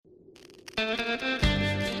I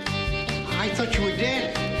thought you were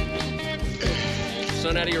dead.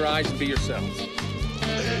 Sun out of your eyes and be yourselves.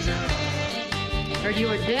 Heard you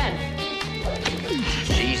were dead.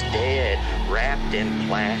 She's dead, wrapped in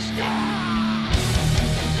plastic.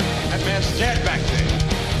 That man's dead back there.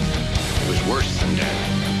 It was worse than dead.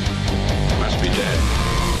 Must be dead.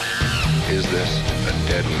 Is this a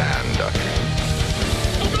dead man, Doctor?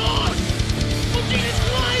 Oh God! Oh Jesus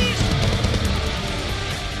Christ!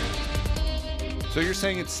 So you're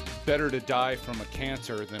saying it's better to die from a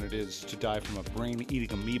cancer than it is to die from a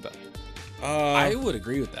brain-eating amoeba? I would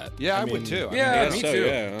agree with that. Yeah, I would too. Yeah, I mean, me too.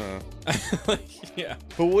 Yeah. Yeah.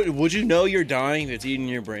 But would you know you're dying if it's eating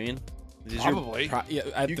your brain? Probably.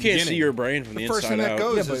 You can't see your brain from the first inside thing that out.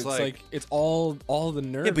 goes Yeah, but is it's like it's all the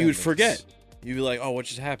nerve. Yeah, but you would endings. forget. You'd be like, "Oh, what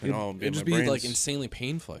just happened?" It'd just be like insanely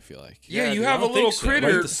painful. I feel like. Yeah, you dude, have I a don't little think so. Right at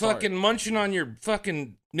critter the start. fucking munching on your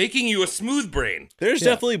fucking, making you a smooth brain. There's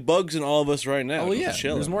definitely bugs in all of us right now. Oh just yeah,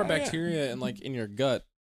 chilling. there's more bacteria in your gut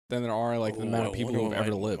than there are the amount of people who have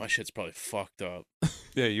ever lived. My shit's probably fucked up.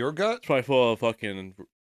 Yeah, your gut? It's probably full of fucking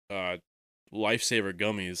lifesaver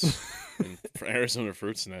gummies and Arizona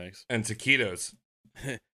fruit snacks. And taquitos.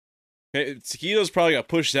 Hey, taquitos probably got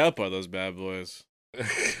pushed out by those bad boys.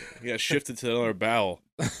 He got shifted to another bowel.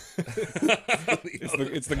 It's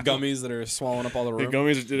the gummies that are swallowing up all the The room.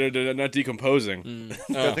 gummies, they're not decomposing. You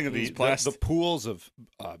gotta think of It's the pools of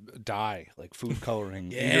dye, like food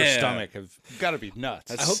coloring in your Yeah. stomach, have got to be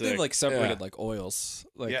nuts. I hope sick. they've separated oils.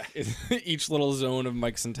 Each little zone of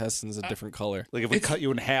Mike's intestines is a different color. Like if we cut you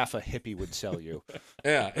in half, a hippie would sell you.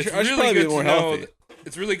 Yeah, it's I should really probably be good more to know. healthy.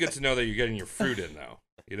 It's really good to know that you're getting your fruit in now.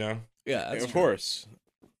 You know, Yeah, that's Of course.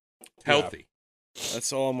 healthy.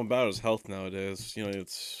 That's all I'm about is health nowadays. You know,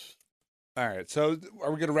 it's... All right, so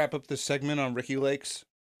are we gonna wrap up this segment on Ricky Lakes?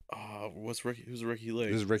 Who's Ricky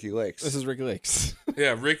Lake? This is Ricky Lakes. This is Ricky Lakes.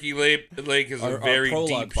 Yeah, Ricky Lake is a Our very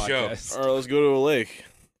prologue deep show. podcast. All right, let's go to a lake.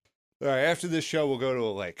 All right, after this show, we'll go to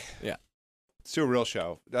a lake. Yeah. Let's do a real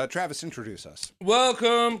show. Travis, introduce us.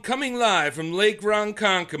 Welcome, coming live from Lake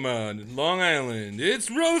Ronkonkoma in Long Island. It's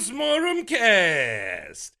Roastmortem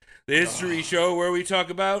Cast, the history show where we talk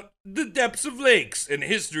about the depths of lakes and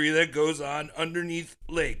history that goes on underneath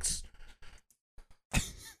lakes.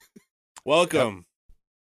 Welcome.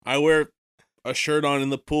 I wear a shirt on in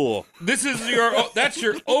the pool. This is that's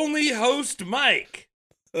your only host, Mike.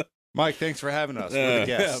 Mike, thanks for having us. We're the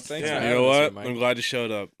guests. thanks Yeah. for You having know us here, what? Mike. I'm glad you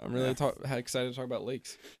showed up. I'm really excited to talk about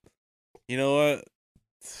lakes. You know what?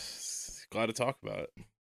 Glad to talk about it.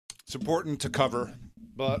 It's important to cover,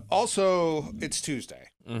 but also it's Tuesday.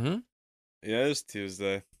 Mm-hmm. Yeah, it's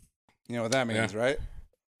Tuesday. You know what that means, right?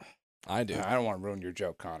 I do. I don't want to ruin your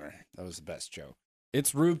joke, Connor. That was the best joke.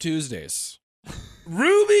 It's Rube Tuesdays.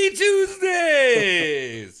 Ruby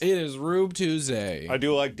Tuesdays. It is Rube Tuesday. I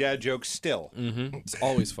do like dad jokes still. Mm-hmm. It's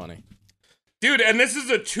always funny. Dude, and this is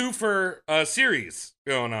a twofer series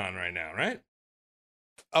going on right now, right?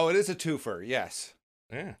 Oh, it is a twofer, yes.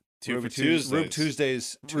 Yeah. Two for Tuesdays. Rube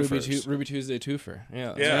Tuesdays twofers. Ruby Tuesday twofer. Yeah,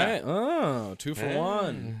 that's Yeah. right. Oh, 2 for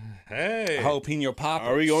 1. Hey. Jalapeno poppers.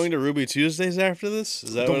 Are we going to Ruby Tuesdays after this?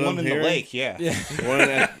 Is that the what one I'm in hearing? the lake? Yeah. Yeah. One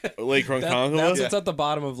at Lake Ronkonkoma? That's what's at the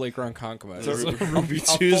bottom of Lake Ronkonkoma. It's a Ruby a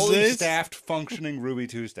fully Tuesdays? staffed, functioning Ruby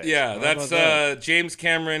Tuesday. Yeah, How that's about that? James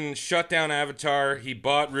Cameron shut down Avatar. He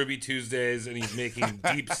bought Ruby Tuesdays, and he's making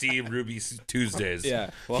deep sea Ruby Tuesdays.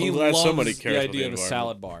 Yeah, Well, he I'm glad loves somebody the cares about idea the of a environment.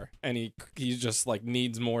 salad bar, and he just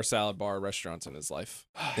needs more salad bar restaurants in his life.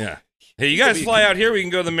 Yeah. Hey, you guys fly out here. We can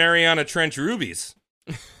go to the Mariana Trench Rubies.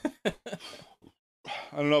 I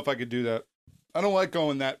don't know if I could do that. I don't like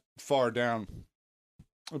going that far down.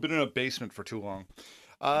 I've been in a basement for too long.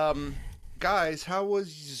 Guys, how was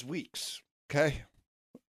these weeks? Okay.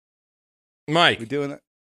 Mike, We doing it?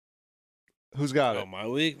 Who's got it? Oh, my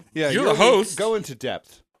week? Yeah, You're your the host. week. Go into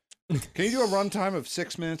depth. Can you do a runtime of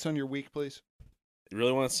 6 minutes on your week, please? You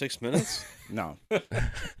really want 6 minutes? No. I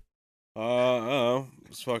don't know.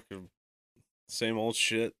 It's fucking same old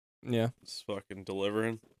shit. Yeah, It's fucking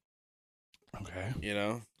delivering, Okay, you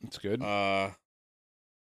know? that's good. I'm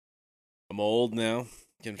old now,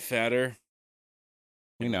 getting fatter,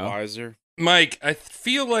 We know. wiser. Mike, I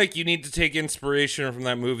feel like you need to take inspiration from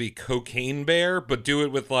that movie Cocaine Bear, but do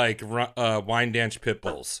it with wine dance pit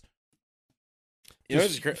bulls. You know,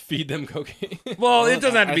 just feed them cocaine. Well, it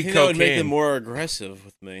doesn't have to I be think that would make them cocaine. more aggressive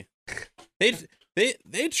with me.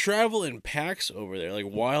 They travel in packs over there like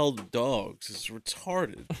wild dogs. It's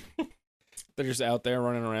retarded. They're just out there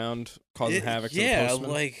running around causing havoc. Yeah, to the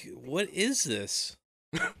postman. like what is this?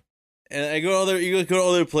 And I go you go to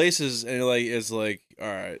other places and it's like, all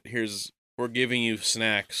right, we're giving you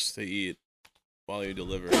snacks to eat while you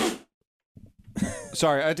deliver.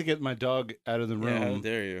 Sorry, I had to get my dog out of the room. Yeah, how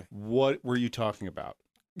dare you? What were you talking about?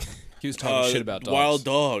 He was talking shit about dogs. Wild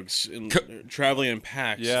dogs and traveling in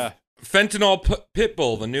packs. Yeah. Fentanyl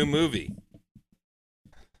Pitbull, the new movie.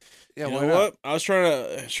 Yeah, You why know not? what? I was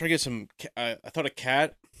trying to get some. I thought a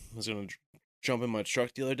cat was gonna jump in my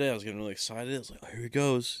truck the other day. I was getting really excited. I was like, "Oh, here he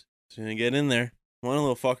goes! He's gonna get in there." One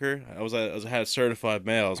little fucker. I had certified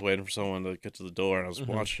mail. I was waiting for someone to get to the door, and I was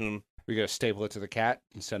watching him. We got to staple it to the cat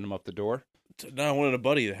and send him up the door. No, I wanted a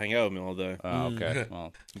buddy to hang out with me all day. Oh, okay.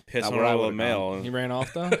 Well, Piss not on where I all the would've mail. He And, ran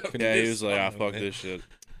off though. yeah, he was like, "Ah, fuck this shit."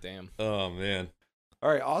 Damn. Oh man.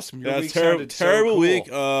 all right, awesome. Your Yeah, week terrible, sounded so terrible cool.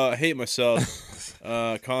 week. I hate myself.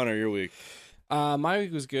 Connor, your week. My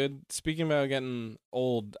week was good. Speaking about getting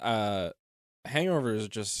old, hangovers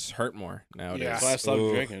just hurt more nowadays. Yeah. That's why I stopped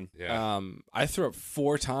Ooh, drinking. Yeah. I threw up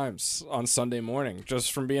 4 times on Sunday morning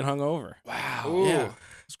just from being hungover. Wow. Ooh. Yeah,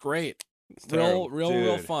 it's great. terrible. Real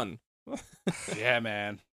Dude. fun. Yeah,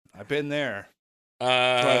 man. I've been there.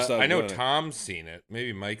 I stopped I know doing it. Tom's seen it.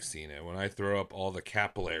 Maybe Mike's seen it. When I throw up, all the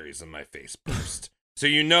capillaries in my face burst. So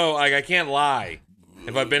like I can't lie.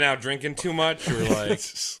 If I've been out drinking too much, or like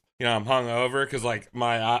I'm hungover, because like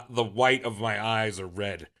the white of my eyes are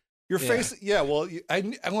red. Your face, yeah. Well,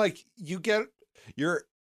 I'm like, you get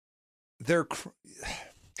they're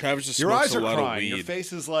Travis just your smokes eyes a are lot crying. of Your weed.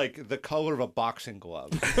 face is like the color of a boxing glove.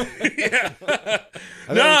 Yeah.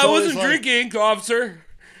 And No, then it's I always wasn't like- drinking, officer.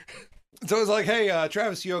 So it's like, hey,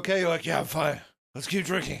 Travis, you okay? You're like, yeah, I'm fine. Let's keep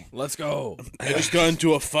drinking. Let's go. I just got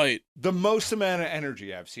into a fight. The most amount of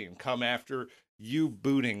energy I've seen come after you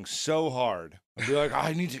booting so hard. I'd be like,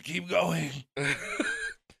 I need to keep going,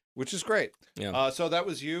 which is great. Yeah. So that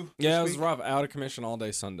was you. Yeah, it this was week? rough. Out of commission all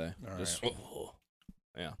day Sunday. All Just,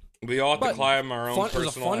 yeah. We all have to But climb our own Fun, it was a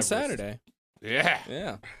personal fun Everest. Saturday. Yeah.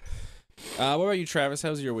 Yeah. What about you, Travis?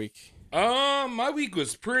 How's your week? My week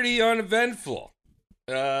was pretty uneventful.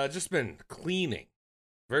 Just been cleaning.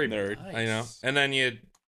 Very Nerd. I know. And then you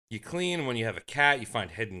clean. When you have a cat, you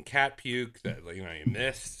find hidden cat puke that you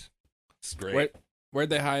missed. It's great. Where'd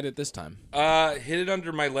they hide it this time? Hid it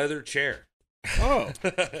under my leather chair. Oh,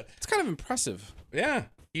 It's kind of impressive. Yeah.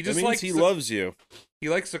 He that just means likes he to, loves you. he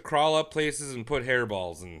likes to crawl up places and put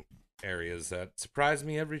hairballs in areas that surprise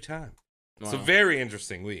me every time. It's a Wow. very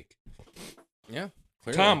interesting week. Yeah.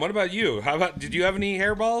 Clearly. Tom, what about you? Did you have any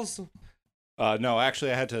hairballs? No,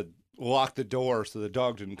 actually, I had to lock the door so the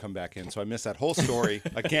dog didn't come back in. So I missed that whole story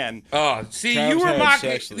again. Oh, see, Travis you were had mocking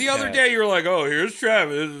sex with the a other cat. day. You were like, "Oh, here's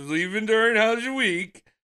Travis leaving during how's your week?"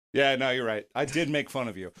 Yeah, no, you're right. I did make fun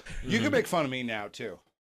of you. You can make fun of me now too,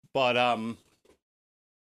 but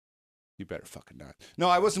you better fucking not. No,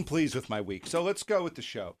 I wasn't pleased with my week. So let's go with the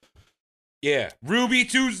show. Yeah, Ruby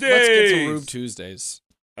Tuesdays. Let's get to Rube Tuesdays.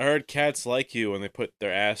 I heard cats like you when they put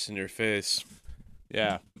their ass in your face.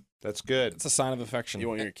 Yeah, that's good. It's a sign of affection. You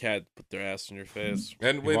want your cat to put their ass in your face.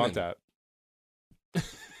 And You women. want that?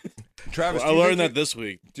 Travis, Well, I do you learned think that this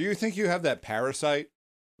week. Do you think you have that parasite?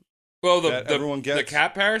 Well, that everyone the gets?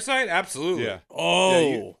 cat parasite, absolutely. Yeah. Oh,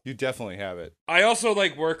 Yeah, you definitely have it. I also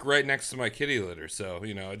work right next to my kitty litter, so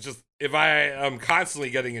it's just if I am constantly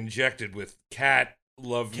getting injected with cat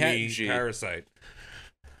love Cat me G. parasite.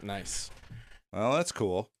 Nice. Well, that's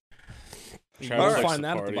cool. You Travis won't likes find to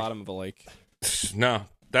that at the party. bottom of a lake. No,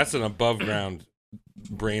 that's an above ground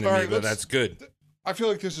brain of All me, right, but let's- that's good. I feel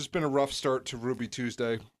like this has been a rough start to Ruby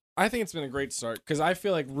Tuesday. I think it's been a great start because I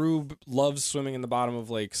feel like Rube loves swimming in the bottom of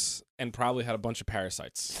lakes and probably had a bunch of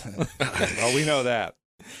parasites. Well, we know that.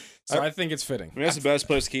 So I think it's fitting. I mean, that's the best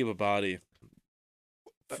place to keep a body.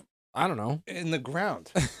 I don't know. In the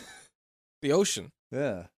ground. The ocean.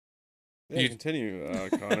 Yeah. Yeah, You- continue,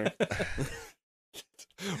 Connor.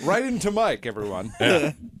 Right into Mike, everyone.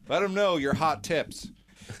 Yeah. Let him know your hot tips.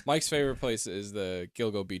 Mike's favorite place is the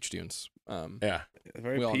Gilgo Beach Dunes. Yeah.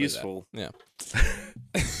 Very We all knew that. peaceful. Yeah.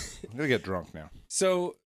 I'm gonna get drunk now.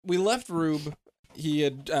 So we left Rube. He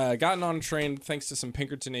had gotten on a train thanks to some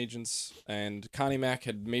Pinkerton agents, and Connie Mack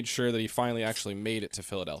had made sure that he finally actually made it to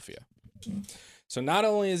Philadelphia. So not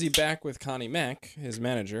only is he back with Connie Mack, his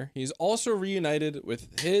manager, he's also reunited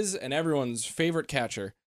with his and everyone's favorite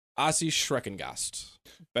catcher, Ossie Schreckengast,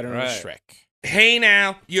 better known as Right. Shrek. Hey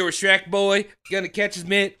now, you're a Shrek boy. Gonna catch his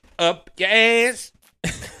mitt up your ass.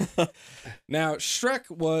 Now, Shrek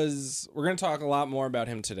we're going to talk a lot more about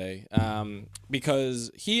him today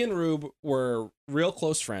because he and Rube were real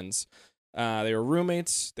close friends. They were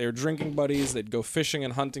roommates, they were drinking buddies, they'd go fishing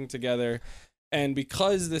and hunting together. And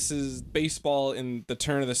because this is baseball in the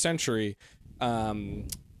turn of the century, and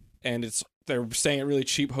they're staying at really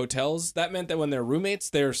cheap hotels, that meant that when they're roommates,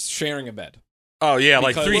 they're sharing a bed. Oh yeah,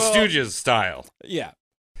 like Because- Three well- Stooges style. Yeah.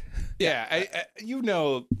 Yeah,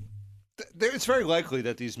 It's very likely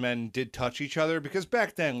that these men did touch each other because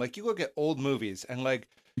back then, like, you look at old movies and, like,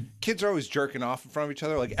 kids are always jerking off in front of each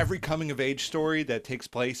other. Like, every coming-of-age story that takes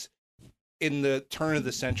place in the turn of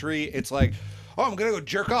the century, it's like, oh, I'm going to go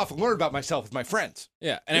jerk off and learn about myself with my friends.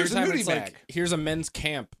 Yeah, and Here's every a time nudie it's bag. like, here's a men's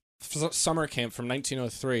camp, summer camp from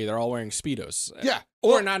 1903. They're all wearing Speedos. Yeah.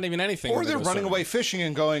 Or not even anything. Or when they they're go running swimming. away fishing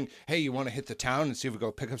and going, hey, you want to hit the town and see if we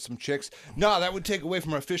go pick up some chicks? No, that would take away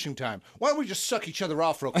from our fishing time. Why don't we just suck each other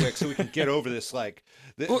off real quick so we can get over this, like,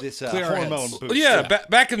 this clear our hormone heads. boost? Yeah,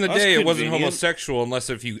 back in the That's day, it wasn't convenient. homosexual unless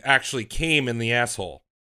if you actually came in the asshole.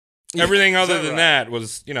 Everything other that than right? that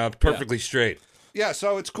was, perfectly straight. Yeah,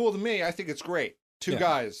 so it's cool to me. I think it's great. Two Yeah.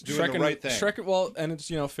 guys doing Shrek the and, right thing. Shrek, well, and it's,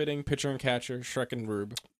 fitting pitcher and catcher, Shrek and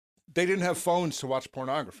Rube. They didn't have phones to watch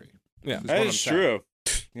pornography. Yeah. is That what is I'm saying. true.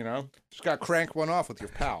 Just got to crank one off with your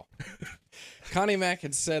pal. Connie Mack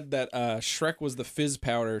had said that Shrek was the fizz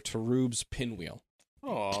powder to Rube's pinwheel.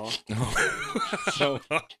 Aw. So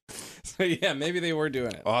yeah, maybe they were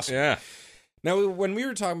doing it. Awesome. Yeah. Now, when we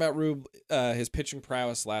were talking about Rube, his pitching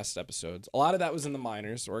prowess last episodes, a lot of that was in the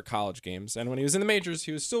minors or college games. And when he was in the majors,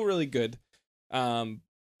 he was still really good.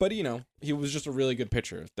 But, he was just a really good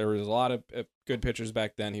pitcher. There was a lot of good pitchers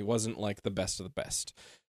back then. He wasn't like the best of the best.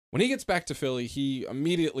 When he gets back to Philly, he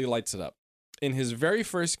immediately lights it up. In his very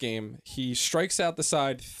first game, he strikes out the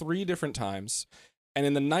side 3 different times. And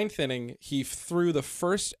in the 9th inning, he threw the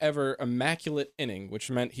first ever immaculate inning,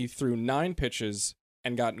 which meant he threw 9 pitches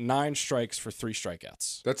and got 9 strikes for 3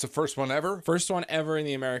 strikeouts. That's the first one ever? First one ever in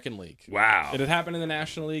the American League. Wow. It had happened in the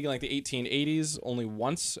National League in like the 1880s only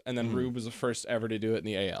once, and then Rube was the first ever to do it in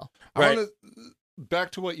the AL. I want to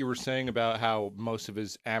back to what you were saying about how most of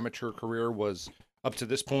his amateur career was, up to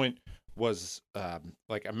this point, was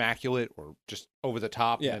like immaculate or just over the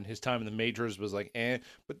top. Yeah. And his time in the majors was like, eh.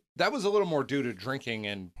 But that was a little more due to drinking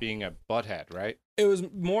and being a butthead, right? It was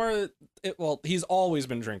more, he's always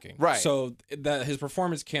been drinking. Right. So that his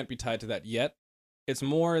performance can't be tied to that yet. It's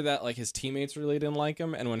more that like his teammates really didn't like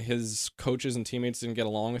him, and when his coaches and teammates didn't get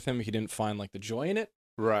along with him, he didn't find like the joy in it.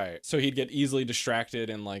 Right. So he'd get easily distracted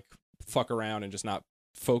and like fuck around and just not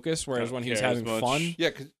focus. Whereas Don't when he was care as having much. fun, Yeah,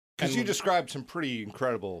 because you And- described some pretty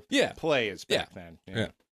incredible plays back then. Yeah.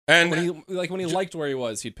 And when he liked where he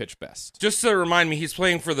was, he'd pitch best. just to remind me, he's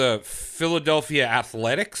playing for the Philadelphia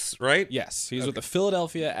Athletics, right? Yes, he's with the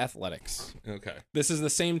Philadelphia Athletics. Okay. This is the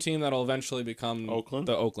same team that'll eventually become Oakland?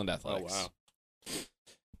 the Oakland Oh, Athletics.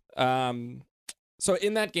 wow. So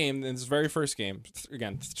in that game, in his very first game,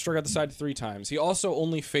 again, struck out the side 3 times. He also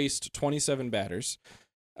only faced 27 batters,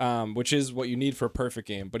 which is what you need for a perfect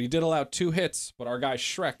game. But he did allow 2 hits, but our guy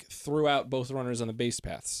Shrek threw out both runners on the base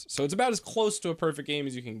paths. So it's about as close to a perfect game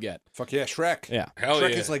as you can get. Fuck yeah, Shrek. Yeah. Hell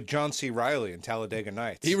Shrek yeah. is like John C. Reilly in Talladega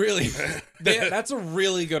Nights. He really, that's a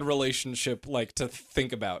really good relationship, like to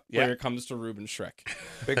think about Yeah. when it comes to Rube and Shrek.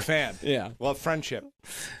 Big fan. Yeah. Love friendship.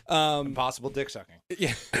 Um, Possible dick sucking.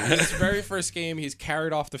 yeah. In his very first game, he's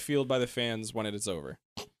carried off the field by the fans when it is over.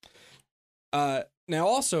 Now,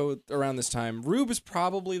 also around this time, Rube is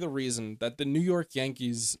probably the reason that the New York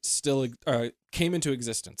Yankees still came into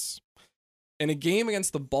existence. In a game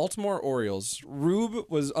against the Baltimore Orioles, Rube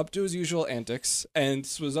was up to his usual antics and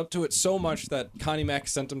was up to it so much that Connie Mack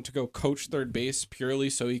sent him to go coach third base purely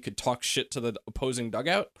so he could talk shit to the opposing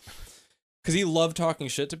dugout. Because he loved talking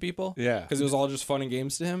shit to people. Yeah. Because it was all just fun and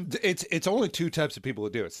games to him. It's only 2 types of people who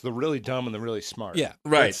do it. It's the really dumb and the really smart. Yeah.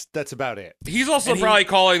 Right. That's about it. He's also And he- probably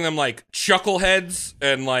calling them like chuckleheads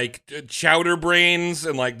and like chowder brains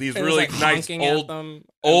and like these And really was, like, nice honking at old them.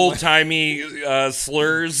 old timey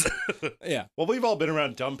slurs. Yeah. Well, we've all been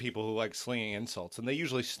around dumb people who like slinging insults, and they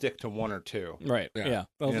usually stick to 1 or 2. Right. Yeah. Yeah.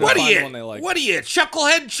 They'll What are find you? one they like. What are you?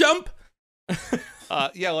 Chucklehead chump?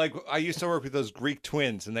 Yeah, like I used to work with those Greek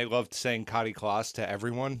twins, and they loved saying "Kati Klaus" to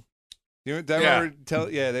everyone. You know,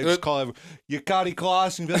 Yeah. they just call everyone, "You Kati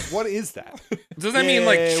Klaus," and you'd be like, "What is that?" Does that mean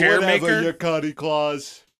like chair whatever, maker? You Kati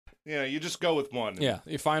Klaus. You know, you just go with one. Yeah.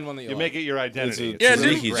 You find one that you You like. make it your identity. It's Yeah, It's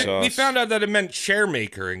dude, Ziki we sauce. found out that it meant chair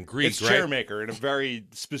maker in Greek, It's right? chair maker in a very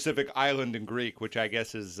specific island in Greek, which I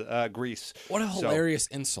guess is Greece. What a So- hilarious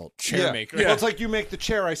insult. Chair maker. Well, it's like you make the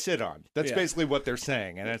chair I sit on. That's Yeah. basically what they're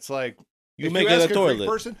saying, and it's like You if make you it ask a Greek toilet.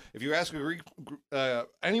 person, if you ask a Greek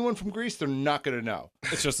anyone from Greece, they're not going to know.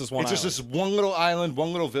 It's just this one It's just this one little island,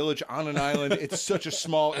 one little village on an island. It's such a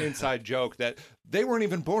small inside joke that they weren't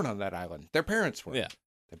even born on that island. Their parents were. Yeah.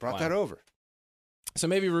 They brought Wow. that over. So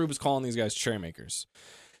maybe Rube was calling these guys chair makers.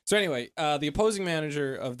 So anyway, the opposing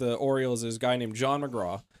manager of the Orioles is a guy named John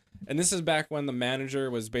McGraw. And this is back when the manager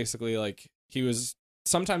was basically like, he was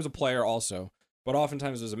sometimes a player also, but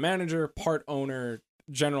oftentimes was a manager, part owner,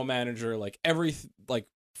 general manager, like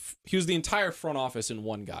he was the entire front office in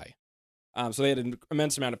one guy. So they had an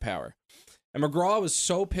immense amount of power. And McGraw was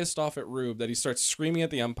so pissed off at Rube that he starts screaming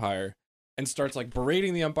at the umpire and starts like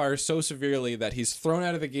berating the umpire so severely that he's thrown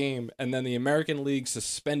out of the game, and then the American League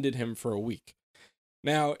suspended him for a week.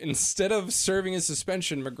 Now, instead of serving his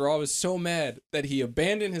suspension, McGraw was so mad that he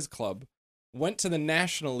abandoned his club, went to the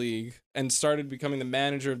National League, and started becoming the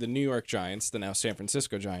manager of the New York Giants, the now San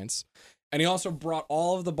Francisco Giants. And he also brought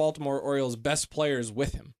all of the Baltimore Orioles' best players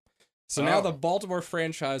with him. So now the Baltimore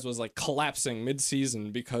franchise was like collapsing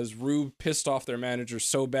mid-season because Rube pissed off their manager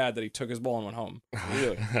so bad that he took his ball and went home.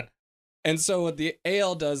 Really? And so what the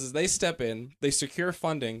AL does is they step in, they secure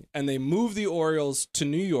funding, and they move the Orioles to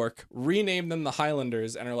New York, rename them the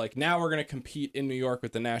Highlanders, and are like, now we're going to compete in New York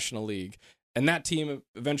with the National League. And that team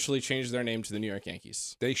eventually changed their name to the New York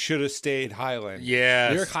Yankees. They should have stayed Highland. Yeah.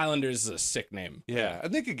 New York Highlanders is a sick name. Yeah,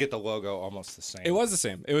 and they could get the logo almost the same. It was the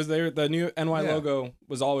same. It was the new NY logo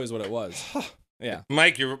was always what it was. Yeah.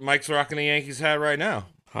 Mike's rocking a Yankees hat right now.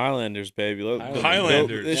 Highlanders, baby.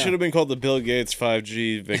 Highlanders. They should have been called the Bill Gates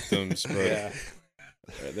 5G victims, but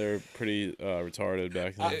they're pretty retarded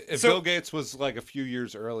back then. If Bill Gates was like a few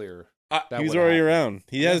years earlier, he was already around.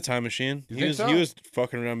 He had a time machine. You He think was so? he was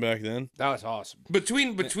fucking around back then. that was awesome.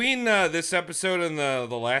 Between this episode and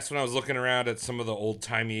the last one, I was looking around at some of the old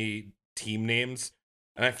timey team names,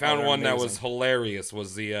 and I found they're one that was amazing. hilarious.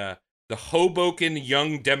 Was the Hoboken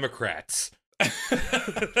Young Democrats?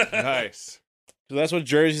 Nice. So that's what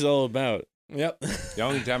Jersey's all about. Yep.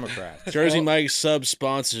 Young Democrats. Jersey Mike sub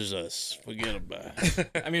sponsors us. Forget about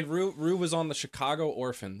it. I mean, Rue was on the Chicago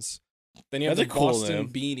Orphans. Then you have That's the a cool Boston name.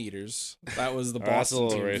 Bean Eaters. That was the That's a Boston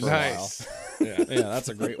little team for racist. a while. Nice. Yeah, that's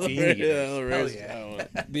a great one.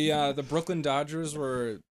 Yeah. The Brooklyn Dodgers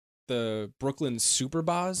were the Brooklyn Super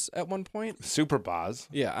Boss at one point. Super Boz.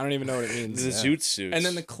 Yeah, I don't even know what it means. The zoot suits. And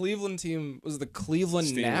then the Cleveland team was the Cleveland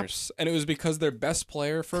Steamers. Naps, and it was because their best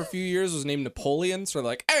player for a few years was named Napoleon. So they're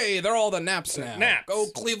like, hey, they're all the Naps now. Naps. Go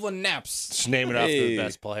Cleveland Naps. Just name it after the Hey.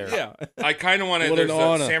 best player. Yeah. I kind of want to. What an There's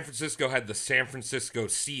honor. San Francisco had the San Francisco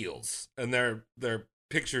Seals, and their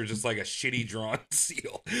picture is just like a shitty drawn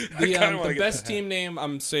seal. I kinda wanna The get best that. team name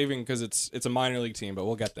I'm saving because it's a minor league team, but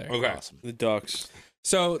we'll get there. Okay. the Ducks.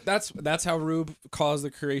 So that's how Rube caused the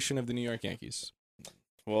creation of the New York Yankees.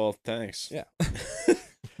 Well, thanks. Yeah.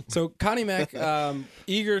 So Connie Mack,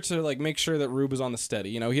 eager to like make sure that Rube was on the steady.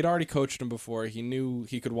 You know, he'd already coached him before. He knew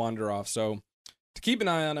he could wander off. So to keep an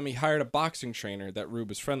eye on him, he hired a boxing trainer that Rube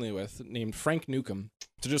was friendly with named Frank Newcomb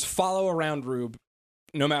to just follow around Rube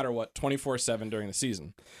no matter what, 24/7 during the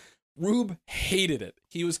season. Rube hated it.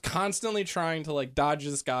 He was constantly trying to like dodge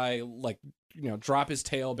this guy, like, you know, drop his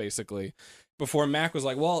tail basically. Before Mac was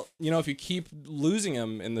like, well, you know, if you keep losing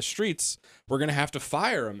him in the streets, we're going to have to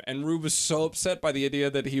fire him. And Rube was so upset by the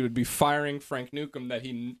idea that he would be firing Frank Newcomb that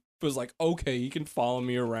he was like, okay, he can follow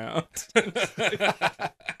me around.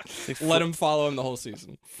 Let him follow him the whole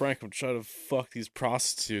season. Frank, I'm trying to fuck these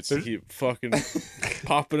prostitutes that keep fucking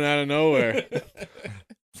popping out of nowhere.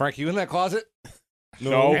 Frank, you in that closet?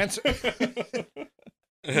 No. Answer.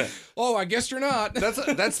 Oh, I guess you're not. That's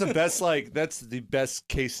the best. Like that's the best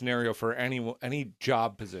case scenario for any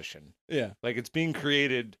job position. Yeah. Like it's being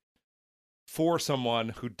created for someone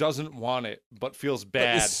who doesn't want it but feels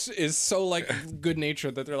bad. Is so like good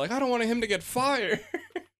natured that they're like, I don't want him to get fired.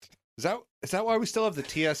 Is that why we still have the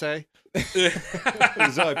TSA?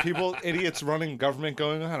 Is that like people, idiots running government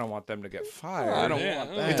going, I don't want them to get fired. I don't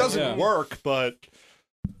want that. It doesn't work, but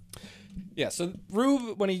Yeah, so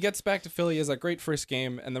Rube, when he gets back to Philly, has that great first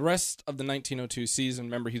game, and the rest of the 1902 season,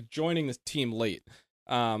 remember, he's joining the team late,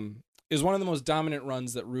 is one of the most dominant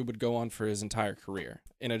runs that Rube would go on for his entire career.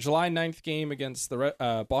 In a July 9th game against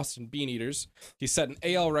the Boston Bean Eaters, he set an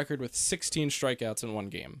AL record with 16 strikeouts in one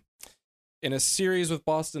game. In a series with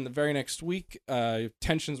Boston the very next week,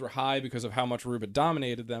 tensions were high because of how much Rube had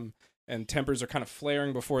dominated them, and tempers are kind of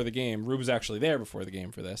flaring before the game. Rube was actually there before the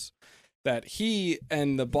game for this. That he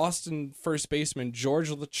and the Boston first baseman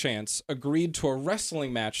George LeChance agreed to a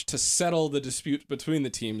wrestling match to settle the dispute between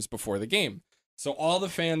the teams before the game. So all the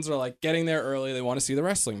fans are like getting there early. They want to see the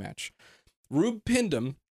wrestling match. Rube pinned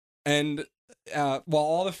him, and while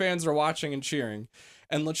all the fans are watching and cheering,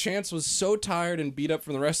 and LeChance was so tired and beat up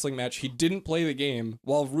from the wrestling match, he didn't play the game,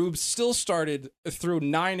 while Rube still started through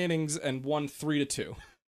 9 innings and won 3-2.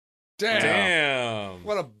 Damn.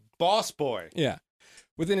 what a boss boy. Yeah.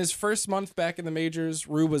 Within his first month back in the majors,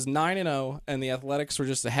 Rube was 9-0, and the Athletics were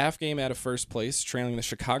just a half game out of first place, trailing the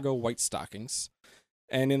Chicago White Stockings.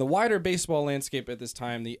 And in the wider baseball landscape at this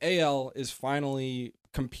time, the AL is finally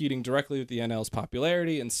competing directly with the NL's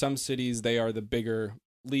popularity. In some cities, they are the bigger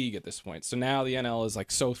league at this point. So now the NL is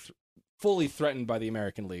like so fully threatened by the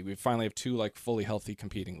American League. We finally have two like fully healthy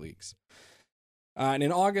competing leagues. In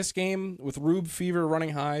an August game with Rube fever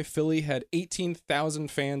running high, Philly had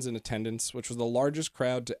 18,000 fans in attendance, which was the largest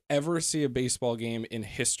crowd to ever see a baseball game in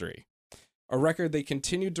history. A record they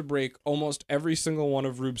continued to break almost every single one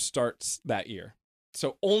of Rube's starts that year.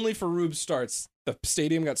 So only for Rube's starts, the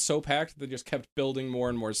stadium got so packed they just kept building more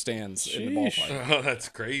and more stands in the ballpark. Oh, that's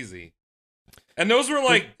crazy. And those were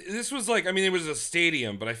like, this was like, I mean, it was a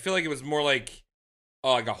stadium, but I feel like it was more like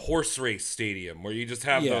a horse race stadium where you just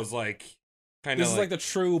have those like kind of. This is like the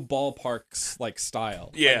true ballparks like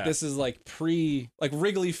style. Yeah. Like, this is like like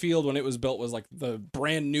Wrigley Field when it was built was like the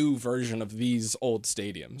brand new version of these old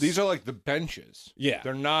stadiums. These are like the benches. Yeah.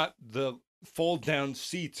 They're not the fold down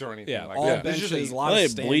seats or anything like all that. benches, This is a lot of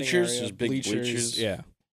standing bleachers, area, just big bleachers. Yeah.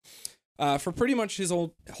 For pretty much his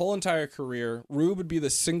whole entire career, Rube would be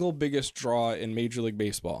the single biggest draw in Major League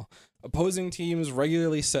Baseball. Opposing teams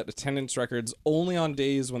regularly set attendance records only on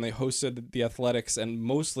days when they hosted the Athletics and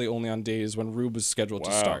mostly only on days when Rube was scheduled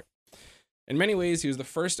to start. In many ways, he was the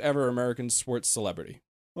first ever American sports celebrity.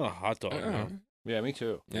 Oh, hot dog. Man. Yeah, me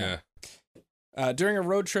too. Yeah. During a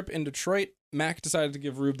road trip in Detroit, Mac decided to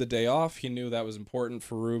give Rube the day off. He knew that was important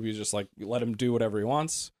for Rube. He was just like, let him do whatever he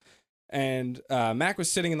wants. And Mac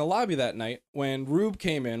was sitting in the lobby that night when Rube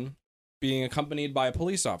came in, being accompanied by a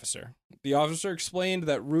police officer. The officer explained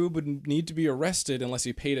that Rube would need to be arrested unless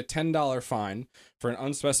he paid a $10 fine for an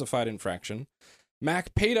unspecified infraction.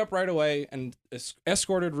 Mac paid up right away and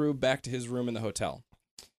escorted Rube back to his room in the hotel.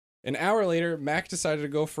 An hour later, Mac decided to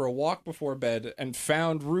go for a walk before bed and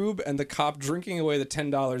found Rube and the cop drinking away the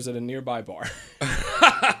 $10 at a nearby bar.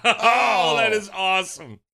 Oh, that is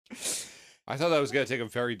awesome. I thought that was going to take a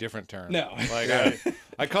very different turn. No. Like,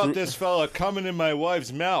 I caught this fella coming in my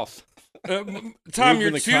wife's mouth. Tom, Rube you're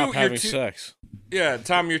and the too. cop You're having too. sex. Yeah,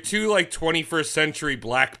 Tom, you're too like 21st century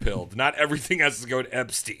black pilled. Not everything has to go to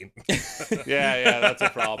Epstein. Yeah, that's a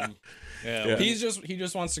problem. Yeah. He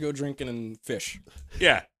just wants to go drinking and fish.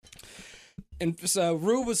 Yeah. And so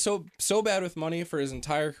Rube was so bad with money for his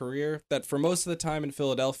entire career that for most of the time in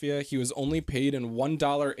Philadelphia, he was only paid in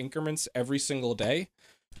 $1 increments every single day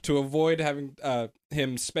to avoid having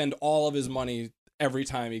him spend all of his money every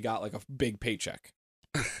time he got like a big paycheck.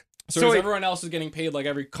 So everyone else is getting paid like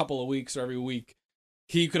every couple of weeks or every week,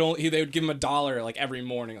 they would give him $1 like every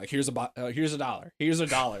morning. Like here's a $1, here's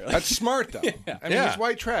 $1. Like, That's smart though. Yeah. I mean, it's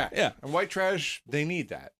white trash. Yeah. And white trash, they need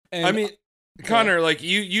that. and, I mean, Connor, like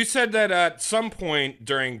you said that at some point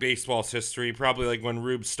during baseball's history, probably like when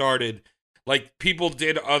Rube started, like people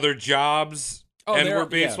did other jobs and were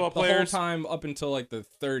baseball players. The whole time up until like the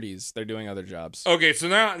 30s, they're doing other jobs. Okay, so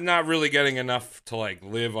not really getting enough to like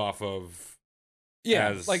live off of. Yeah,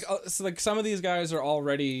 as- like some of these guys are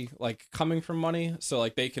already like coming from money, so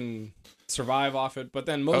like they can survive off it. But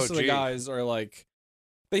then most of the guys are like,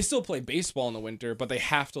 they still play baseball in the winter, but they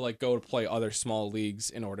have to like go to play other small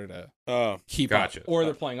leagues in order to keep up, or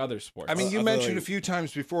they're playing other sports. I mean, you mentioned a few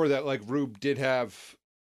times before that like Rube did have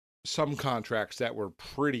some contracts that were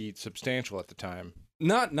pretty substantial at the time.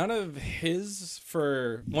 none of his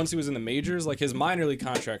for once he was in the majors. Like his minor league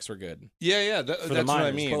contracts were good. Yeah, for that's the minors, what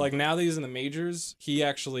I mean. But like now that he's in the majors, he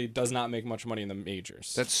actually does not make much money in the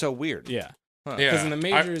majors. That's so weird. Yeah. Huh. Yeah. Because in the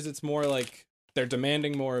majors, it's more like they're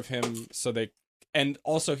demanding more of him, and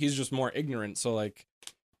also he's just more ignorant. So like,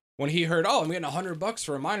 when he heard, oh, I'm getting $100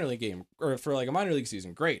 for a minor league game or for like a minor league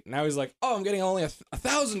season, great. Now he's like, oh, I'm getting only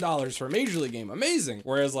 $1,000 for a major league game, amazing.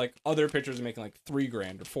 Whereas like other pitchers are making like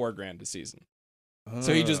 $3,000 or $4,000 a season.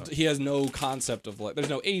 So he has no concept of like, there's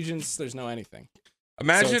no agents, there's no anything.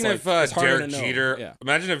 Imagine So if it's harder Derek to know. Jeter. Yeah.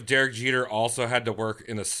 Imagine if Derek Jeter also had to work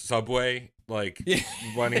in a subway, like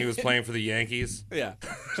when he was playing for the Yankees. Yeah,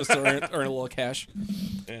 just to earn a little cash.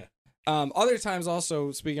 Yeah. Other times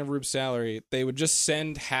also, speaking of Rube's salary, they would just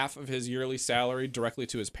send half of his yearly salary directly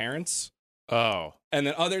to his parents. Oh. And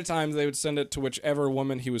then other times they would send it to whichever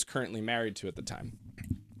woman he was currently married to at the time.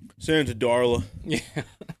 Send it to Darla. Yeah.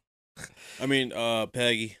 I mean,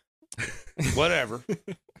 Peggy. Whatever.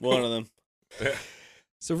 One of them.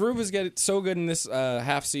 So Rube was getting so good in this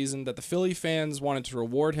half season that the Philly fans wanted to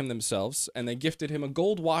reward him themselves, and they gifted him a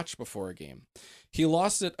gold watch before a game. He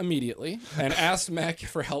lost it immediately and asked Mac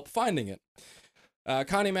for help finding it.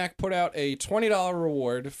 Connie Mac put out a $20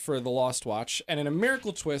 reward for the lost watch, and in a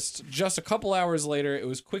miracle twist, just a couple hours later, it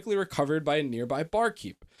was quickly recovered by a nearby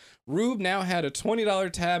barkeep. Rube now had a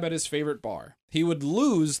 $20 tab at his favorite bar. He would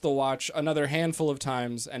lose the watch another handful of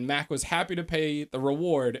times, and Mac was happy to pay the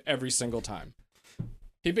reward every single time.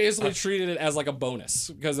 He basically treated it as like a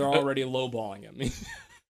bonus because they're already lowballing him.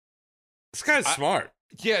 This guy's smart.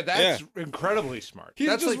 Yeah, that's incredibly smart. He's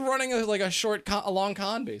That's just like, running a long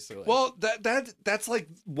con, basically. well, that's like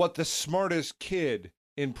what the smartest kid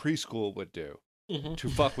in preschool would do to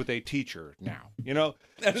fuck with a teacher now. You know,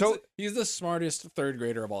 so he's the smartest third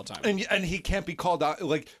grader of all time. and he can't be called out.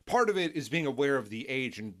 Like part of it is being aware of the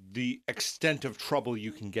age and the extent of trouble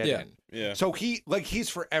you can get in. Yeah. So he's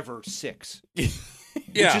forever 6, Yeah.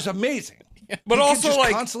 which is amazing. But he also, could just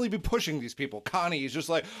like, constantly be pushing these people. Connie is just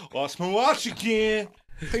like, lost my watch again.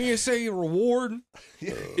 Can you say reward?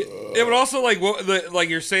 yeah, but also, like, like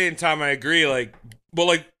you're saying, Tom, I agree. Like, well,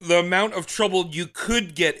 like, the amount of trouble you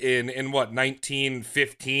could get in what,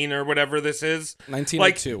 1915 or whatever this is?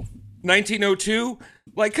 1902. 1902?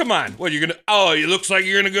 Like, come on. What, you're gonna... Oh, it looks like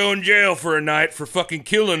you're gonna go in jail for a night for fucking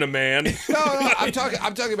killing a man. No, I'm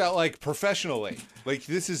talking about, like, professionally. Like,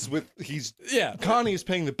 this is Connie is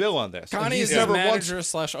paying the bill on this. Connie is the manager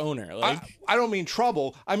 / owner. Like, I don't mean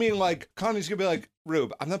trouble. I mean, like, Connie's gonna be like,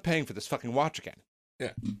 Rube, I'm not paying for this fucking watch again.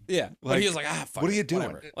 yeah. But he was like, fuck what are it, you doing?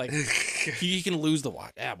 whatever. Like, he can lose the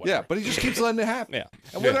watch. Yeah, whatever. Yeah, but he just keeps letting it happen. Yeah.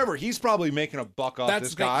 And whatever, he's probably making a buck off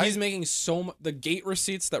this guy. He's making the gate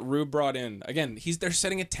receipts that Rube brought in. Again, they're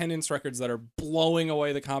setting attendance records that are blowing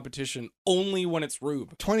away the competition only when it's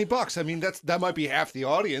Rube. $20. I mean, that might be half the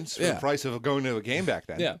audience for the price of going to a game back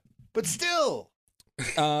then. Yeah. But still.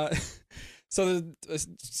 So the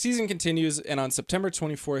season continues, and on September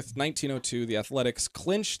 24th, 1902, the Athletics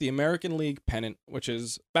clinched the American League pennant, which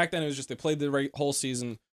is, back then it was just they played the whole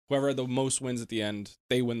season. Whoever had the most wins at the end,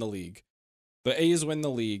 they win the league. The A's win the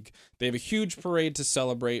league. They have a huge parade to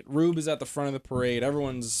celebrate. Rube is at the front of the parade.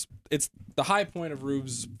 It's the high point of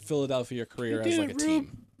Rube's Philadelphia career as like a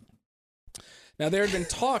team. Now, there had been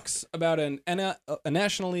talks about a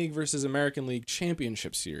National League versus American League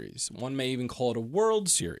championship series. One may even call it a World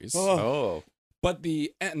Series. Oh. But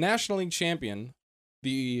the National League champion,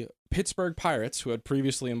 the Pittsburgh Pirates, who had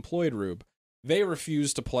previously employed Rube, they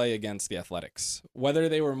refused to play against the Athletics. Whether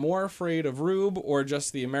they were more afraid of Rube or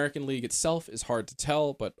just the American League itself is hard to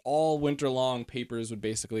tell, but all winter long, papers would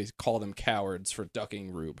basically call them cowards for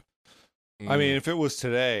ducking Rube. I mean, if it was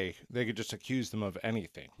today, they could just accuse them of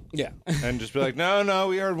anything. Yeah. And just be like, no,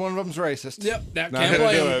 we heard one of them's racist. Yep. Not Can't gonna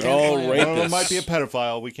play do him. it. Can't play him. One of them rapists. might be a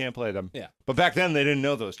pedophile. We can't play them. Yeah. But back then, they didn't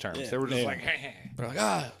know those terms. Yeah. They were just Yeah. like, hey. They're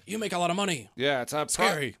like, you make a lot of money. Yeah, it's a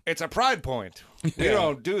Scary. It's a pride point. We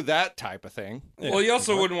don't do that type of thing. Well, you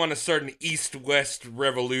also wouldn't want to start an East-West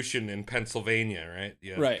revolution in Pennsylvania, right?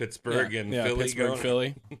 Yeah, Right. Pittsburgh and Philly Pittsburgh, going.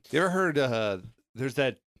 Philly. You ever heard? There's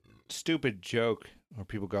that stupid joke where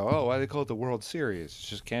people go, "Oh, why do they call it the World Series? It's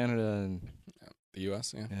just Canada and The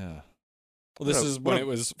U.S., yeah. yeah." Well, this What a- is what when a- it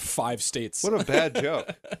was 5 states. What a bad joke.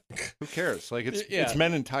 Who cares? Like it's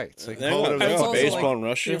men in tights. Like, call it And a it's also baseball like- in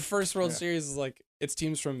Russia. Your first World Series is like, it's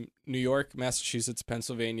teams from New York, Massachusetts,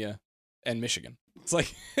 Pennsylvania, and Michigan. It's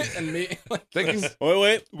like, and me. Like, They can,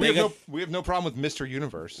 Wait. we have no problem with Mr.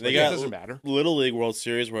 Universe. They Like, got it doesn't matter. Little League World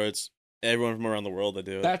Series where it's everyone from around the world that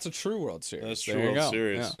do it. that's a true World Series. That's There true you World go.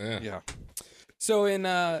 Series. Yeah. Yeah. So in this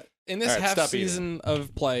All right, half stop season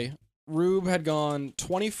of play, Rube had gone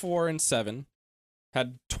 24-7,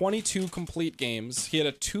 had 22 complete games. He had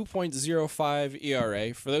a 2.05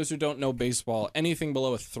 ERA. For those who don't know baseball, anything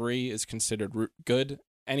below a 3 is considered good.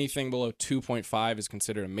 Anything below 2.5 is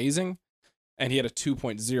considered amazing. And he had a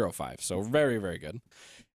 2.05, so very, very good.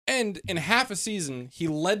 And in half a season, he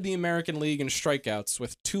led the American League in strikeouts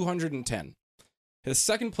with 210. His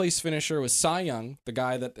second place finisher was Cy Young, the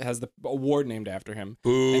guy that has the award named after him.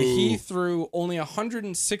 Boo. And he threw only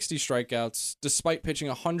 160 strikeouts despite pitching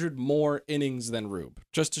 100 more innings than Rube,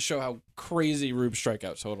 just to show how crazy Rube's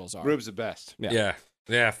strikeout totals are. Rube's the best. Yeah,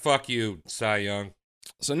 fuck you, Cy Young.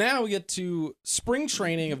 So now we get to spring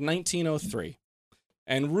training of 1903.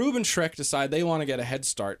 And Rube and Shrek decide they want to get a head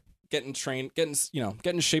start, get in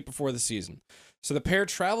shape before the season. So the pair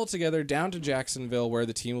travel together down to Jacksonville, where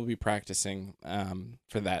the team will be practicing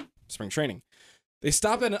for that spring training. They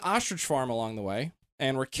stop at an ostrich farm along the way,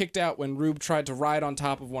 and were kicked out when Rube tried to ride on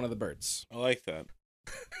top of one of the birds. I like that.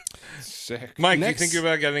 Sick. Mike, Next- do you think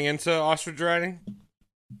about getting into ostrich riding?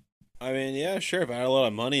 I mean, yeah, sure. If I had a lot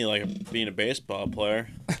of money, like being a baseball player,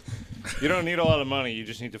 You don't need a lot of money. You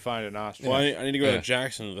just need to find an ostrich. well, I need to go Yeah. to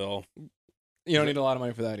Jacksonville. You don't need a lot of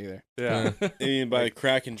money for that either. Yeah. I need to buy a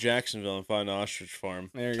crack in Jacksonville and find an ostrich farm.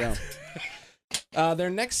 There you go. Their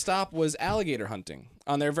next stop was alligator hunting.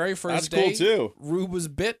 On their very first That's day, cool too. Rube was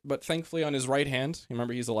bit, but thankfully on his right hand.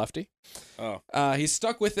 Remember, he's a lefty. Oh, He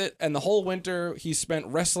stuck with it, and the whole winter he spent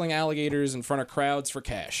wrestling alligators in front of crowds for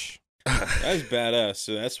cash. That's badass.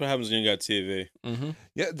 So that's what happens when you got TV. Mm-hmm.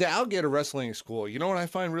 Yeah, the alligator wrestling is cool. You know what I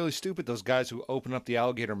find really stupid? Those guys who open up the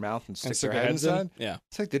alligator mouth and stick their head inside. Yeah.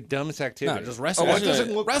 It's like the dumbest activity. No, just wrestle. Oh, it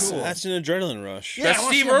doesn't look Wrestle. cool. That's an adrenaline rush. Yeah, That's I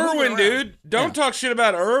wanna Steve see him moving Irwin, around. dude. Don't talk shit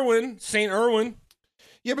about Irwin, Saint Irwin.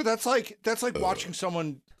 Yeah, but that's like watching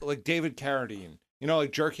someone like David Carradine, you know,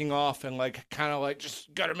 like jerking off and like kind of like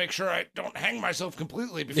just got to make sure I don't hang myself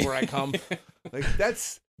completely before I come. Like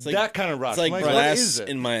that's like- that kind of rush. It's like what glass is it?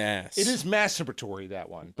 in my ass. It is masturbatory, that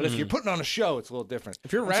one. But if you're putting on a show, it's a little different.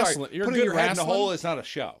 If you're I'm sorry, wrestling, you're putting good your head in wrestling. a hole is not a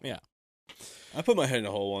show. Yeah. I put my head in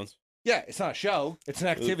a hole once. Yeah, it's not a show. It's an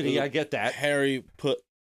activity. I get that. Harry put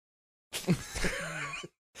Your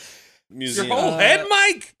museum. whole head,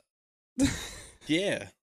 Mike? Yeah.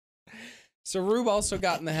 So Rube also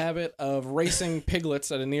got in the habit of racing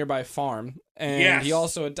piglets at a nearby farm, and Yes. he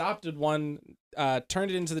also adopted one,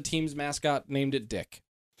 turned it into the team's mascot, named it Dick.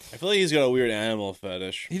 I feel like he's got a weird animal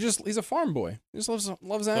fetish. He's a farm boy. He just loves That's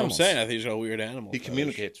what I'm animals. saying. I think he's got a weird animal He fetish.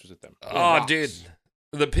 communicates with them. Oh, dude.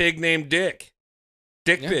 The pig named Dick.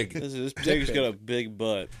 Dick Yeah. Pig. This pig's got a big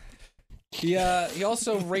butt. He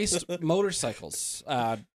also raced motorcycles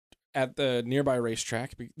at the nearby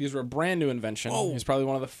racetrack. These were a brand new invention. Whoa. He's probably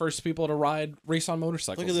one of the first people to race on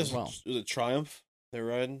motorcycles Look at this. as well. Was it Triumph they're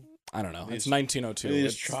riding? I don't know. These- It's 1902. These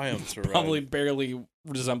It's Triumphs are probably riding. barely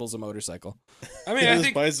resembles a motorcycle. I mean, Yeah, I this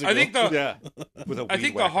think bicycle. the Yeah, with a I weed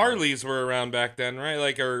think the whacker. Harleys were around back then, right?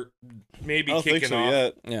 Like, or maybe I don't kicking think so off.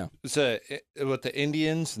 yet. Yeah. It's with the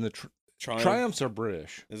Indians and the Triumph. Triumphs are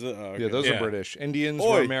British. Is it? Oh, okay. Yeah, those Yeah. are British. Indians Oi.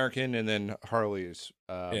 were American, and then Harleys.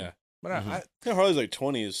 Yeah. But I think Harley's like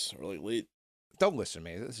 20s or like late. don't listen to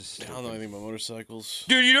me. This is I don't know anything about motorcycles.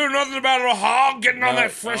 Dude, you know nothing about a hog getting on No,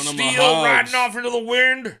 that fresh I don't know steel, about riding hogs. off into the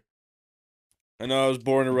wind? I know I was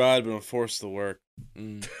born to ride, but I'm forced to work.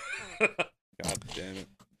 Mm. God damn it.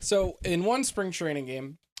 So in one spring training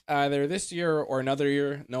game, either this year or another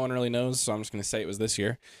year, no one really knows, so I'm just going to say it was this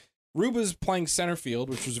year, Rube was playing center field,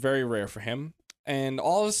 which was very rare for him, and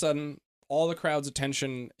all of a sudden, all the crowd's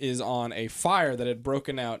attention is on a fire that had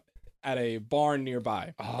broken out at a barn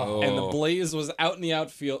nearby. Oh. And the blaze was out in the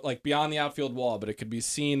outfield, like beyond the outfield wall, but it could be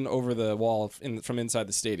seen over the wall from inside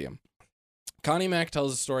the stadium. Connie Mack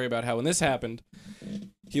tells a story about how when this happened,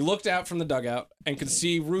 he looked out from the dugout and could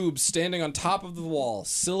see Rube standing on top of the wall,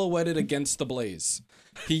 silhouetted against the blaze.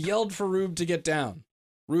 He yelled for Rube to get down.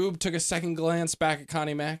 Rube took a second glance back at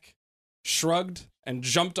Connie Mack, shrugged, and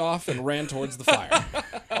jumped off and ran towards the fire.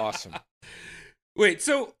 awesome. Wait,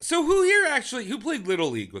 so who played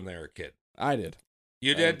Little League when they were a kid? I did.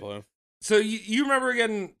 You I didn't did? play. So you remember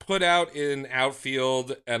getting put out in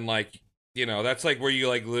outfield and like, you know, that's like where you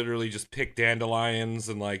like literally just pick dandelions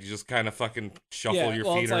and like just kind of fucking shuffle Yeah, your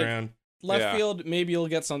well, feet it's like- around. Left Yeah. field, maybe you'll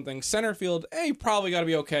get something. Center field, you probably got to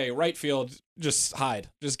be okay. Right field, just hide.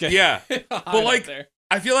 Just get Yeah. hide But like, out there.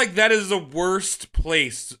 I feel like that is the worst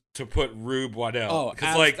place to put Rube Waddell. Oh,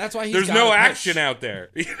 because like that's why he's there's gotta no pitch. action out there.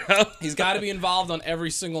 You know? He's got to be involved on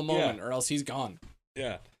every single moment, or else he's gone.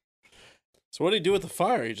 Yeah. So what did he do with the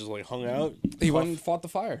fire? He just like hung out, He went and fought the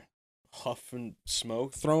fire, huff and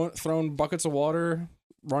smoke. throwing buckets of water,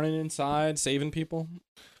 running inside, saving people.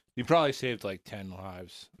 You probably saved like 10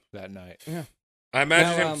 lives that night. Yeah. I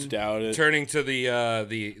imagine Now, him Doubt it. turning to the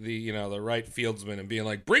you know, the right fieldsman and being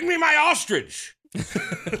like, "Bring me my ostrich."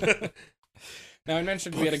 Now, I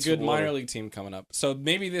mentioned we had a Buckets good of water. minor league team coming up, so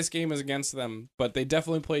maybe this game is against them, but they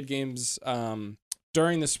definitely played games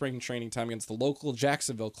during the spring training time against the local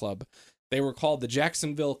Jacksonville club. They were called the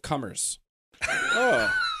Jacksonville Cummers.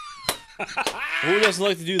 Oh. Who doesn't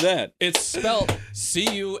like to do that? It's spelled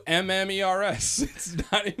Cummers. It's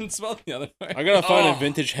not even spelled the other way. I gotta find a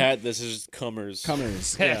vintage hat that says Cummers.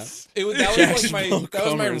 Cummers. Yes. Yeah. That was like Jacksonville that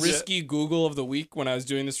was my Cummers. risky Google of the week when I was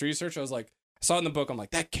doing this research. I was like, I saw it in the book. I'm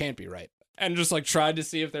like, that can't be right, and just like tried to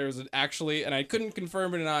see if there was actually, and I couldn't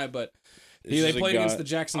confirm or deny, but It's they just a played guy- against the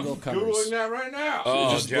Jacksonville Cummers. Googling that right now.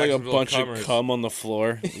 Oh, It's just like a Jacksonville bunch Cummers. of cum on the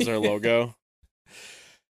floor is our logo.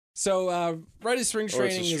 So, right as spring Or it's a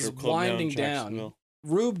training is strip club now in winding down, Jacksonville.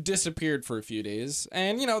 Rube disappeared for a few days,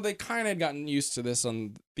 and you know they kind of had gotten used to this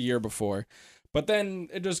on the year before, but then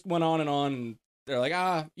it just went on, and they're like,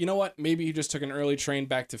 you know what? Maybe he just took an early train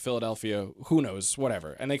back to Philadelphia. Who knows?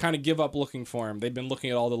 Whatever. And they kind of give up looking for him. They'd been looking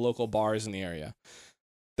at all the local bars in the area.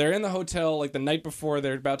 They're in the hotel like the night before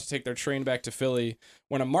they're about to take their train back to Philly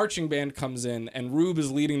when a marching band comes in and Rube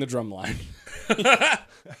is leading the drum line.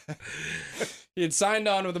 He had signed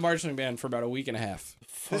on with the marching band for about a week and a half.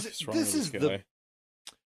 Fuck This- is wrong this with is this the- guy?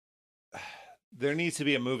 There needs to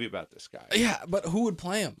be a movie about this guy. Yeah, but who would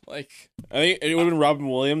play him? Like, I think it would have been Robin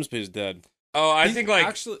Williams, but he's dead. Oh, I he's think like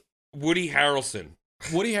actually Woody Harrelson.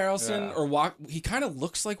 Woody Harrelson he kind of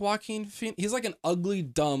looks like Joaquin Phoenix. He's like an ugly,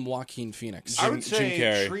 dumb Joaquin Phoenix. I would say Jim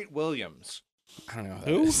Carrey. Treat Williams. I don't know who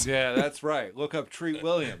that is. Yeah, that's right. Look up Treat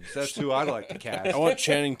Williams. That's who I'd like to cast. I want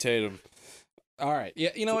Channing Tatum. All right. Yeah,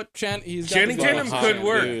 you know what? He's got Channing the Tatum buff. could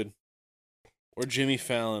work. Dude. Or Jimmy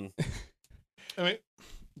Fallon. I mean,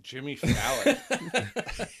 Jimmy Fallon.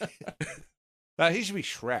 He should be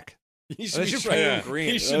Shrek. He They should paint him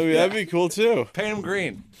green. That'd be cool too. Paint him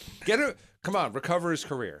green. Get it. Come on, recover his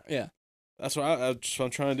career. Yeah. That's what I'm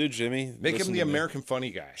trying to do, Jimmy. Make Listen him the to me. American funny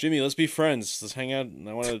guy. Jimmy, let's be friends. Let's hang out.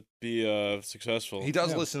 I want to be successful. He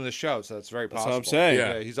does listen to the show, so that's very That's possible. what I'm saying.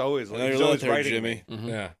 Yeah, he's always I know you're he's always there, writing Jimmy. me. Mhm.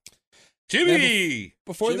 Yeah. Jimmy!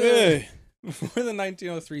 Before Jimmy! the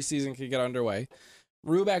 1903 season could get underway,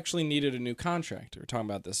 Rube actually needed a new contract. We're talking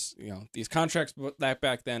about this, these contracts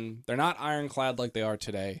back then, they're not ironclad like they are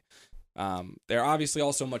today. They're obviously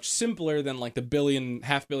also much simpler than like the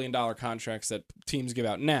 $500 million contracts that teams give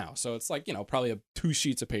out now. So it's like, probably 2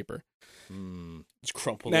 sheets of paper. It's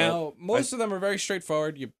crumpled up. Now, most of them are very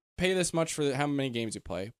straightforward. You pay this much for how many games you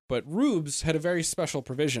play. But Rube's had a very special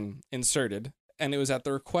provision inserted, and it was at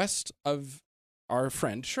the request of our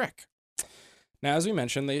friend Shrek. Now, as we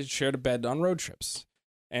mentioned, they shared a bed on road trips.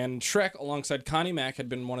 And Shrek, alongside Connie Mack, had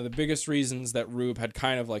been one of the biggest reasons that Rube had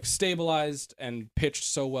kind of like stabilized and pitched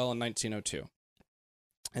so well in 1902.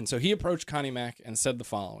 And so he approached Connie Mack and said the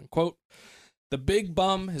following, quote, "The big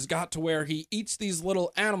bum has got to where he eats these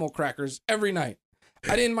little animal crackers every night.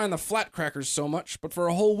 I didn't mind the flat crackers so much, but for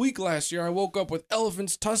a whole week last year, I woke up with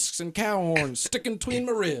elephant's tusks and cow horns sticking between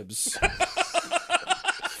my ribs."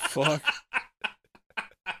 Fuck.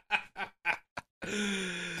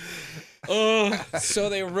 So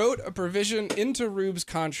they wrote a provision into Rube's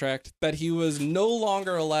contract that he was no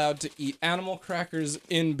longer allowed to eat animal crackers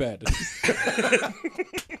in bed.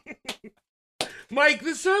 Mike,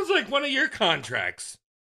 this sounds like one of your contracts.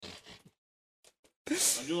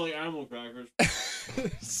 I do like animal crackers.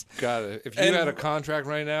 Got it. If you had a contract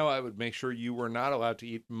right now, I would make sure you were not allowed to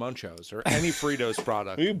eat Munchos or any Fritos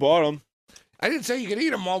product. You bought them. I didn't say you could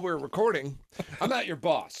eat them while we were recording. I'm not your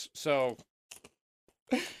boss, so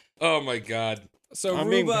Oh my God. So I'm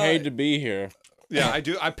Rube, being paid to be here. yeah, I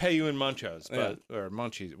do. I pay you in Munchos, but or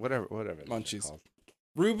Munchies, whatever it's Munchies. called.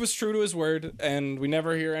 Rube was true to his word, and we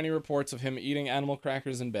never hear any reports of him eating animal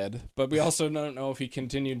crackers in bed. But we also don't know if he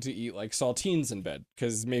continued to eat like saltines in bed,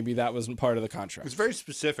 because maybe that wasn't part of the contract. It's very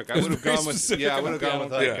specific. I was would have very gone with specific I would have about gone with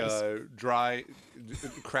the like animal dry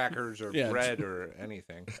crackers or Yeah. bread or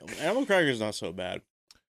anything. Animal crackers not so bad.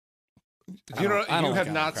 I don't You like have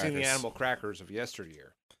animal not seen the crackers. animal crackers of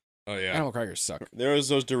yesteryear. Oh, yeah. Animal crackers suck. There was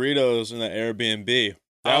those Doritos in that Airbnb.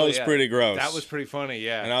 That Oh, was yeah. pretty gross. That was pretty funny.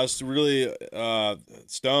 Yeah, and I was really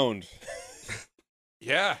stoned,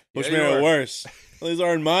 yeah, which yeah, made you it were. worse. Well, these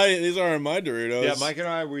aren't my Doritos. Yeah, Mike and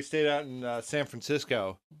I, we stayed out in San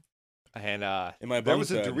Francisco, and in my there bunk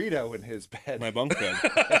was a bed. Dorito in his bed. My bunk bed.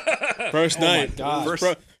 First night. God.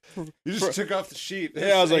 First- You just took off the sheet.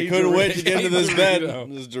 yeah, I was like, Hey, couldn't wait to Dorito. get into this Dorito.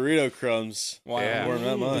 bed. This Dorito crumbs. Wow. Yeah. Warm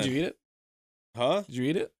that mine. Did you eat it? Huh? Did you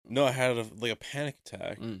eat it? No, I had a panic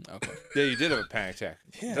attack. Okay. Yeah, you did have a panic attack.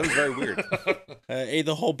 Yeah. That was very weird. I ate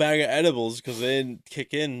the whole bag of edibles because they didn't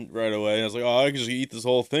kick in right away. I was like, oh, I can just eat this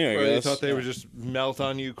whole thing, I Or you guess. thought they would just melt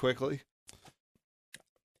on you quickly.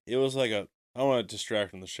 It was like I want to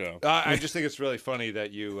distract from the show. I just think it's really funny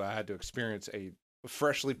that you had to experience a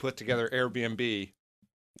freshly put together Airbnb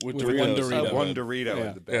With With Doritos. one one Dorito Yeah.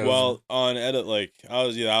 in the bed. Well, on edit, like I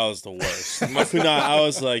was the worst. I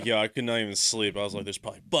was like, I could not even sleep. I was like, there's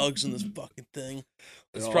probably bugs in this fucking thing.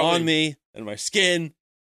 It's They're probably on me and my skin.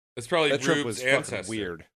 It's probably that trip Rube's was fucking ancestor.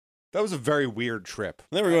 weird. That was a very weird trip.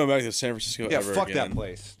 I'm never going back to San Francisco Yeah, ever fuck again. that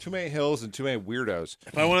place. Too many hills and too many weirdos.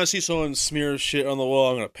 If I want to see someone smear shit on the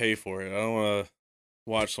wall, I'm gonna pay for it. I don't want to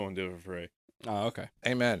watch someone do it for free. Oh, okay.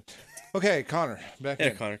 Amen. Okay, Connor, back Yeah,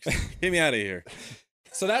 in. Connor, get me out of here.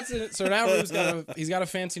 So that's it. So now Rube's he's got a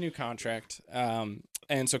fancy new contract. And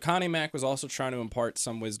so Connie Mack was also trying to impart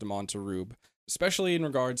some wisdom onto Rube, especially in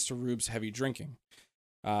regards to Rube's heavy drinking.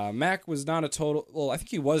 Mack was not a total. Well, I think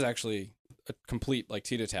he was actually a complete like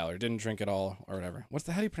teetotaler. Didn't drink at all or whatever.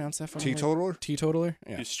 How do you pronounce that? fucking word? Teetotaler? Teetotaler.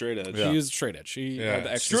 Yeah. He's straight edge. He was straight edge. He Yeah. had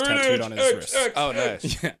the X's Straight tattooed edge, on his X, wrist. X, Oh,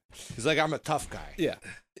 nice. Yeah. He's like, I'm a tough guy. Yeah.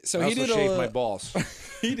 So I he also did shave a my balls.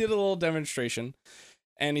 he did a little demonstration,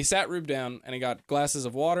 and he sat Rube down, and he got glasses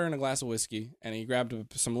of water and a glass of whiskey, and he grabbed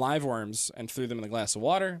some live worms and threw them in the glass of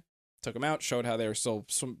water, took them out, showed how they were still,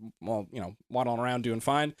 waddling around doing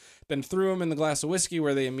fine, then threw them in the glass of whiskey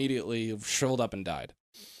where they immediately shriveled up and died.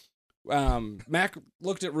 Mac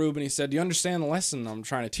looked at Rube and he said, "Do you understand the lesson I'm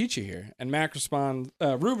trying to teach you here?" And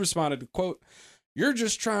Rube responded, quote, "You're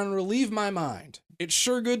just trying to relieve my mind. It's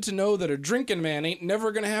sure good to know that a drinking man ain't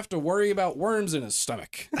never gonna have to worry about worms in his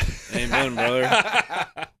stomach." Amen,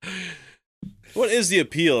 brother. What is the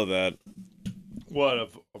appeal of that? What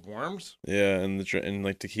of worms? Yeah, and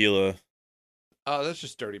like tequila. Oh, that's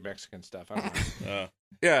just dirty Mexican stuff. I don't know.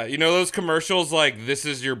 Yeah, you know those commercials like "This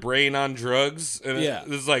is your brain on drugs," and Yeah.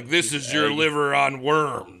 it's like "This is your liver on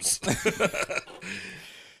worms."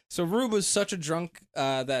 So Rube was such a drunk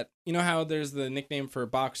that, you know how there's the nickname for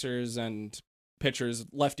boxers and pitchers,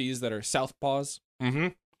 lefties, that are southpaws? Mm-hmm.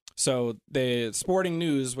 So the Sporting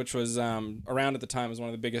News, which was around at the time, was one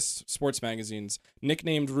of the biggest sports magazines,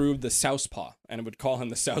 nicknamed Rube the Southpaw, and it would call him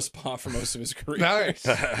the Southpaw for most of his career. Nice.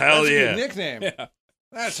 Hell That's a yeah. good nickname. Yeah.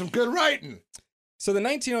 That's some good writing. So the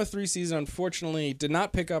 1903 season, unfortunately, did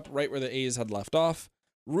not pick up right where the A's had left off.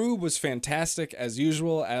 Rube was fantastic as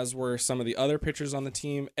usual, as were some of the other pitchers on the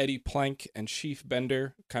team. Eddie Plank and Chief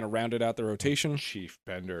Bender kind of rounded out the rotation. Chief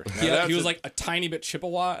Bender. Yeah, he was like a tiny bit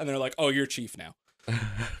Chippewa, and they're like, "Oh, you're Chief now."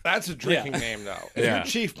 That's a drinking name, though. If Yeah. you're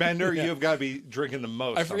Chief Bender, you've got to be drinking the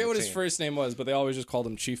most. I forget on what the his team. first name was, but they always just called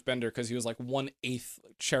him Chief Bender because he was like 1/8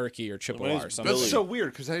 Cherokee or Chippewa Well, or something. That's so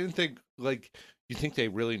weird because I didn't think you think they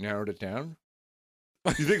really narrowed it down.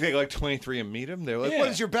 You think they 23 and meet him? They're like, Yeah. "What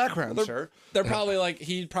is your background, They're- sir?" They're probably like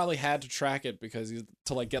he probably had to track it because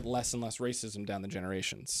to get less and less racism down the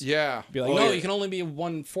generations. Yeah, Be like, Well, no, yeah. you can only be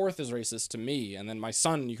 1/4 as racist to me, and then my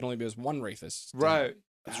son, you can only be as one racist. to me." Right.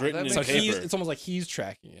 It's written in So paper. it's almost like he's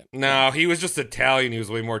tracking it. No, he was just Italian. He was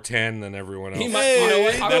way more tan than everyone else. He might, you know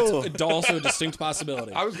what? Hey, That's also a distinct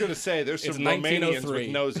possibility. I was going to say there's It's some Romanians 1903. with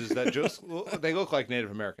noses that just they look like Native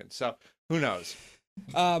Americans. So who knows?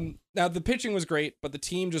 Now the pitching was great, but the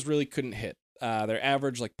team just really couldn't hit. Their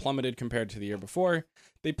average plummeted compared to the year before.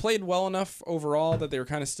 They played well enough overall that they were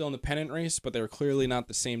kind of still in the pennant race, but they were clearly not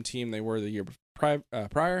the same team they were the year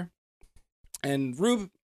prior. And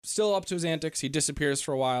Rube, still up to his antics, he disappears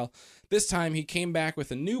for a while. This time he came back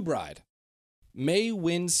with a new bride, May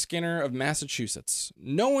Wynn Skinner of Massachusetts.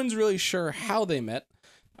 No one's really sure how they met.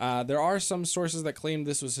 There are some sources that claim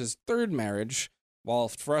this was his third marriage, while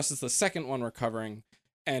for us it's the second one we're covering.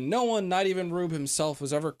 And no one, not even Rube himself,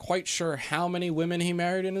 was ever quite sure how many women he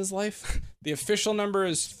married in his life. The official number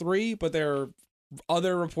is 3, but there are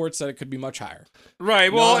other reports that it could be much higher.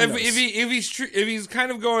 Right. Well, No one if he's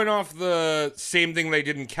kind of going off the same thing they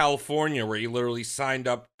did in California, where he literally signed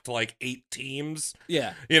up to 8 teams,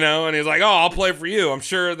 Yeah. and he's like, "Oh, I'll play for you." I'm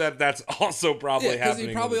sure that's also probably Yeah, because happening.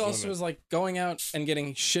 he probably with also women. was going out and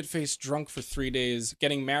getting shit-faced drunk for 3 days,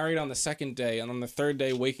 getting married on the second day, and on the third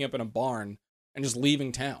day waking up in a barn and just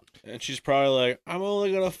leaving town. And she's probably like, "I'm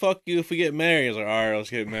only gonna fuck you if we get married." He's like, "All right, let's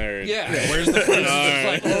get married." Yeah, where's the proof?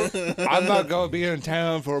 All right. I'm not going to be in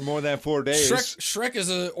town for more than 4 days. Shrek is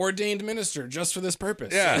an ordained minister just for this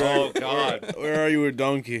purpose. Yeah. Oh God! Where are you, a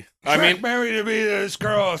donkey? I mean, married me to this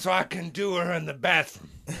girl so I can do her in the bathroom.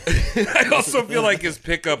 I also feel like his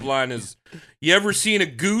pickup line is, "You ever seen a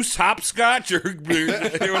goose hopscotch or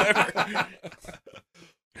whatever?"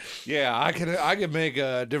 Yeah, I can make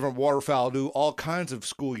a different waterfowl do all kinds of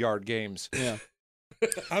schoolyard games. Yeah.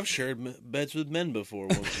 I've shared beds with men before,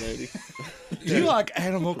 once, lady. Do you like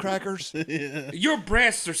animal crackers? Yeah. Your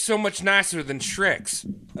breasts are so much nicer than Shrek's.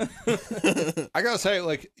 I gotta say,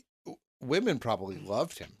 women probably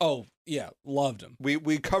loved him. Oh, yeah. Loved him.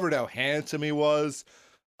 We covered how handsome he was.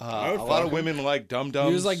 I A would lot fuck of him. women like dum dums.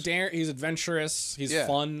 He was he's adventurous. He's Yeah.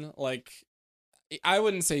 fun. I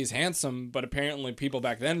wouldn't say he's handsome, but apparently people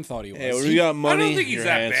back then thought he was. Hey, when you got money, I don't think he's you're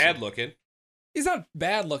that handsome. bad looking. He's not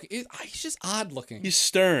bad looking. He's just odd looking. He's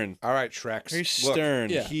stern. All right, Shrek. Very stern.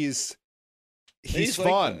 Yeah. He's He's like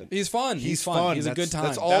fun. that. He's fun. He's fun. fun. He's a good time.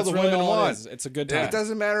 That's all the really women all it want. is. It's a good time. It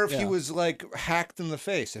doesn't matter if he Yeah. was hacked in the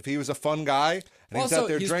face. If he was a fun guy and he's Also, out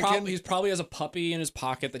there he's drinking, probably has a puppy in his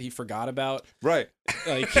pocket that he forgot about. right?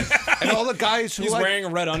 Like And all the guys who he's like wearing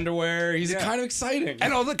red underwear. He's Yeah. kind of exciting.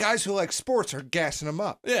 and all the guys who like sports are gassing him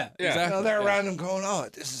up. yeah, exactly. They're Yeah. around him going, "Oh,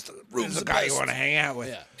 this is the guy you want to hang out with."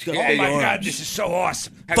 Yeah. He's got Oh big my arms. God, this is so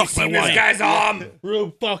awesome. Have you seen this guy's arm?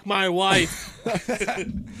 Rube, fuck my wife.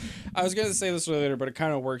 I was gonna say this later, but it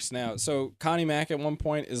kind of works now. So Connie Mack at one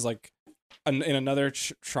point is in another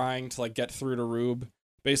trying to get through to Rube.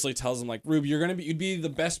 Basically tells him Rube, you'd be the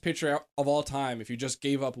best pitcher of all time if you just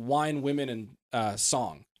gave up wine, women, and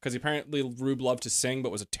song. Because apparently Rube loved to sing, but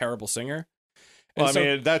was a terrible singer. Well, And so- I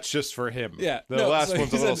mean, that's just for him. Yeah, the no, last so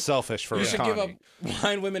one's he a little said, selfish for you should give up Connie.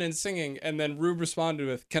 wine, women, and singing. And then Rube responded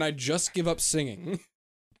with, "Can I just give up singing?"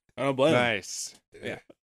 I don't blame him. Nice. Yeah.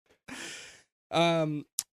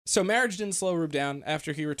 So marriage didn't slow Rube down.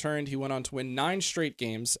 After he returned, he went on to win 9 straight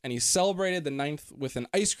games, and he celebrated the 9th with an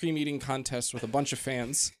ice cream eating contest with a bunch of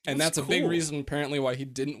fans. And that's a big reason, apparently, why he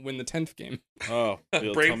didn't win the 10th game. Oh,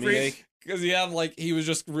 Brain freeze? Because he was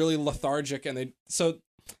just really lethargic, and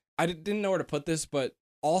I didn't know where to put this, but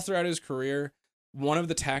all throughout his career, one of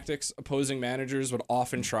the tactics opposing managers would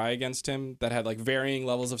often try against him that had like varying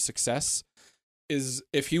levels of success is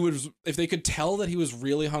if they could tell that he was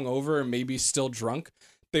really hungover and maybe still drunk,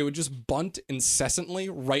 they would just bunt incessantly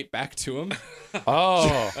right back to him.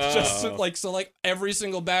 Oh. So every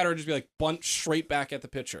single batter would just be like bunt straight back at the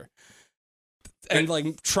pitcher. And like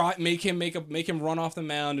make him run off the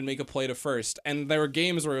mound and make a play to first. And there were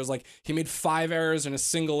games where it was like he made 5 errors in a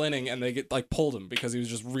single inning and they pulled him because he was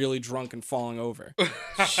just really drunk and falling over.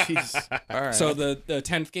 Jeez. All right. So the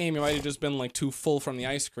 10th game, he might have just been like too full from the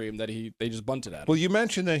ice cream that they just bunted at him. Well, you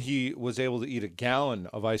mentioned that he was able to eat a gallon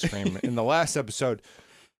of ice cream in the last episode.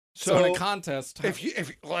 So in a contest, if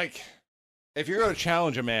you're going to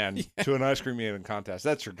challenge a man to an ice cream eating contest,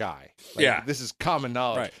 that's your guy. This is common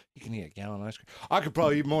knowledge. Right. You can eat a gallon of ice cream. I could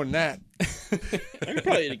probably eat more than that. I could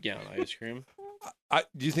probably eat a gallon of ice cream.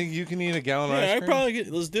 Do you think you can eat a gallon of ice Yeah, cream? I probably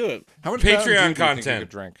get. Let's do it. How much Patreon Mountain Dew do you think you content. could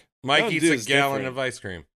drink? Mike Mountain eats Dew a is gallon different. of ice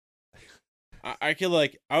cream. I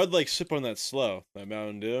could I would sip on that slow. That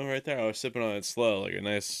Mountain Dew right there. I was sipping on it slow, like a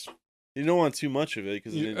nice. You don't want too much of it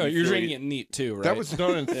because you're drinking it neat too, right? That was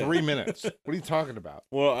done in 3 minutes. What are you talking about?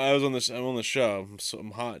 Well, I'm on the show.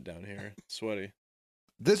 I'm hot down here, sweaty.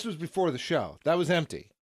 This was before the show. That was empty.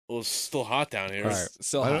 Well, it's still hot down here. All right.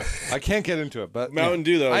 Still I can't get into it, but Mountain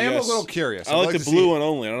Dew though. I am yes. a little curious. I I'd like to the see- blue one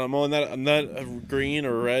only. I'm not a green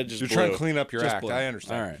or red. Just You're blue. trying to clean up your Just act. blue. I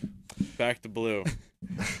understand. All right. Back to blue.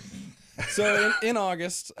 So in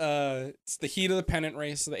August, it's the heat of the pennant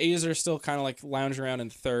race. The A's are still kind of lounging around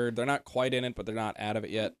in third. They're not quite in it, but they're not out of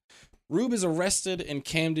it yet. Rube is arrested in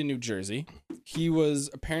Camden, New Jersey. He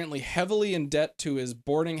was apparently heavily in debt to his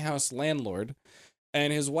boarding house landlord,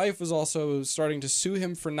 and his wife was also starting to sue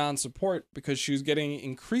him for non-support because she was getting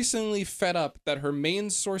increasingly fed up that her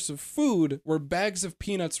main source of food were bags of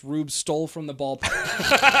peanuts Rube stole from the ballpark.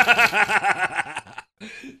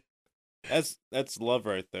 That's love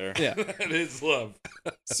right there. Yeah. It is love.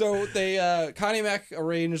 So they, Connie Mack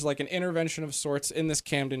arranged an intervention of sorts in this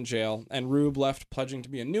Camden jail, and Rube left pledging to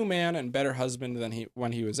be a new man and better husband than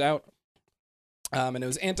when he was out. And it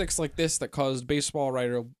was antics like this that caused baseball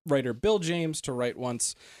writer Bill James to write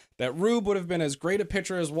once that Rube would have been as great a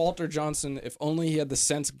pitcher as Walter Johnson if only he had the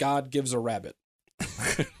sense God gives a rabbit.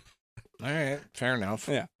 All right, fair enough.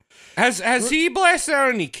 Yeah. Has he blasted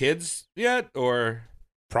out any kids yet, or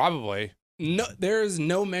Probably. No, there is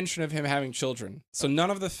no mention of him having children. So none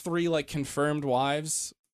of the 3 confirmed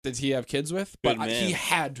wives did he have kids with, but Good man. he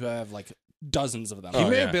had to have dozens of them. He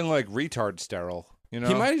may yeah. have been retard sterile. You know,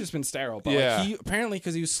 He might have just been sterile, but Yeah. he apparently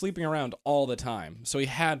because he was sleeping around all the time, so he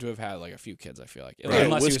had to have had a few kids. I feel like, Right.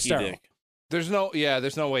 unless he was Whiskey sterile. dick. There's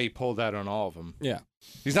no way he pulled that on all of them. Yeah,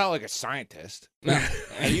 He's not like a scientist.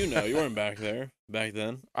 How do you know? You weren't back then.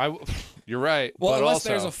 You're right. well, but unless also,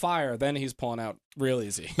 there's a fire, then he's pulling out real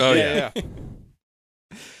easy. Oh yeah.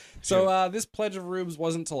 So this pledge of Rube's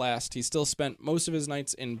wasn't to last. He still spent most of his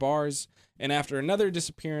nights in bars, and after another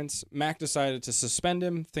disappearance, Mac decided to suspend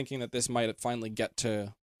him, thinking that this might finally get through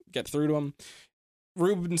to him.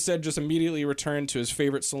 Rube instead just immediately returned to his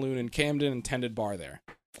favorite saloon in Camden and tended bar there.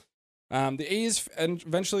 The A's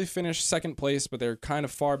eventually finished second place, but they're kind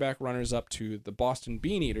of far back runners-up to the Boston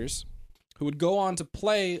Bean Eaters, who would go on to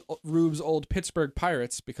play Rube's old Pittsburgh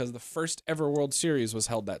Pirates because the first ever World Series was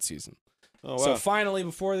held that season. Oh wow. So finally,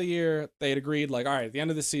 before the year, they had agreed, all right, at the end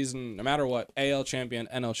of the season, no matter what, AL champion,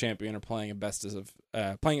 NL champion are playing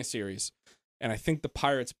playing a series. And I think the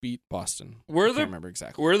Pirates beat Boston. I can't remember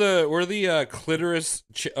exactly. Were the clitoris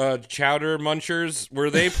chowder munchers? Were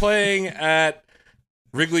they playing at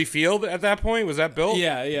Wrigley Field at that point? Was that built?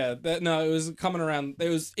 Yeah. No, it was coming around. It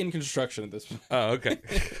was in construction at this point. Oh, okay.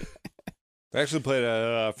 They actually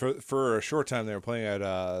played for a short time. They were playing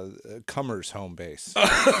at Cummer's home base.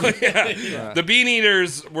 Yeah. The Bean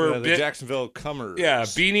Eaters were the Jacksonville Cummers. Yeah,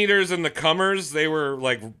 Bean Eaters and the Cummers. They were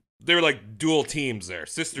like dual teams there,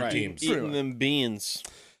 sister Right. teams. Eating them beans,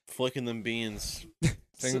 flicking them beans,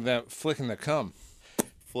 Thing that flicking the cum.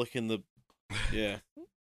 flicking the. Yeah.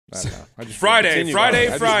 I don't know. I just Friday, Continue, Friday, I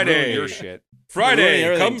just Friday. ruined your shit. Friday,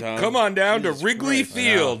 Ruining everything, Tom. come on down Jesus to Wrigley Christ.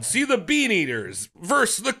 Field. See the Bean Eaters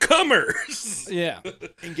versus the Cummers. Yeah.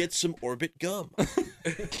 And get some Orbit gum. Oh,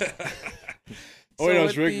 So no,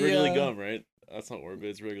 it's at the, Wrigley gum, right? That's not Orbit,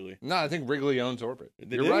 it's Wrigley. No, I think Wrigley owns Orbit.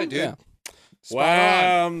 They You're do? right, dude. Yeah. Spot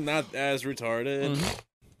Wow, I'm not as retarded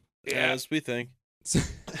Yeah. as we think.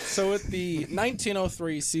 So with the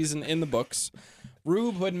 1903 season in the books,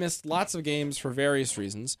 Rube, who had missed lots of games for various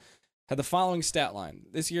reasons, had the following stat line.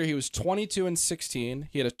 This year he was 22-16.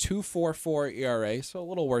 He had a 2.44 ERA, so a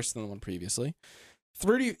little worse than the one previously.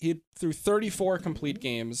 He threw 34 complete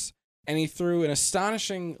games, and he threw an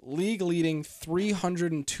astonishing league-leading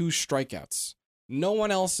 302 strikeouts. No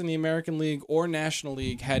one else in the American League or National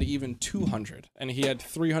League had even 200, and he had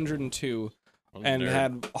 302 and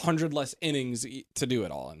had 100 less innings to do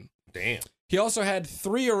it all in. Damn. He also had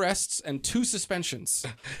 3 arrests and 2 suspensions.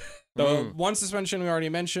 The one suspension we already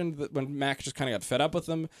mentioned, when Mac just kind of got fed up with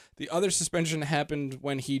him. The other suspension happened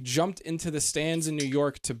when he jumped into the stands in New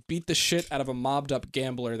York to beat the shit out of a mobbed-up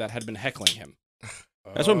gambler that had been heckling him.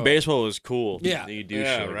 That's when baseball was cool. Yeah. You do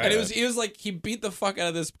Yeah, shit. right. And he was like, he beat the fuck out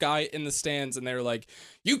of this guy in the stands, and they were like,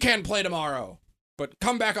 "You can't play tomorrow, but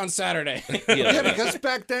come back on Saturday." Yeah, because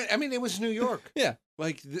back then, I mean, it was New York. Yeah.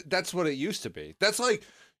 Like, that's what it used to be. That's like,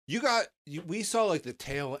 we saw like the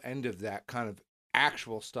tail end of that kind of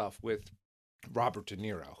actual stuff with Robert De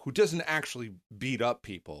Niro, who doesn't actually beat up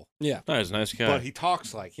people, Yeah. No, he's a nice guy. but he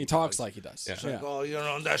talks like He talks like he does. Yeah. It's like,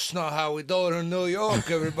 oh, that's not how we do it in New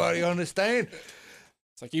York. Everybody understand?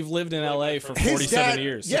 It's like you've lived in LA for His 47 dad-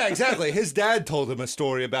 years. Yeah, exactly. His dad told him a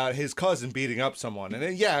story about his cousin beating up someone, and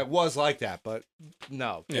it was like that, but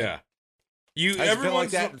no, Yeah. It's been like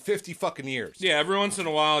that in 50 fucking years. Yeah, every once in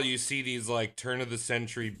a while you see these like turn of the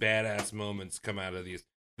century badass moments come out of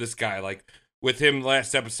this guy, like with him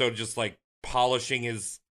last episode just like polishing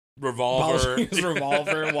his revolver. Polishing his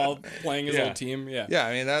revolver while playing his Yeah. old team. Yeah. Yeah,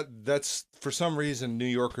 I mean that's for some reason New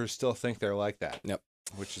Yorkers still think they're like that. Yep.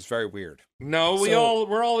 Which is very weird. No,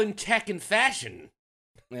 we're all in tech and fashion.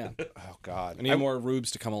 Yeah. Oh God, I need more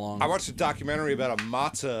Rubes to come along. I watched a documentary about a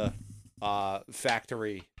matzah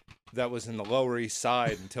factory that was in the Lower East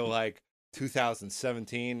Side until like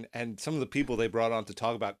 2017, and some of the people they brought on to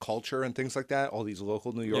talk about culture and things like that, all these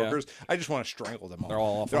local New Yorkers, I just want to strangle them all. They're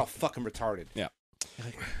all awful. They're all fucking retarded. Yeah.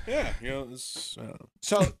 yeah, it's, I don't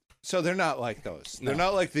know. So they're not like those. They're No.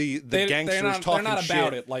 not like the gangsters they're not, talking They're not shit.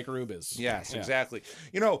 about it like Rube is. Yes, Yeah. exactly.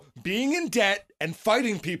 You know, being in debt and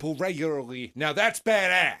fighting people regularly, now that's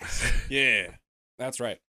badass. Yeah. That's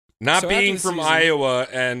right. Not So being after the from season- Iowa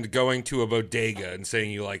and going to a bodega and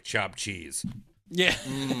saying you like chopped cheese. Yeah.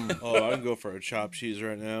 Oh, I can go for a chopped cheese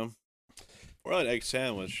right now. Or an egg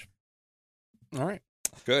sandwich. All right.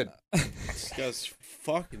 Good. This guy's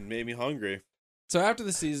fucking made me hungry. So after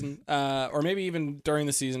the season, or maybe even during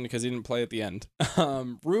the season because he didn't play at the end,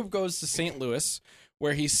 Rube goes to St. Louis,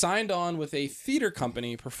 where he signed on with a theater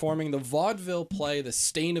company performing the vaudeville play The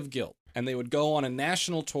Stain of Guilt, and they would go on a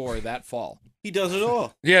national tour that fall. He does it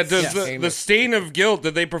all. Yeah, does Yes. the Stain of Guilt,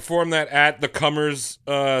 did they perform that at the Cummers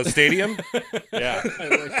Stadium? Yeah.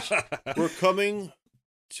 We're coming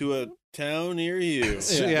to a town near you.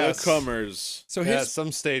 Yeah. The Cummers. So Yeah, his some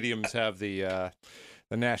stadiums have the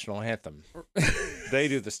national anthem. They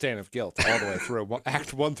do the Stand of Guilt all the way through,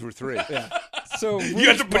 Act 1 through 3. yeah. So You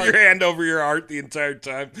have to put your hand over your heart the entire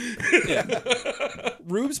time.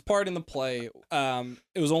 Rube's part in the play,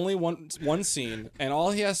 it was only one scene, and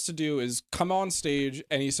all he has to do is come on stage,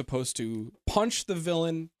 and he's supposed to punch the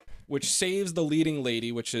villain, which saves the leading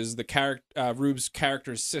lady, which is the Rube's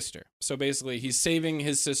character's sister. So basically, he's saving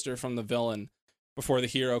his sister from the villain before the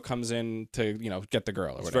hero comes in to, get the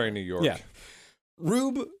girl or It's whatever. very New York. Yeah.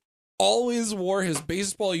 Rube always wore his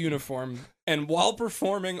baseball uniform, and while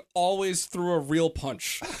performing, always threw a real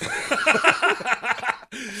punch.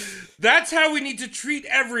 That's how we need to treat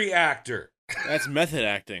every actor. That's method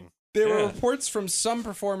acting. There were Yeah. reports from some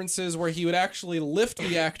performances where he would actually lift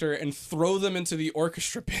the actor and throw them into the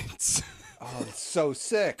orchestra pits. Oh, it's so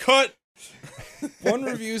sick. Cut. One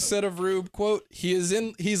review said of Rube, quote, he's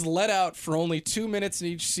let out for only 2 minutes in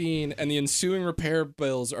each scene, and the ensuing repair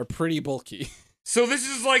bills are pretty bulky. So this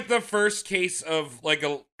is like the first case of like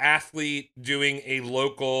a athlete doing a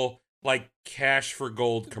local like Cash for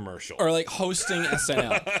Gold commercial. Or like hosting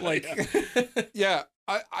SNL. Like Yeah,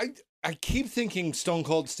 I keep thinking Stone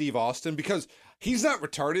Cold Steve Austin because he's not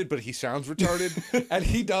retarded, but he sounds retarded, and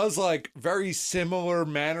he does like very similar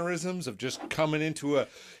mannerisms of just coming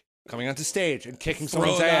onto stage and kicking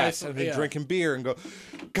someone's Throwing ass ice, and then yeah. drinking beer and go,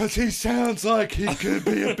 because he sounds like he could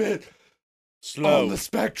be a bit Slow. on the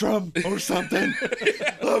spectrum or something.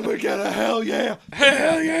 Let me get a hell yeah.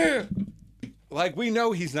 Hell yeah! Like, we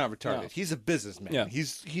know he's not retarded. No. He's a businessman. Yeah.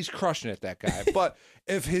 He's crushing it, that guy. But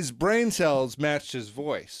if his brain cells matched his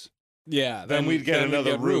voice, yeah, then we'd get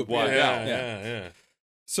another Rube Yeah, Waddell. yeah.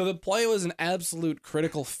 So the play was an absolute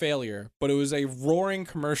critical failure, but it was a roaring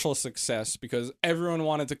commercial success because everyone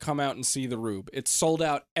wanted to come out and see the Rube. It sold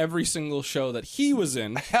out every single show that he was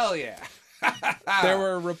in. Hell yeah. There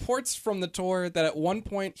were reports from the tour that at one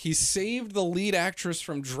point he saved the lead actress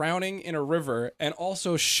from drowning in a river and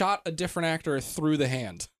also shot a different actor through the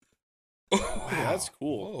hand. Wow, that's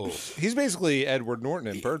cool. He's basically Edward Norton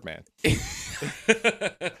in Birdman.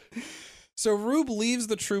 So Rube leaves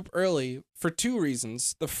the troupe early for two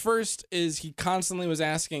reasons. The first is he constantly was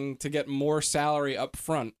asking to get more salary up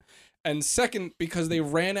front. And second, because they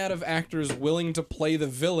ran out of actors willing to play the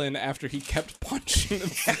villain after he kept punching the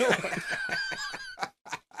villain.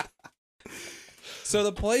 So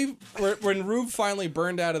the play, when Rube finally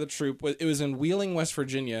burned out of the troupe, it was in Wheeling, West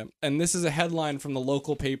Virginia. And this is a headline from the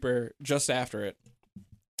local paper just after it.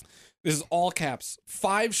 This is all caps.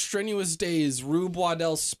 5 strenuous days Rube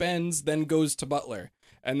Waddell spends, then goes to Butler.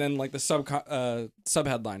 And then like the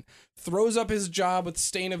subheadline. Throws up his job with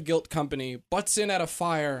Stain of Guilt Company, butts in at a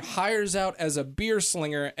fire, hires out as a beer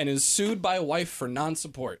slinger, and is sued by wife for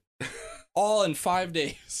non-support. All in 5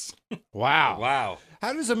 days. Wow.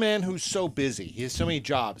 How does a man who's so busy, he has so many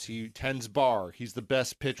jobs, he tends bar, he's the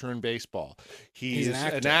best pitcher in baseball, he's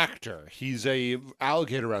an actor, he's a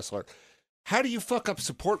alligator wrestler. How do you fuck up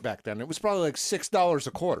support back then? It was probably like $6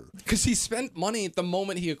 a quarter. Because he spent money at the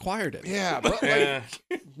moment he acquired it. Yeah, but like,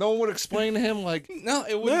 no one would explain to him like, no,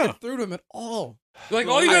 it wouldn't get through to him at all. Like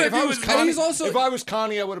all you gotta do is if I was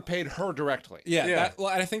Connie, I would have paid her directly. Yeah. Well,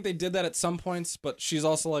 I think they did that at some points, but she's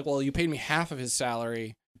also like, well, you paid me half of his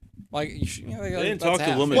salary. Like, they didn't talk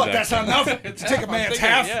to women. What? That's not enough to take a man's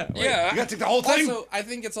half. Yeah. You got to take the whole thing. Also, I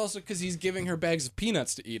think it's also because he's giving her bags of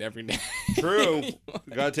peanuts to eat every day. True. You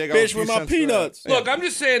got to take Fish with my peanuts. Look, I'm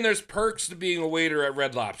just saying there's perks to being a waiter at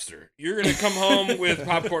Red Lobster. You're going to come home with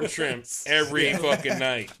popcorn shrimp every fucking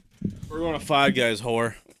night. We're going to Five Guys,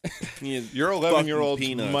 whore. Your 11-year-old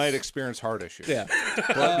might experience heart issues. Yeah.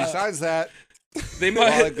 But besides that, they might,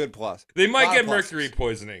 a lot of good plus. They might get mercury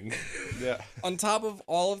poisoning. Yeah. On top of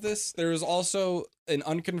all of this, there is also an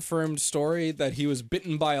unconfirmed story that he was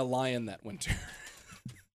bitten by a lion that winter.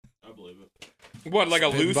 I believe it. What, like a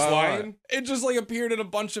loose lion? It just like appeared in a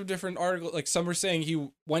bunch of different articles. Like some were saying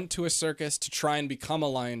he went to a circus to try and become a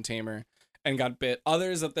lion tamer and got bit.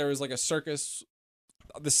 Others that there was like a circus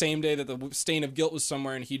the same day that the Stain of Guilt was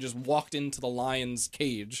somewhere and he just walked into the lion's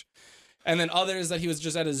cage. And then others that he was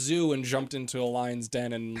just at a zoo and jumped into a lion's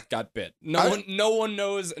den and got bit. No one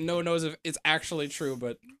knows if it's actually true,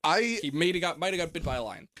 but he might have got bit by a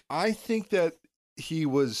lion. I think that he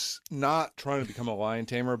was not trying to become a lion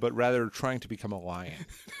tamer, but rather trying to become a lion.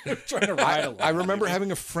 Trying to ride a lion. I remember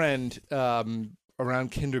having a friend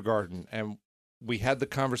around kindergarten, and we had the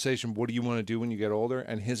conversation, what do you want to do when you get older?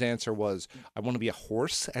 And his answer was, I want to be a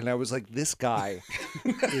horse. And I was like, this guy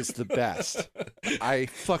is the best. I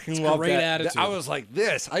fucking love great that. attitude. I was like,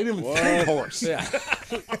 this. I didn't even think horse. Yeah.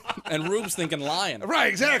 And Rube's thinking lion. Right,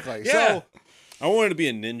 exactly. Yeah. So I wanted to be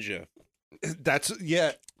a ninja. that's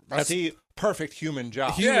the perfect human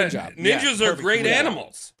job. Yeah, job. ninjas are great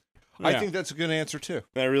animals. I think that's a good answer, too.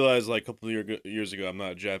 And I realized like a couple of years ago, I'm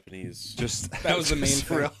not Japanese. That was the main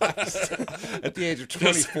thing. realized at the age of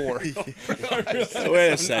 24.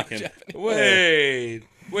 Wait a second. Wait,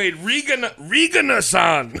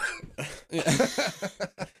 Regan-san.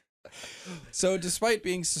 So despite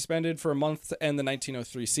being suspended for a month to end the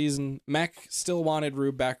 1903 season, Mack still wanted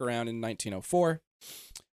Rube back around in 1904.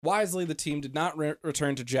 Wisely, the team did not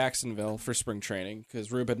return to Jacksonville for spring training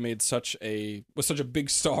because Rube had made such a big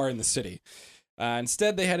star in the city.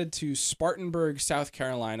 Instead, they headed to Spartanburg, South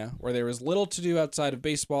Carolina, where there was little to do outside of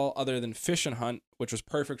baseball other than fish and hunt, which was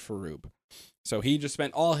perfect for Rube. So he just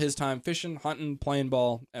spent all his time fishing, hunting, playing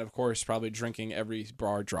ball, and of course, probably drinking every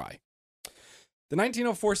bar dry. The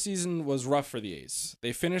 1904 season was rough for the A's.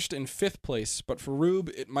 They finished in 5th place, but for Rube,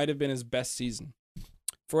 it might have been his best season.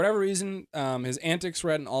 For whatever reason, his antics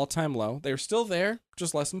were at an all-time low. They were still there,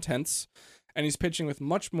 just less intense, and he's pitching with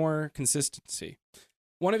much more consistency.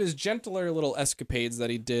 One of his gentler little escapades that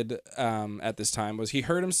he did at this time was he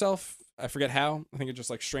hurt himself. I forget how. I think it just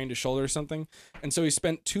like strained his shoulder or something. And so he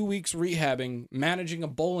spent 2 weeks rehabbing, managing a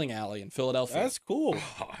bowling alley in Philadelphia. That's cool.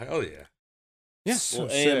 Oh, hell yeah. Yeah. Well,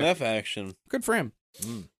 AMF action. Good for him.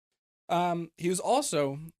 He was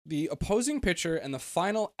also the opposing pitcher and the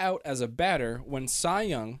final out as a batter when Cy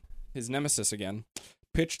Young, his nemesis again,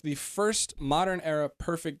 pitched the first modern-era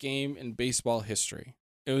perfect game in baseball history.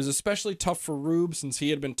 It was especially tough for Rube since he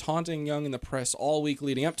had been taunting Young in the press all week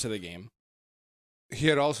leading up to the game. He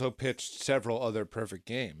had also pitched several other perfect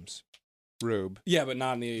games. Rube. Yeah, but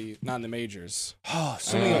not in the majors. Oh,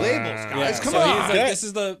 so many labels, guys. Come so on.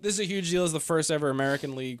 He's like, this is a huge deal. It's the first ever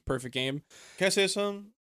American League perfect game. Can I say something?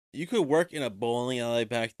 You could work in a bowling alley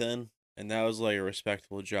back then and that was like a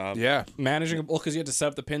respectable job. Yeah. Managing, well, because you had to set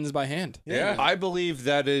up the pins by hand. Yeah. I believe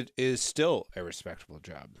that it is still a respectable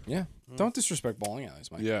job. Yeah. Don't disrespect bowling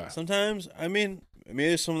alleys, Mike. Yeah. Sometimes, I mean, maybe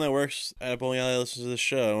there's someone that works at a bowling alley that listens to this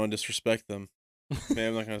show. I don't want to disrespect them. Maybe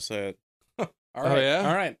I'm not going to say it. All right. yeah?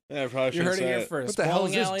 All right. Yeah, I probably You shouldn't heard it say here it. first. What the hell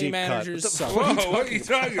Bowling is this alley deep cut? managers What the suck. Whoa, what are you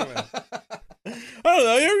talking about? I don't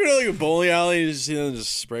know. You ever go to like a bowling alley and just see them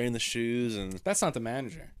just spraying the shoes and That's not the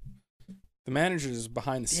manager. The manager is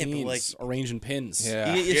behind the Yeah, but, scenes, like- arranging pins.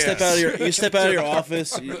 Yeah. you step out of your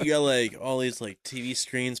office. You got like all these like TV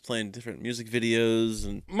screens playing different music videos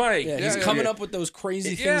and Mike. Yeah, he's coming up with those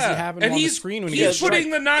crazy things that happen and on the he's, screen when he he's gets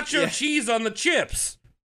putting struck. the nacho cheese on the chips.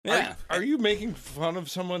 Yeah. Are you making fun of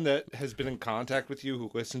someone that has been in contact with you who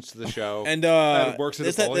listens to the show? and works at a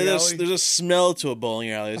there's that- bowling there's, alley? there's a smell to a bowling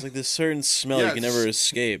alley. It's like this certain smell you can Yes. never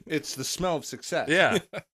escape. It's the smell of success. Yeah.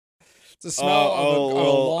 It's the smell of a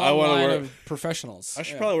well, I long wanna line work- of professionals. I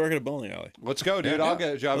should Yeah. probably work at a bowling alley. Let's go, dude. Yeah. I'll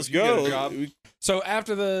get a job. Let's You get go. a job.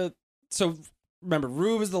 So remember,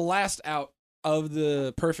 Rube is the last out of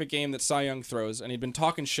the perfect game that Cy Young throws, and he'd been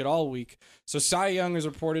talking shit all week. So Cy Young is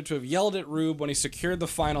reported to have yelled at Rube when he secured the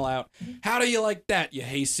final out. How do you like that, you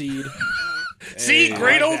hayseed? See, Hey,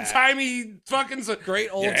 great I old like timey fucking. Great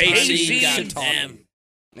old Yeah, timey hayseed guy them. talking.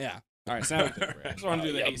 Yeah. All right, so now we can I just want to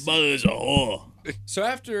do the hayseed. Mother's a whore. So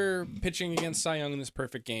after pitching against Cy Young in this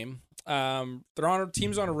perfect game,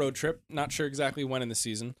 team's on a road trip. Not sure exactly when in the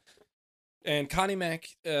season. And Connie Mack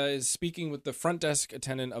is speaking with the front desk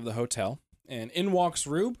attendant of the hotel. And in walks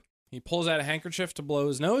Rube. He pulls out a handkerchief to blow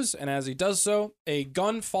his nose. And as he does so, a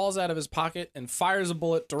gun falls out of his pocket and fires a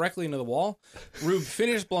bullet directly into the wall. Rube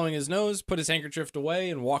finished blowing his nose, put his handkerchief away,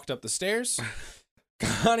 and walked up the stairs.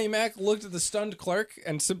 Connie Mack looked at the stunned clerk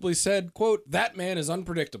and simply said, quote, "That man is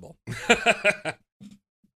unpredictable."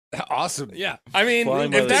 Awesome. Yeah. I mean,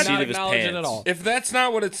 Flying by if the that's seat not of his acknowledge it pants. at all. if that's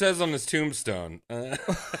not what it says on his tombstone, I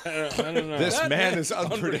don't know. This man is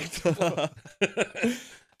unpredictable.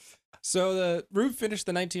 So the Rube finished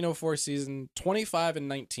the 1904 season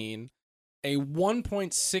 25-19, a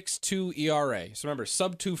 1.62 ERA. So remember,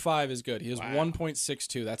 sub 2.5 is good. He has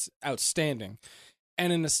 1.62. That's outstanding.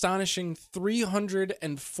 And an astonishing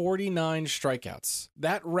 349 strikeouts.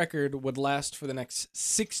 That record would last for the next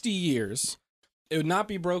 60 years. It would not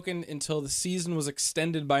be broken until the season was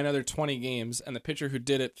extended by another 20 games, and the pitcher who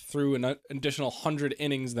did it threw an additional 100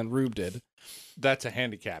 innings than Rube did. That's a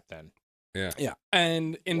handicap then. Yeah.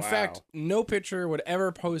 And in fact, no pitcher would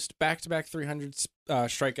ever post back-to-back 300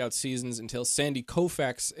 strikeout seasons until Sandy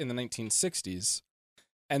Koufax in the 1960s.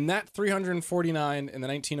 And that 349 in the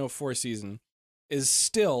 1904 season is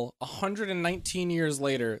still, 119 years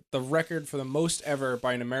later, the record for the most ever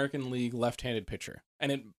by an American League left-handed pitcher.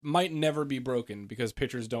 And it might never be broken because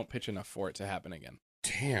pitchers don't pitch enough for it to happen again.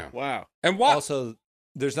 Damn. Wow. And why? Also,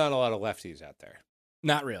 there's not a lot of lefties out there.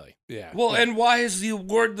 Not really. Yeah. Well, and why is the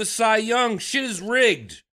award the Cy Young? Shit is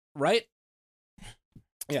rigged. Right?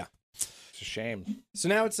 It's a shame. So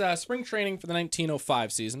now it's spring training for the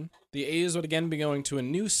 1905 season. The A's would again be going to a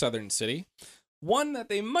new southern city, one that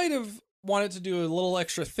they might have wanted to do a little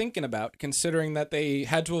extra thinking about, considering that they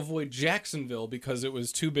had to avoid Jacksonville because it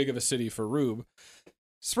was too big of a city for Rube.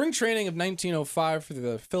 Spring training of 1905 for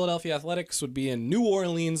the Philadelphia Athletics would be in New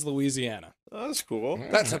Orleans, Louisiana. Oh, that's cool.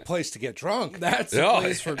 That's a place to get drunk. That's a Oh,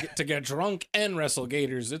 place to get drunk and wrestle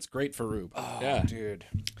gators. It's great for Rube. Oh, Yeah. dude.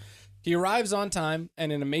 He arrives on time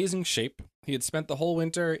and in amazing shape. He had spent the whole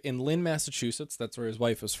winter in Lynn, Massachusetts, that's where his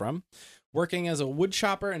wife was from, working as a wood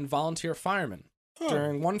chopper and volunteer fireman.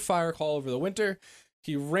 During one fire call over the winter,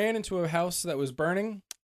 he ran into a house that was burning,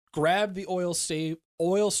 grabbed the oil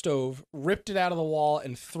stove, ripped it out of the wall,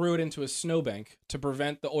 and threw it into a snowbank to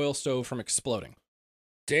prevent the oil stove from exploding.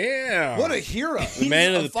 Damn. What a hero. The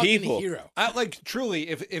man He's of a the fucking people. hero. Like, truly,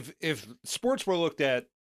 if sports were looked at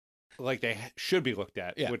like they should be looked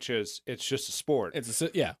at, Yeah. which is it's just a sport,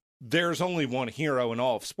 Yeah. there's only one hero in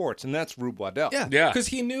all of sports, and that's Rube Waddell. Yeah. Yeah. Because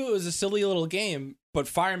he knew it was a silly little game, but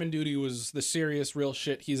fireman duty was the serious, real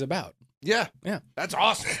shit he's about. Yeah. Yeah. That's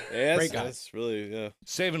awesome. Yeah, Great guy. that's really, yeah.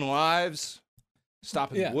 Saving lives,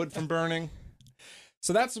 stopping Yeah. wood from burning.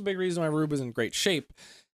 So that's the big reason why Rube was in great shape.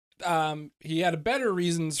 He had better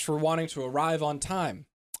reasons for wanting to arrive on time.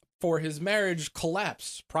 For his marriage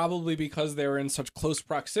collapsed, probably because they were in such close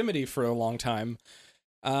proximity for a long time.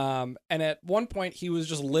 And at one point, he was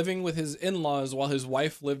just living with his in-laws while his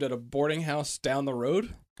wife lived at a boarding house down the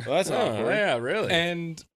road. Well, that's Oh, awkward. yeah, really.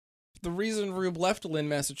 And the reason Rube left Lynn,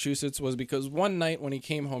 Massachusetts was because one night when he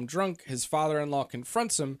came home drunk, his father-in-law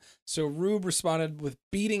confronts him. So Rube responded with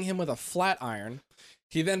beating him with a flat iron.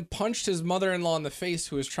 He then punched his mother-in-law in the face,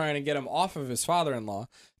 who was trying to get him off of his father-in-law.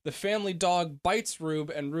 The family dog bites Rube,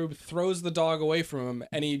 and Rube throws the dog away from him,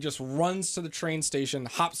 and he just runs to the train station,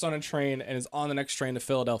 hops on a train, and is on the next train to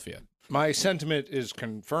Philadelphia. My sentiment is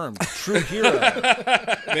confirmed. True hero.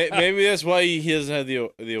 Maybe that's why he doesn't have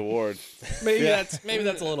the award. Maybe that's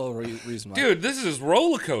a little reason why. Dude, this is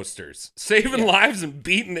roller coasters. Saving lives and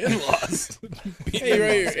beating in-laws. Hey, you're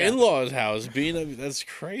at your in-laws' house. That's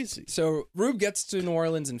crazy. So Rube gets to New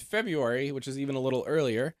Orleans in February, which is even a little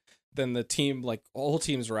earlier than the team, like all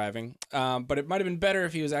teams arriving. But it might have been better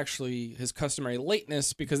if he was actually his customary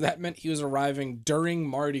lateness, because that meant he was arriving during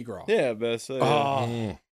Mardi Gras. Yeah, best.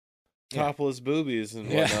 Topless boobies and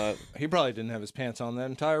whatnot. He probably didn't have his pants on that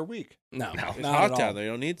entire week. No, It's not hot at down all. there. You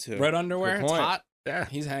don't need to. Red underwear, Good it's point. hot. Yeah,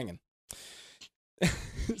 he's hanging.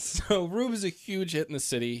 So Rube is a huge hit in the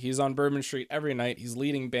city. He's on Bourbon Street every night. He's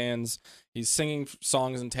leading bands. He's singing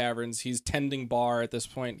songs in taverns. He's tending bar at this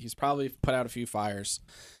point. He's probably put out a few fires.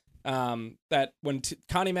 That when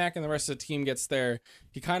Connie Mack and the rest of the team gets there,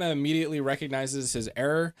 he kind of immediately recognizes his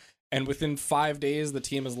error. And within 5 days, the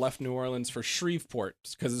team has left New Orleans for Shreveport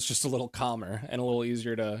because it's just a little calmer and a little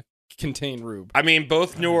easier to contain Rube. I mean,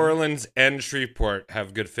 both New Orleans and Shreveport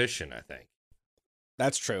have good fishing, I think.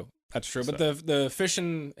 That's true. That's true. But the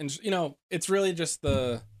fishing, and it's really just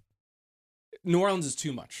the New Orleans is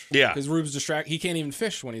too much. Yeah. Because Rube's distracted. He can't even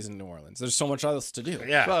fish when he's in New Orleans. There's so much else to do.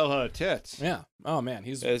 Yeah. Well, tits. Yeah. Oh man,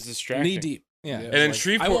 he's It's distracting. knee deep. Yeah. And in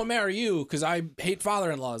Shreveport, I won't marry you because I hate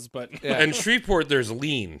father-in-laws, but Yeah. and Shreveport, there's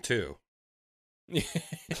lean too.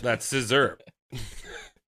 That's scissor.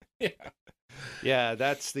 Yeah,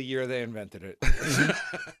 that's the year they invented it.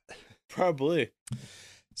 Probably.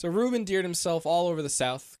 So Rube endeared himself all over the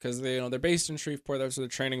South because they're based in Shreveport. That's where they're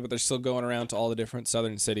training, but they're still going around to all the different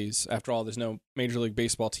southern cities. After all, there's no Major League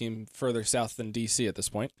Baseball team further south than D.C. at this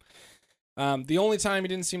point. The only time he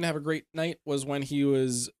didn't seem to have a great night was when he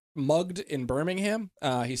was mugged in Birmingham.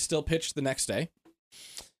 He still pitched the next day.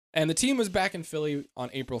 And the team was back in Philly on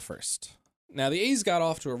April 1st. Now, the A's got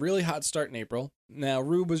off to a really hot start in April. Now,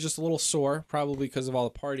 Rube was just a little sore, probably because of all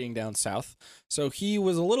the partying down south. So he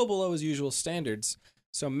was a little below his usual standards.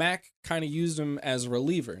 So Mac kind of used him as a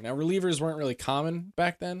reliever. Now, relievers weren't really common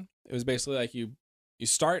back then. It was basically like you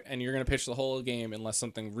start and you're going to pitch the whole game unless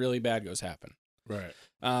something really bad goes happen. Right.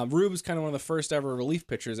 Rube was kind of one of the first ever relief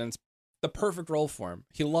pitchers, and it's the perfect role for him.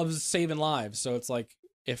 He loves saving lives, so it's like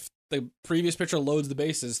if the previous pitcher loads the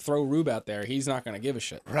bases, throw Rube out there. He's not going to give a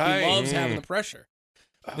shit. Right. He loves having the pressure.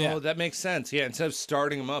 Oh, Yeah. that makes sense. Yeah, instead of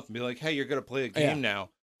starting him up and be like, hey, you're going to play a game now,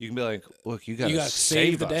 you can be like, look, you got to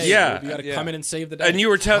save the us. day. Yeah. Rube. You got to come in and save the day. And you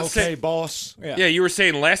were Okay, saying, boss. yeah, you were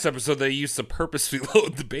saying last episode they used to purposely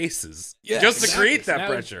load the bases, Yeah, just to exactly. create that Now-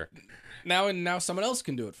 pressure. Now someone else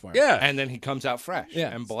can do it for him. Yeah, And then he comes out fresh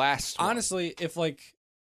and blasts one. Honestly,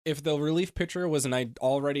 if the relief pitcher was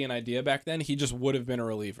already an idea back then, he just would have been a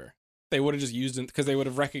reliever. They would have just used him because they would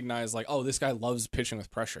have recognized like, oh, this guy loves pitching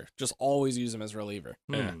with pressure. Just always use him as a reliever.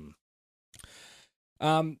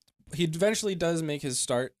 He eventually does make his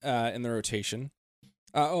start in the rotation.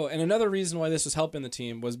 And another reason why this was helping the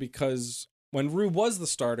team was because when Rube was the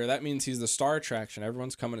starter, that means he's the star attraction.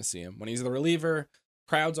 Everyone's coming to see him. When he's the reliever,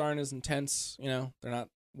 crowds aren't as intense. They're not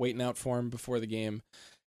waiting out for him before the game.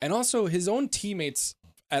 And also, his own teammates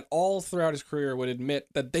at all throughout his career would admit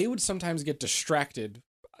that they would sometimes get distracted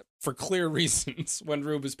for clear reasons when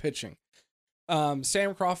Rube was pitching.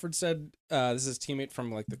 Sam Crawford said, this is his teammate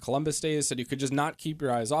from like the Columbus days, said you could just not keep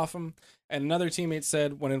your eyes off him. And another teammate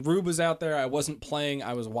said, when Rube was out there, I wasn't playing,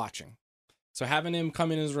 I was watching. So having him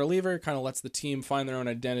come in as reliever kind of lets the team find their own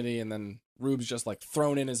identity, and then Rube's just like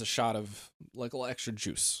thrown in as a shot of like a little extra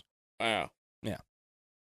juice. Wow. Yeah.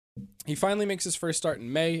 He finally makes his first start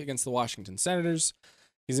in May against the Washington Senators.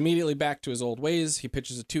 He's immediately back to his old ways. He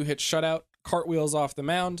pitches a 2-hit shutout, cartwheels off the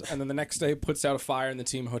mound, and then the next day puts out a fire in the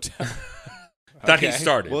team hotel. that he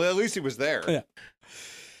started. Well, at least he was there. Yeah.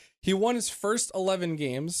 He won his first 11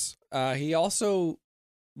 games. He also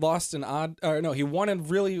lost he won a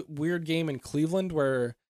really weird game in Cleveland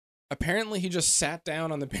where apparently he just sat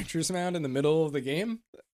down on the pitcher's mound in the middle of the game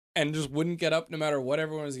and just wouldn't get up no matter what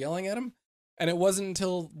everyone was yelling at him. And it wasn't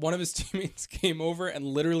until one of his teammates came over and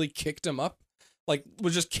literally kicked him up, like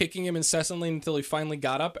was just kicking him incessantly until he finally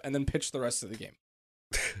got up and then pitched the rest of the game.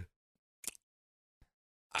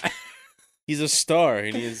 He's a star.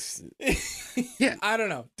 And he's Yeah, I don't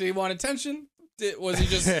know. Did he want attention? Was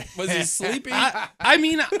he sleepy? I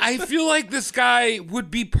mean, I feel like this guy would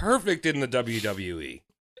be perfect in the WWE.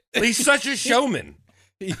 He's such a showman.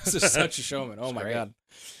 He's such a showman. Oh my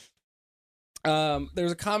God.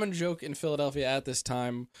 There's a common joke in Philadelphia at this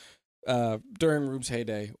time during Rube's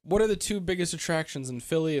heyday. What are the two biggest attractions in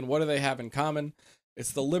Philly and what do they have in common?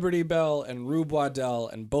 It's the Liberty Bell and Rube Waddell,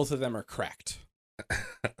 and both of them are cracked.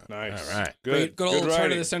 Nice. All right. Good. Good old turn of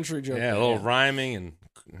writing. the century joke. Yeah, a there, little rhyming and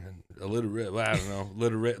a little, I don't know,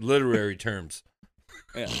 literary terms.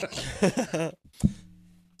 Yeah.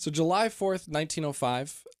 So July 4th,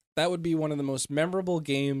 1905, that would be one of the most memorable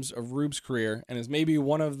games of Rube's career and is maybe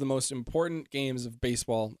one of the most important games of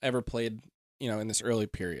baseball ever played, in this early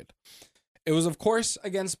period. It was, of course,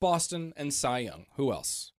 against Boston and Cy Young. Who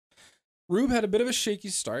else? Rube had a bit of a shaky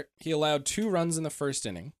start. He allowed 2 runs in the first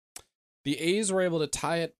inning. The A's were able to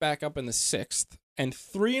tie it back up in the 6th, and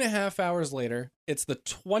 3.5 hours later, it's the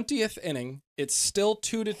 20th inning. It's still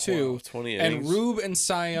 2-2, Wow, 20 and innings. Rube and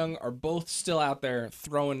Cy Young are both still out there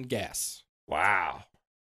throwing gas. Wow.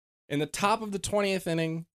 In the top of the 20th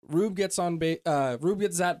inning, Rube gets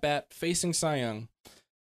at bat facing Cy Young.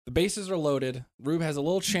 The bases are loaded. Rube has a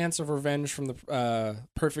little chance of revenge from the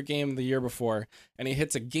perfect game the year before, and he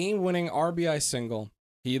hits a game-winning RBI single.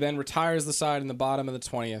 He then retires the side in the bottom of the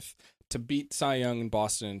 20th to beat Cy Young in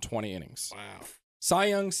Boston in 20 innings. Wow. Cy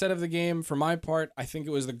Young said of the game, for my part, I think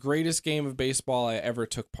it was the greatest game of baseball I ever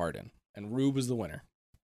took part in, and Rube was the winner.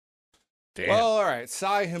 Damn. Well, all right.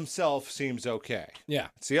 Cy himself seems okay. Yeah.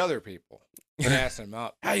 It's the other people. Gas him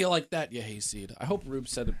up. How you like that, you hayseed? I hope Rube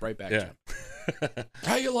said it right back to Yeah. him.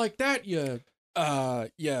 How you like that, you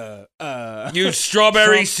You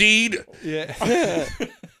strawberry seed. Yeah.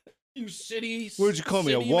 you city. What'd you call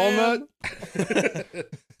me, a city walnut?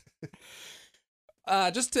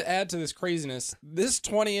 man. Just to add to this craziness, this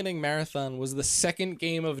 20-inning marathon was the second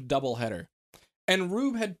game of doubleheader, and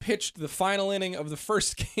Rube had pitched the final inning of the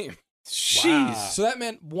first game. Jeez. So that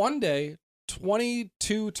meant one day,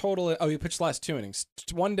 22 total. Oh, he pitched the last 2 innings.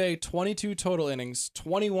 One day, 22 total innings,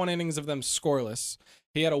 21 innings of them scoreless.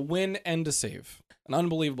 He had a win and a save. An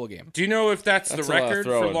unbelievable game. Do you know if that's That's the a lot of record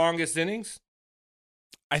for throwing. longest innings?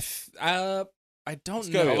 I don't It's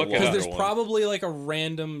gotta know be a because longer there's one. probably like a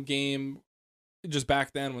random game just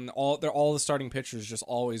back then when all the starting pitchers just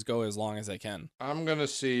always go as long as they can. I'm going to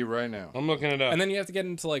see right now. I'm looking it up. And then you have to get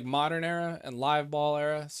into like modern era and live ball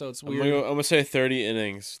era, so it's I'm weird. gonna say 30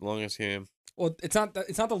 innings, longest game. Well, it's not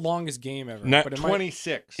the longest game ever. Not but it might,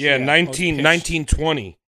 26. Yeah, Yeah,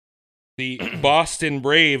 1920. The Boston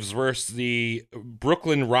Braves versus the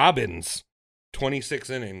Brooklyn Robins. 26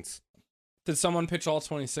 innings. did someone pitch all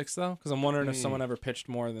 26 though? Because I'm wondering if someone ever pitched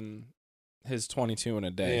more than his 22 in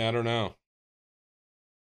a day. Yeah, I don't know.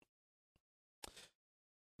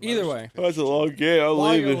 Either way, Oh, that's a long game. I'll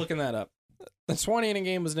while leave you're it. looking that up, the 20-inning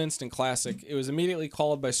game was an instant classic. It was immediately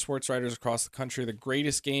called by sports writers across the country the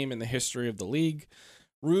greatest game in the history of the league.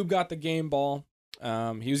 Rube got the game ball.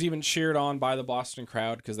 He was even cheered on by the Boston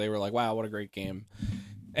crowd because they were like, wow, what a great game.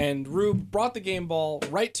 And Rube brought the game ball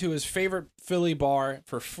right to his favorite Philly bar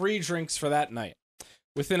for free drinks for that night.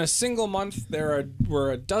 Within a single month, there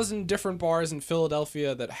were a dozen different bars in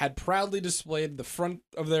Philadelphia that had proudly displayed the front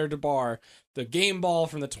of their bar the game ball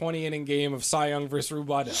from the 20-inning game of Cy Young versus Rube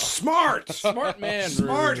Waddell. Smart. Smart man,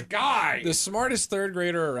 Smart Rube. guy. The smartest third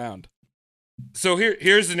grader around. So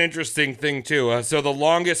here's an interesting thing too. So the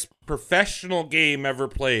longest professional game ever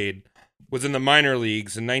played was in the minor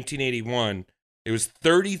leagues in 1981. It was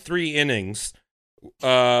 33 innings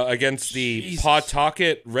against the Jesus.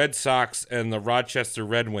 Pawtucket Red Sox and the Rochester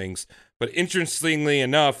Red Wings. But interestingly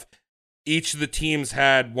enough, each of the teams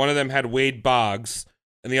one of them had Wade Boggs,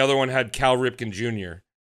 and the other one had Cal Ripken Jr.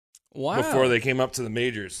 Wow. before they came up to the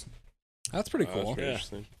majors. That's pretty Oh, cool. that's pretty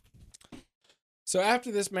interesting. So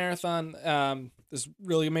after this marathon, this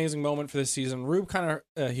really amazing moment for this season, Rube kind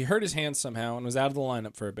of he hurt his hand somehow and was out of the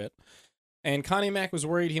lineup for a bit. And Connie Mack was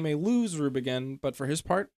worried he may lose Rube again, but for his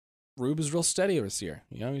part, Rube is real steady this year.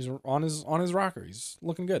 You know, he's on his rocker. He's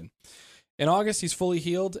looking good. In August, he's fully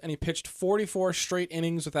healed, and he pitched 44 straight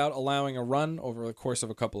innings without allowing a run over the course of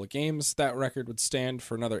a couple of games. That record would stand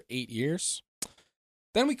for another 8 years.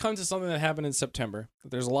 Then we come to something that happened in September.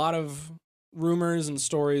 There's a lot of rumors and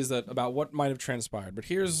stories about what might have transpired, but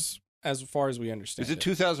here's as far as we understand. Is it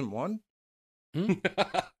 2001?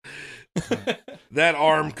 That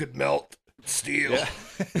arm could melt steel.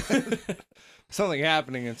 Yeah. Something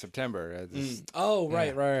happening in September. Oh,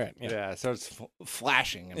 right. Yeah, so it's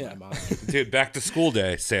flashing in my mind. Dude, back to school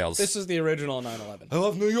day sales. This is the original 9/11. I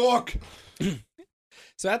love New York.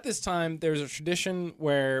 So at this time, there was a tradition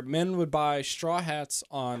where men would buy straw hats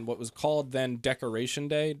on what was called then Decoration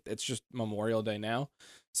Day. It's just Memorial Day now.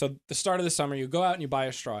 So the start of the summer, you go out and you buy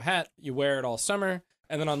a straw hat. You wear it all summer.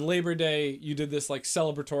 And then on Labor Day, you did this like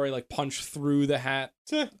celebratory like punch through the hat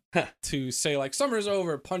to say like summer's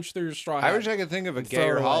over, punch through your straw hat. I wish I could think of a and throw it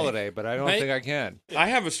gayer away. holiday, but I don't Right? think I can. I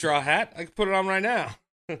have a straw hat. I can put it on right now.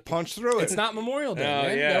 Punch through it. It's not Memorial Day. Oh,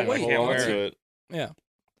 man. yeah, You gotta wait. we Hold can't on wear to it. it. Yeah.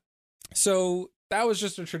 So that was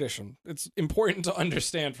just a tradition. It's important to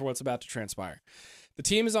understand for what's about to transpire. The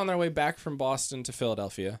team is on their way back from Boston to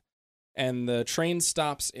Philadelphia, and the train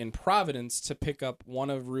stops in Providence to pick up one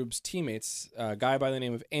of Rube's teammates, a guy by the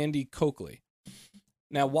name of Andy Coakley.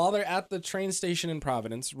 Now, while they're at the train station in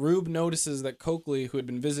Providence, Rube notices that Coakley, who had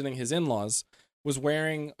been visiting his in-laws, was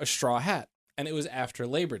wearing a straw hat, and it was after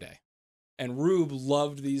Labor Day. And Rube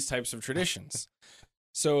loved these types of traditions.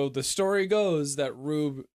 So the story goes that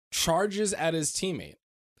Rube charges at his teammate,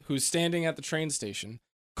 who's standing at the train station.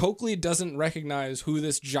 Coakley doesn't recognize who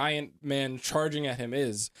this giant man charging at him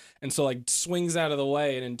is, and so like swings out of the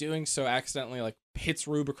way, and in doing so accidentally like hits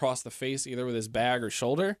Rube across the face, either with his bag or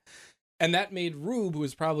shoulder. And that made Rube, who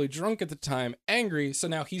was probably drunk at the time, angry, so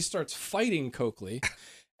now he starts fighting Coakley.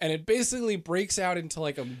 And it basically breaks out into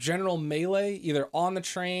like a general melee, either on the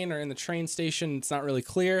train or in the train station. It's not really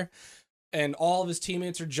clear. And all of his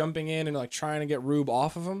teammates are jumping in and like trying to get Rube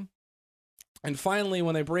off of him. And finally,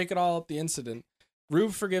 when they break it all up, the incident,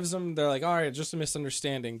 Rube forgives him. They're like, all right, just a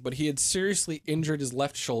misunderstanding. But he had seriously injured his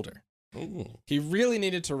left shoulder. Ooh. He really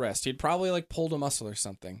needed to rest. He'd probably like pulled a muscle or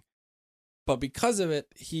something. But because of it,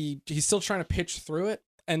 he's still trying to pitch through it.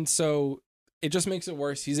 And so it just makes it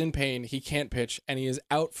worse. He's in pain. He can't pitch. And he is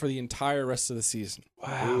out for the entire rest of the season.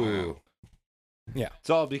 Wow. Ooh. Yeah. It's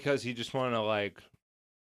all because he just wanted to like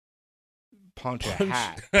punch a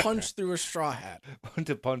hat. Punch through a straw hat. Want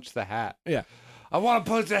to punch the hat. Yeah. I want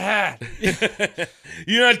to punch the hat.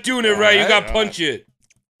 You're not doing it right. You got to punch it.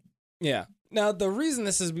 Yeah. Now, the reason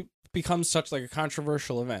this has become such like a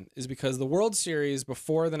controversial event is because the World Series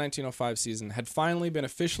before the 1905 season had finally been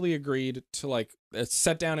officially agreed to like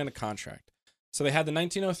set down in a contract. So they had the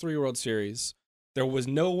 1903 World Series. There was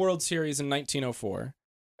no World Series in 1904.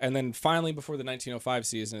 And then finally before the 1905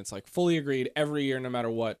 season, it's like fully agreed every year, no matter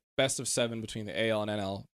what, best of 7 between the AL and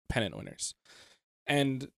NL pennant winners.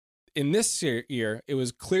 And in this year, it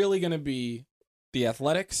was clearly going to be the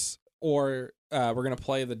Athletics or we're going to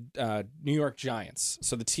play the New York Giants.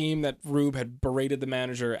 So the team that Rube had berated the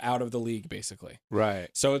manager out of the league, basically. Right.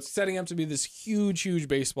 So it's setting up to be this huge, huge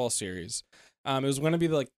baseball series. It was going to be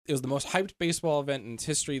it was the most hyped baseball event in its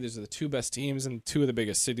history. These are the two best teams in two of the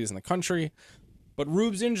biggest cities in the country. But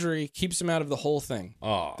Rube's injury keeps him out of the whole thing.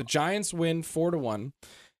 Oh. The Giants win 4-1.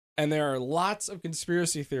 And there are lots of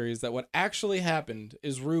conspiracy theories that what actually happened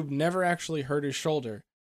is Rube never actually hurt his shoulder,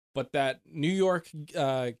 but that New York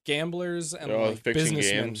gamblers and like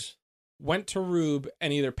businessmen went to Rube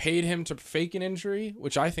and either paid him to fake an injury,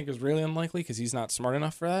 which I think is really unlikely because he's not smart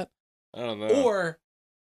enough for that, I don't know. or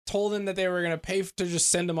told him that they were going to pay to just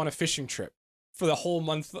send him on a fishing trip for the whole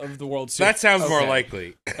month of the World Series. That sounds more Okay.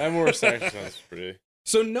 likely. That more sounds pretty.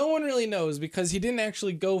 So no one really knows because he didn't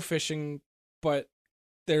actually go fishing, but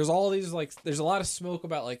there's all these there's a lot of smoke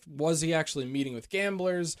about was he actually meeting with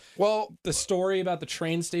gamblers? Well, The story about the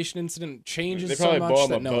train station incident changes They so probably much bought him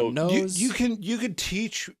that a no one boat. knows. you could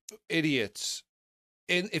teach idiots,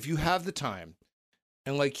 if you have the time,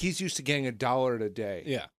 and like he's used to getting $1 a day.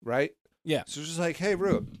 Yeah. Right. Yeah. So it's just like, hey,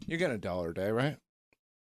 Rube, you're getting $1 a day, right?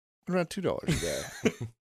 What about $2 a day?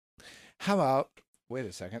 How about, wait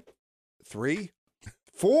a second, 3,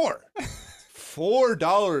 4,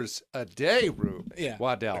 $4 a day, Rube. Yeah.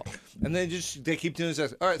 Waddell. And then they keep doing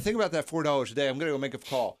this. All right, think about that $4 a day. I'm gonna go make a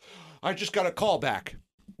call. I just got a call back.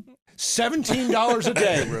 $17 a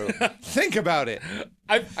day, Rube. Think about it.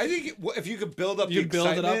 I think if you could build up the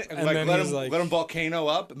excitement and then let he's him volcano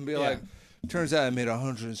up and be Yeah. like, turns out I made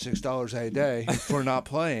 $106 a day for not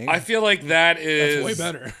playing. I feel like that is That's way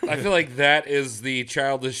better. I feel like that is the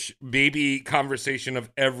childish baby conversation of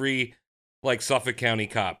every Suffolk County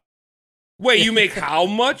cop. Wait, you make how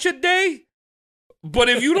much a day? But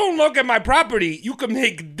if you don't look at my property, you can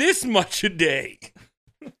make this much a day.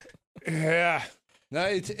 Yeah. No,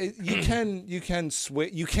 you can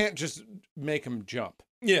switch. You can't just make them jump.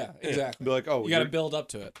 Yeah, exactly. Be like, oh, You got to build up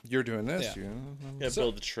to it. You're doing this. Yeah. Yeah,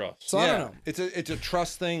 build the trust. So I don't know. It's a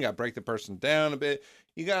trust thing. I break the person down a bit.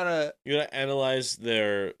 You gotta analyze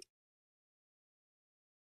their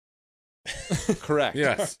correct.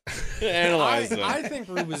 Yes. analyze them. I think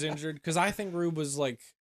Rube was injured because I think Rube was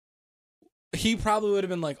he probably would have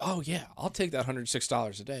been like, oh yeah, I'll take that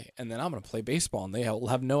 $106 a day, and then I'm gonna play baseball, and they will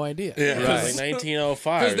have no idea. Yeah. Right. Because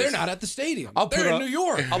 1905. they're not at the stadium. I'll They're put in on- New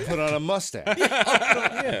York. I'll put on a mustache.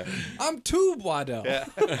 Yeah. I'm too Waddell. Yeah.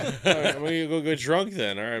 All right, I'm gonna go get drunk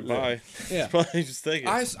then. All right, bye. Yeah. Probably just thinking.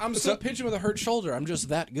 I'm still pitching with a hurt shoulder. I'm just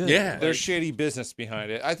that good. Yeah. There's shady business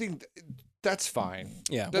behind it. I think that's fine.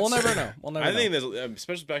 Yeah. That's- We'll never know. We'll never I know. think there's,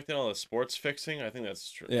 especially back then, all the sports fixing. I think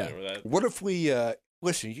that's true. Yeah. That, What if we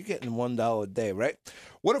listen, you're getting $1 a day, right?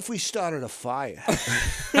 What if we started a fire?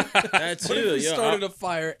 That What if too. we started a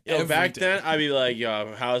fire Yo, every back day? then, I'd be like,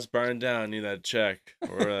 yo, house burned down. I need that check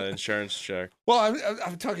or an insurance check. Well,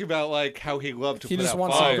 I'm talking about like how he loved to He put just out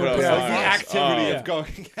wants to fires. go Like, put out the fires. activity Oh. of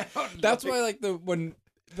going out. That's why, like, when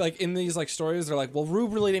like in these like stories, they're like, well,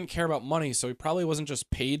 Rube really didn't care about money, so he probably wasn't just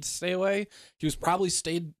paid to stay away. He was probably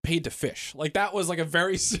paid to fish. Like that was like a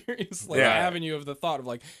very serious like avenue of the thought of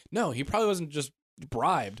like, no, he probably wasn't just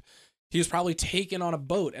bribed. He was probably taken on a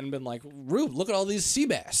boat and been like, Rube, look at all these sea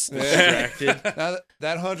bass. Distracted. Now,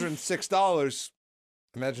 that $106,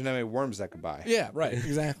 imagine how many worms that could buy. Yeah, right,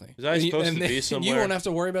 exactly. Was I supposed to be somewhere? You won't have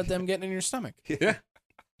to worry about them getting in your stomach. Yeah.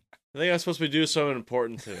 I think I was supposed to be doing something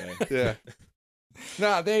important today. Yeah.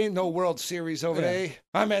 Nah, there ain't no World Series over there.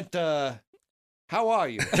 I meant, how are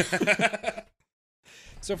you?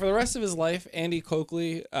 So for the rest of his life, Andy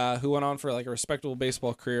Coakley, who went on for like a respectable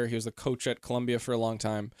baseball career, he was the coach at Columbia for a long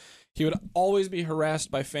time. He would always be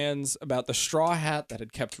harassed by fans about the straw hat that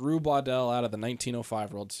had kept Rube Waddell out of the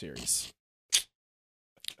 1905 World Series.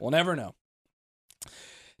 We'll never know.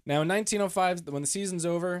 Now, in 1905, when the season's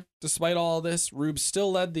over, despite all this, Rube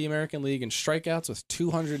still led the American League in strikeouts with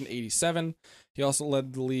 287. He also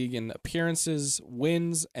led the league in appearances,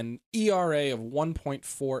 wins, and ERA of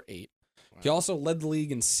 1.48. He also led the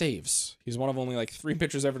league in saves. He's one of only like 3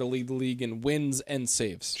 pitchers ever to lead the league in wins and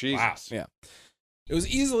saves. Jesus. Yeah. It was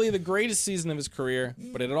easily the greatest season of his career,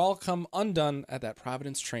 but it had all come undone at that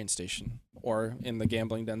Providence train station, or in the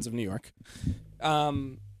gambling dens of New York.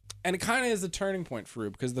 And it kind of is the turning point for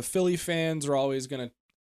Rube, because the Philly fans are always going to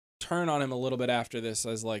turn on him a little bit after this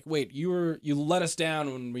as like, wait, you let us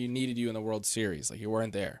down when we needed you in the World Series. Like, you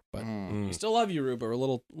weren't there. But we still love you, Rube, but we're a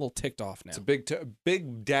little ticked off now. It's a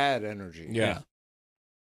big dad energy. Yeah.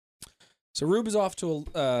 So Rube is off to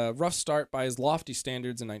a rough start by his lofty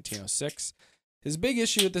standards in 1906. His big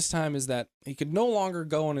issue at this time is that he could no longer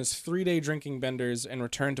go on his 3-day drinking benders and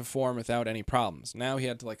return to form without any problems. Now he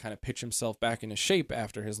had to like kind of pitch himself back into shape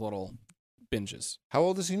after his little binges. How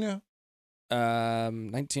old is he now?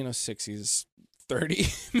 1906. He's 30.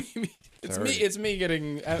 Maybe it's me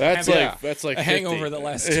getting That's having like a 50. hangover the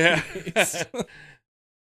last 2 days.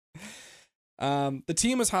 The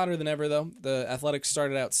team was hotter than ever, though. The Athletics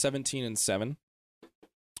started out 17-7.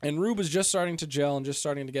 And Rube was just starting to gel and just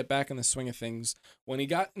starting to get back in the swing of things when he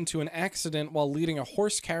got into an accident while leading a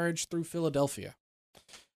horse carriage through Philadelphia.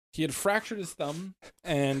 He had fractured his thumb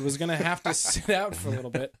and was going to have to sit out for a little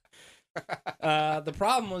bit. The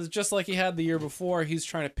problem was, just like he had the year before, he's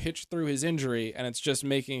trying to pitch through his injury, and it's just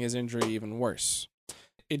making his injury even worse.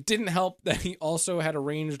 It didn't help that he also had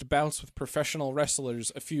arranged bouts with professional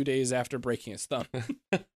wrestlers a few days after breaking his thumb.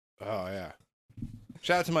 Oh, yeah.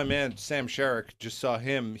 Shout out to my man, Sam Sherrick. Just saw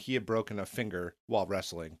him. He had broken a finger while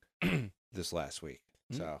wrestling this last week.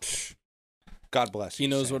 So, God bless you. He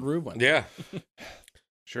knows Sam. what Rube went. Yeah.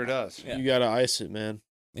 Sure does. Yeah. You gotta ice it, man.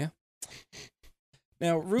 Yeah.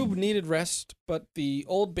 Now, Rube needed rest, but the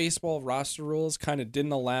old baseball roster rules kind of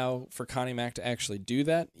didn't allow for Connie Mack to actually do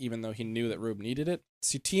that, even though he knew that Rube needed it.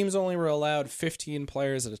 See, teams only were allowed 15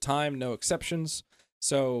 players at a time, no exceptions.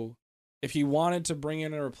 So if he wanted to bring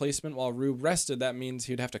in a replacement while Rube rested, that means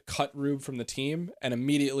he'd have to cut Rube from the team, and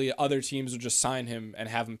immediately other teams would just sign him and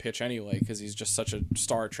have him pitch anyway because he's just such a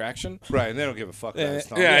star attraction. Right, and they don't give a fuck about his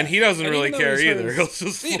thumb. Yeah, and he doesn't And really even though care he's hurt either. his- He'll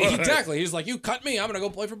just Exactly. He's like, you cut me, I'm going to go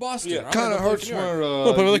play for Boston. I'm gonna Kind go of play hurts for New York." when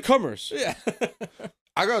Oh, but with the comers. Yeah.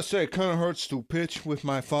 I gotta say, it kind of hurts to pitch with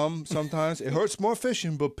my thumb sometimes. It hurts more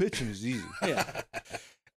fishing, but pitching is easy. Yeah.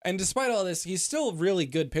 And despite all this, he's still a really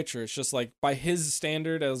good pitcher. It's just like by his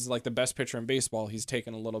standard as like the best pitcher in baseball, he's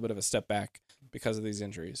taken a little bit of a step back because of these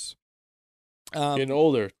injuries. Getting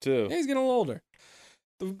older, too. Yeah, he's getting a little older.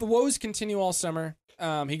 The woes continue all summer.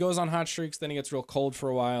 He goes on hot streaks, then he gets real cold for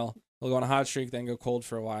a while. He'll go on a hot streak, then go cold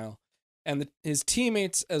for a while. And his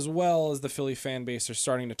teammates, as well as the Philly fan base, are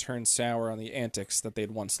starting to turn sour on the antics that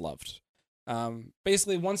they'd once loved.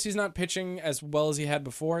 Basically, once he's not pitching as well as he had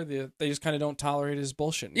before, they just kind of don't tolerate his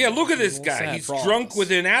bullshit Yeah, anymore. look at It's this a little guy. sad He's for all of drunk us.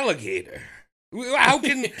 with an alligator. How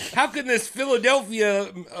can this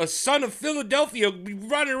Philadelphia, a son of Philadelphia, be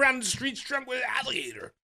running around the streets drunk with an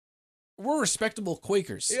alligator? We're respectable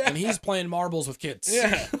Quakers, Yeah. and he's playing marbles with kids.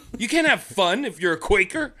 Yeah, you can't have fun if you're a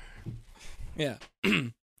Quaker. Yeah.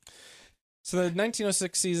 So the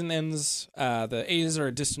 1906 season ends. The A's are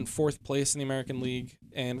a distant 4th place in the American League,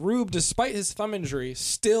 and Rube, despite his thumb injury,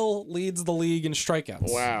 still leads the league in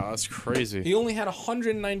strikeouts. Wow, that's crazy. He only had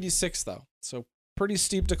 196 though, so pretty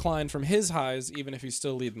steep decline from his highs, even if he's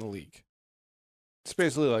still leading the league. It's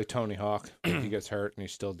basically like Tony Hawk. He gets hurt and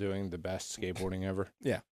he's still doing the best skateboarding ever.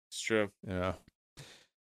 Yeah. It's true. You know?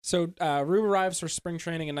 So Rube arrives for spring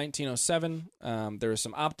training in 1907. There was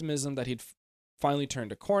some optimism that he'd finally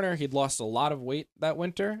turned a corner. He'd lost a lot of weight that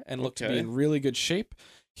winter and looked to be in really good shape.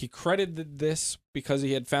 He credited this because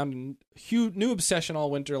he had found a new obsession all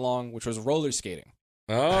winter long, which was roller skating.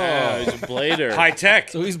 Oh, he's a blader. High tech.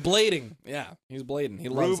 So he's blading. Yeah, he's blading. He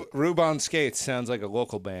loves Rube on skates sounds like a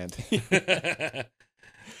local band.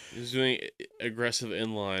 He's doing aggressive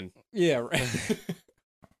inline. Yeah, right.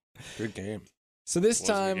 Good game. So this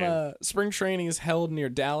Wasn't a time, spring training is held near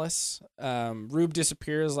Dallas. Rube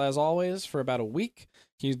disappears as always for about a week.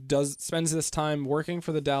 He spends this time working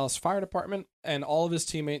for the Dallas Fire Department, and all of his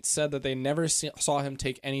teammates said that they never saw him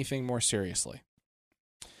take anything more seriously.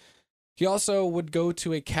 He also would go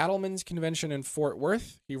to a cattlemen's convention in Fort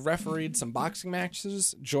Worth. He refereed some boxing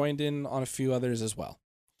matches, joined in on a few others as well.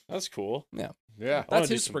 That's cool. Yeah. Yeah. I wanna That's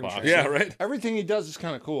do his some spring boxing. training. Yeah, right. Everything he does is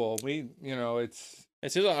kind of cool. It's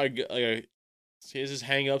It seems like he has his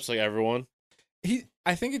hang-ups like everyone.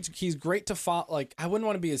 I think he's great to follow. Like, I wouldn't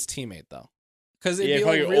want to be his teammate though, because it'd Yeah, be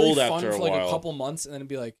probably like get really old fun after for a like a while. couple months, and then it'd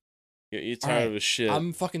be like, You're All tired right, of his shit.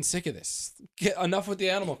 I'm fucking sick of this. Get enough with the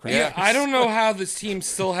animal crap. Yeah, I don't know how this team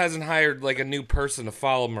still hasn't hired like a new person to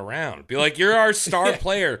follow him around. Be like, you're our star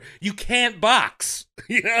player. You can't box.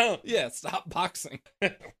 You know? Yeah, stop boxing.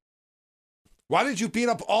 why did you beat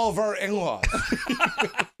up all of our in-laws?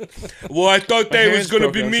 Well, I thought My they hand's was gonna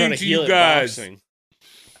broken. be I'm trying mean to heal you it guys. boxing.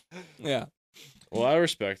 Yeah. Well, I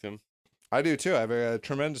respect him. I do too. I have a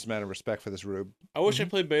tremendous amount of respect for this Rube. I wish I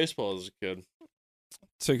played baseball as a kid.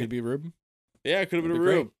 So he could be Rube. Yeah, I could have been a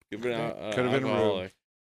That'd be Rube. Could have Could've been a Rube. alcoholic.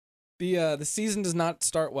 The season does not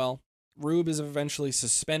start well. Rube is eventually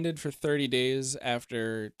suspended for 30 days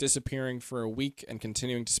after disappearing for a week and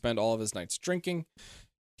continuing to spend all of his nights drinking.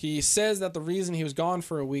 He says that the reason he was gone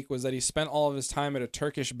for a week was that he spent all of his time at a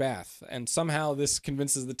Turkish bath, and somehow this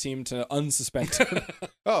convinces the team to unsuspend him.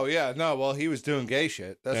 Oh yeah, no. Well, he was doing gay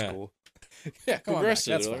shit. That's Yeah. cool. Yeah, come on, Congrats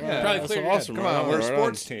Mac, to that's you. fine. Yeah, Probably that's clear your awesome. head. Come on, Right we're a on, right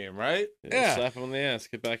sports on. team, right? Yeah. Slap him on the ass.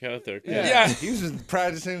 Get back out there. Yeah. He was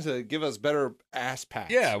practicing to give us better ass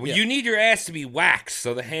packs. Yeah, well, you need your ass to be waxed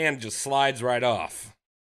so the hand just slides right off.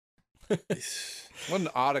 What an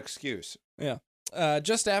odd excuse. Yeah.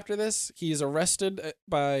 Just after this, he's arrested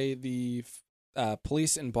by the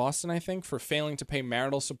police in Boston, I think, for failing to pay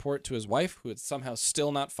marital support to his wife, who had somehow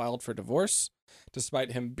still not filed for divorce,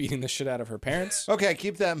 despite him beating the shit out of her parents. Okay,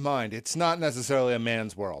 keep that in mind. It's not necessarily a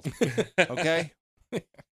man's world. Okay?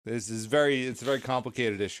 It's very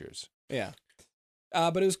complicated issues. Yeah.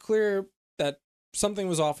 But it was clear that something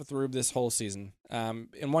was off with Rube this whole season.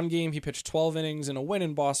 In one game, he pitched 12 innings in a win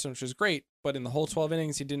in Boston, which was great, but in the whole 12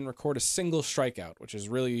 innings, he didn't record a single strikeout, which is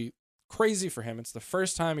really crazy for him. It's the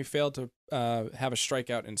first time he failed to have a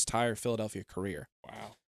strikeout in his entire Philadelphia career.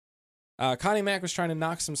 Wow. Connie Mack was trying to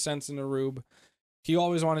knock some sense into Rube. He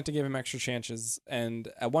always wanted to give him extra chances, and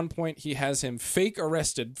at one point, he has him fake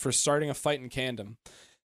arrested for starting a fight in Camden.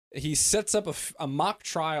 He sets up a mock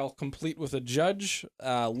trial complete with a judge,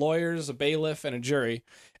 lawyers, a bailiff, and a jury,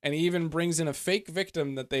 and he even brings in a fake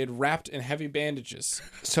victim that they had wrapped in heavy bandages.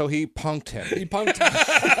 So he punked him. He punked him.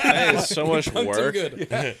 That is so much He punked him work. good.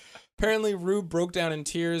 Yeah. Apparently, Rube broke down in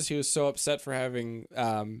tears. He was so upset for having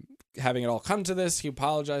it all come to this. He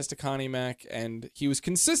apologized to Connie Mack, and he was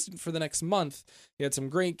consistent for the next month. He had some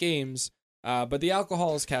great games, but the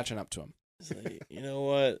alcohol is catching up to him. It's like, you know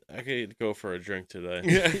what? I could go for a drink today.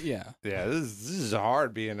 Yeah. Yeah, this is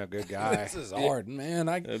hard being a good guy. This is hard, man.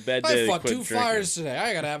 I A bad day to fought quit 2 drinking. fires today.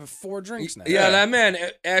 I gotta have 4 drinks now. Yeah, that man,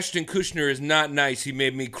 Ashton Kutcher, is not nice. He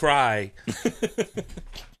made me cry.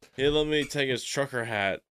 He let me take his trucker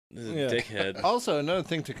hat. This is a Yeah. dickhead. Also, another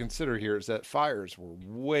thing to consider here is that fires were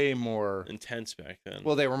way more. Intense back then.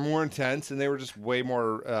 Well, they were more intense, and they were just way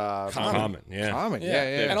more Common, yeah. common. Yeah.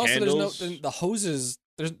 Yeah. And also, Candles. there's the hoses.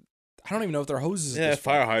 I don't even know if they're hoses. at yeah, this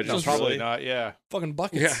fire point. hydrants. Probably really. not. Yeah, Fucking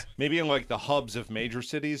buckets. Yeah. maybe in like the hubs of major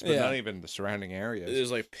cities, but Yeah. not even the surrounding areas.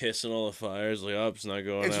 There's like piss in all the fires. Like, oh, it's not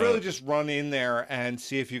going It's out. really just run in there and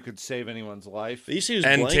see if you could save anyone's life. They used to use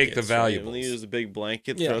And blankets, take the right? valuables. When they use the big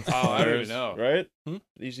blankets Yeah. throughout the Oh, I don't fires, even know. right? Hmm?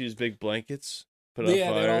 They used to use big blankets. Put out Yeah,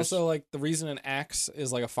 fires. and also like the reason an axe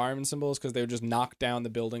is like a fireman symbol is because they would just knock down the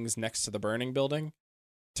buildings next to the burning building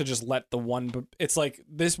to just let the one. It's like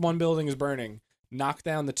this one building is burning, knock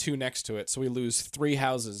down the 2 next to it, so we lose 3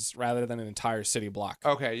 houses rather than an entire city block.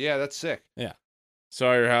 Okay, yeah, that's sick.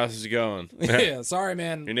 Sorry, your house is going. Yeah, sorry,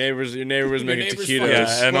 man. Your neighbors making neighbor's taquitos. fucking-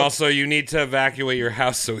 Yeah, and also you need to evacuate your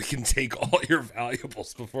house so we can take all your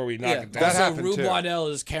valuables before we knock Yeah, it down. That also, happened, Rube too. Waddell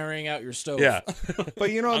is carrying out your stove. Yeah.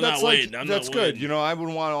 But you know, I'm that's not like waiting. I'm that's not good. waiting. You know, I would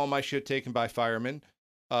want all my shit taken by firemen,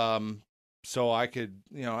 so I could,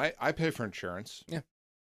 I pay for insurance. Yeah.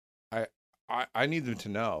 I need them to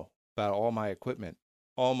know about all my equipment,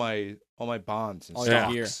 all my bonds and All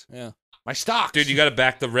your stocks. gear. Yeah. My stocks. Dude, you got to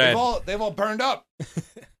back the red. They've all burned up.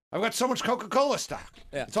 I've got so much Coca-Cola stock.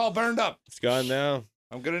 Yeah. It's all burned up. It's gone now.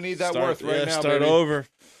 I'm gonna need that worth right now. Start baby. over.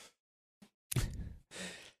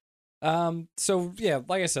 So yeah,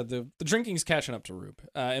 like I said, the drinking's catching up to Rube.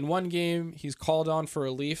 In one game, he's called on for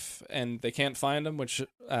relief, and they can't find him, which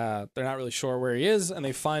they're not really sure where he is, and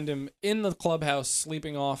they find him in the clubhouse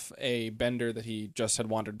sleeping off a bender that he just had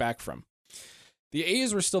wandered back from. The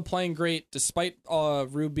A's were still playing great despite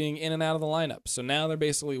Rube being in and out of the lineup, so now they're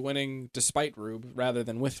basically winning despite Rube rather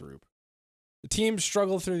than with Rube. The team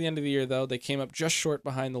struggled through the end of the year, though. They came up just short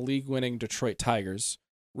behind the league-winning Detroit Tigers.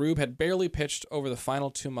 Rube had barely pitched over the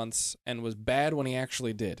final 2 months and was bad when he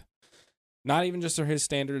actually did. Not even just for his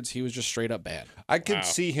standards, he was just straight up bad. I could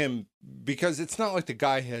see him because it's not like the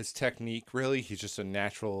guy has technique. Really, he's just a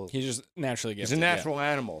natural. He just naturally gets. He's a natural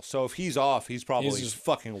animal. So if he's off, he's probably just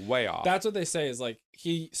fucking way off. That's what they say is like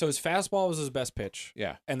so his fastball was his best pitch.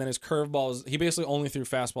 Yeah. And then his curveball he basically only threw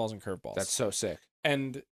fastballs and curveballs. That's so sick.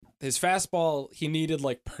 And his fastball, he needed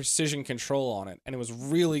like precision control on it, and it was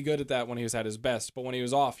really good at that when he was at his best. But when he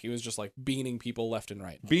was off, he was just like beaning people left and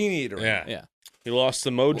right. Bean eater. Yeah. Yeah. He lost the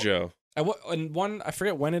mojo. And one, I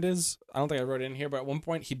forget when it is. I don't think I wrote it in here, but at one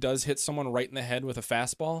point he does hit someone right in the head with a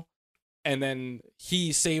fastball, and then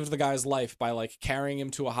he saved the guy's life by like carrying him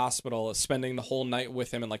to a hospital, spending the whole night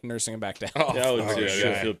with him, and like nursing him back down. That would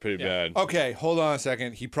shit. feel pretty bad. Okay, hold on a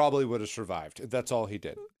second. He probably would have survived. That's all he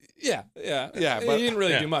did. Yeah. But He didn't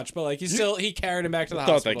really do much, but like he carried him back to the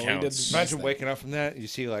thought that hospital. counts. Imagine waking up from that. You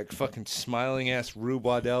see like fucking smiling ass Rube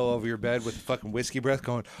Waddell over your bed with fucking whiskey breath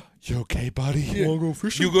going, "You okay, buddy? You wanna go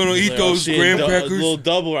fishing?" You gonna eat those See, graham a crackers? little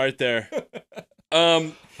double right there.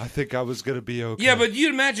 I think I was gonna be okay. Yeah, but you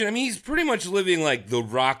imagine, I mean, he's pretty much living like the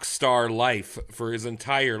rock star life for his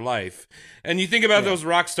entire life. And you think about those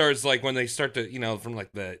rock stars, like when they start to, from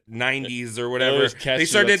like the 90s or whatever, always catch they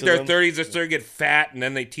start up at to their them. 30s, they start to get fat, and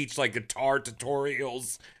then they teach like guitar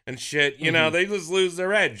tutorials and shit. You know, they just lose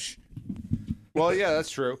their edge. Well, yeah, that's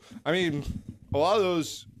true. I mean, a lot of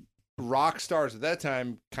those rock stars at that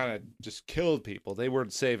time kind of just killed people. They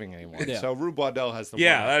weren't saving anyone. Yeah. So Rube Waddell has the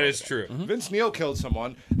Yeah, one that up is over true. them. Vince Neil killed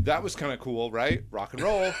someone. That was kind of cool, right? Rock and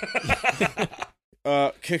roll.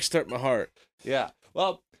 Kickstart my heart. Yeah.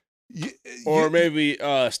 Well, Or maybe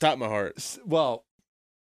stop my heart. well,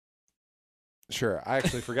 sure. I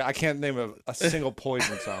actually forgot. I can't name a single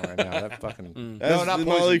Poison song right now. That fucking That's not the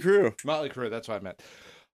Poison. Motley Crue. Motley Crue. That's what I meant.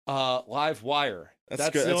 Live Wire. That's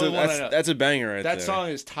good. the only one I know. That's a banger right That there. song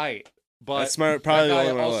is tight. But That's probably that the guy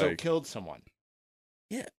only one I also like. killed someone.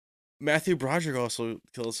 Matthew Broderick also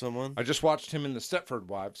killed someone. I just watched him in the Stepford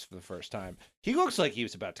Wives for the first time. He looks like he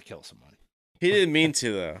was about to kill someone. He didn't mean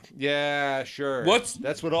to though. Yeah, sure.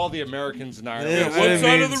 That's what all the Americans in Ireland. Yeah, What I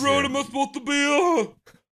side mean of the road am I supposed to be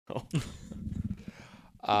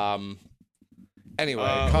on? Anyway,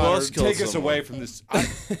 who Connor, else killed take us someone? away from this.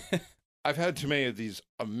 I've had too many of these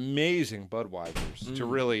amazing Budweisers to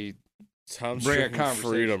really. Tom's Bring a drinking conversation.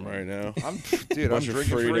 freedom right now. I'm Bunch of drinking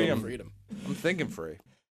freedom. freedom. I'm thinking free.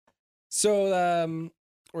 So,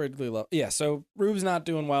 so Rube's not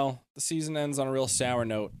doing well. The season ends on a real sour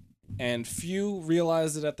note, and few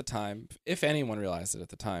realized it at the time, if anyone realized it at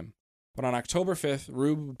the time. But on October 5th,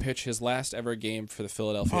 Rube would pitch his last ever game for the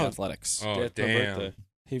Philadelphia Athletics. Oh, It's my damn. birthday.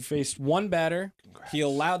 He faced one batter. He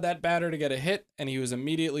allowed that batter to get a hit, and he was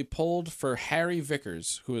immediately pulled for Harry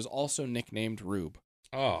Vickers, who is also nicknamed Rube.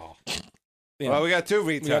 Oh. Well, we got two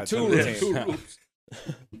retards. We got two on the Rubes. team.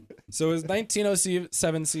 So his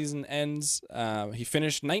 1907 season ends. He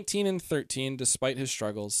finished 19-13 despite his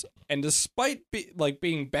struggles, and despite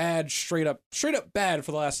being bad, straight up bad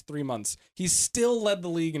for the last 3 months, he still led the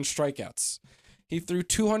league in strikeouts. He threw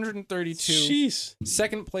 232. Jeez.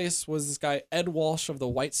 Second place was this guy Ed Walsh of the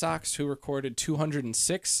White Sox, who recorded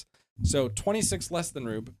 206. So 26 less than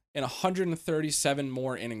Rube and 137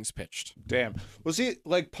 more innings pitched. Damn. Well, see,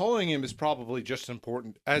 like pulling him is probably just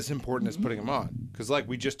as important as putting him on, because like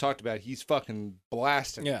we just talked about, he's fucking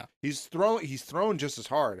blasting. Yeah. He's throwing just as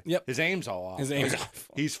hard. Yep. His aim's all off. His aim's off.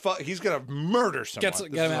 He's gonna murder someone.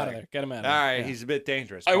 Get him out of there. Get him out of there. All right, Yeah. he's a bit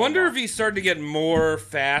dangerous. I Pull him wonder off. if he started to get more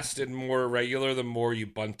fast and more regular the more you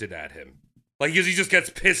bunted at him. Like, because he just gets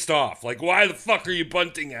pissed off. Like, why the fuck are you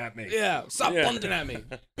bunting at me? Yeah, stop Yeah. bunting at me.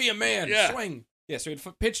 Be a man. Yeah. Swing. Yeah, so he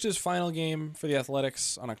pitched his final game for the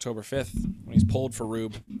Athletics on October 5th when he's pulled for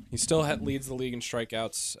Rube. He still leads the league in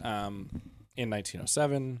strikeouts in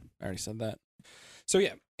 1907. I already said that. So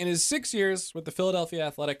yeah, in his 6 years with the Philadelphia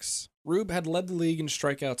Athletics, Rube had led the league in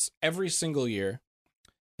strikeouts every single year.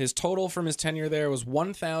 His total from his tenure there was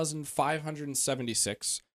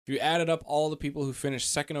 1,576, If you added up all the people who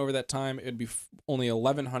finished second over that time, it'd be only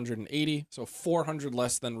 1,180, so 400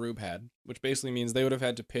 less than Rube had, which basically means they would have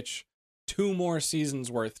had to pitch 2 more seasons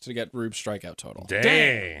worth to get Rube's strikeout total.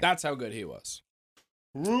 Dang. That's how good he was.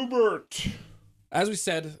 Rubert. As we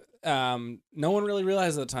said, no one really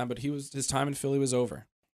realized at the time, but his time in Philly was over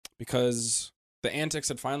because the antics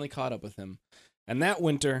had finally caught up with him. And that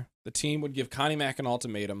winter, the team would give Connie Mack an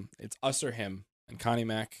ultimatum. It's us or him. And Connie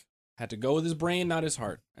Mack had to go with his brain, not his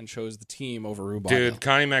heart, and chose the team over Rube Waddell. Dude,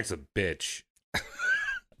 Connie Mack's a bitch.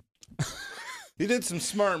 He did some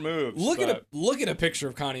smart moves. Look at a picture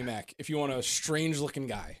of Connie Mack if you want a strange looking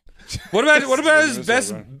guy. What about his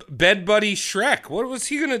best bed buddy Shrek? What was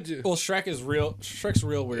he gonna do? Well, Shrek's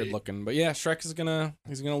real weird looking, but yeah, Shrek is gonna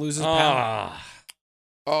lose his power.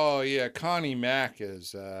 Oh yeah, Connie Mack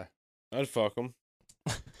is. I'd fuck him.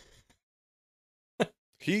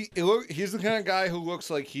 He's the kind of guy who looks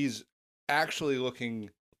like he's actually looking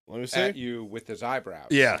at you with his eyebrows.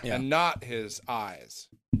 Yeah. And not his eyes.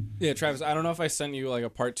 Yeah, Travis, I don't know if I sent you like a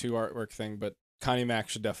part 2 artwork thing, but Connie Mack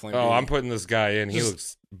should definitely Oh, be. I'm putting this guy in. He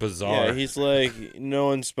looks bizarre. Yeah, he's like, no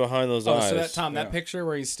one's behind those eyes. So that picture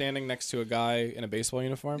where he's standing next to a guy in a baseball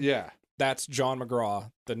uniform? Yeah. That's John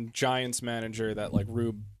McGraw, the Giants manager that like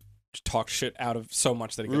Rube talked shit out of so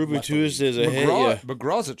much that he Ruby Tuesday's a hit. McGraw, Yeah.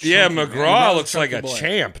 McGraw's a Yeah, chunky man. McGraw looks like a boy.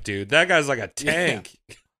 champ, dude. That guy's like a tank.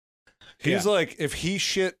 He's like, if he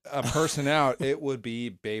shit a person out, it would be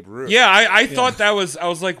Babe Ruth. Yeah, I thought that was. I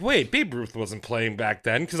was like, wait, Babe Ruth wasn't playing back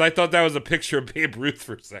then because I thought that was a picture of Babe Ruth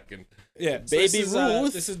for a second. Yeah, so Baby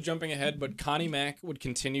Ruth. This is jumping ahead, but Connie Mack would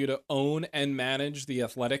continue to own and manage the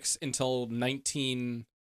Athletics until 1950.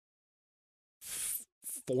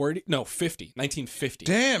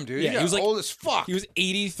 Damn, dude. Yeah, he was like old as fuck. He was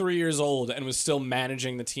 83 years old and was still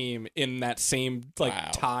managing the team in that same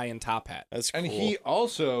tie and top hat. That's cool. And he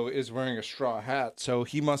also is wearing a straw hat, so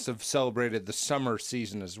he must have celebrated the summer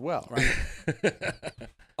season as well. Right.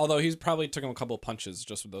 Although he's probably took him a couple of punches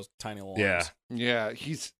just with those tiny little arms. Yeah,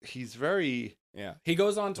 he's very. Yeah, he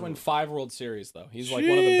goes on to win 5 World Series though. He's like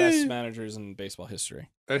one of the best managers in baseball history.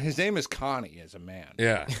 And his name is Connie as a man.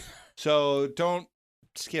 Yeah. So don't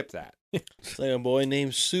skip that. It's like a boy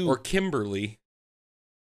named Sue. Or Kimberly.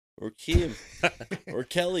 Or Kim. Or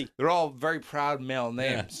Kelly. They're all very proud male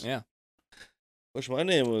names. Yeah. Wish my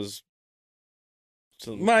name was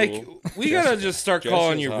something Mike, cool. we gotta just start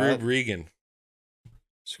calling you Jessica's hot. Rube Regan.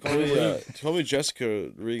 Just call me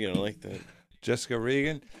Jessica Regan. I like that. Jessica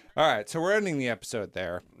Regan. All right, so we're ending the episode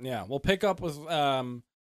there. Yeah, we'll pick up with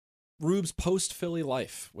Rube's post-Philly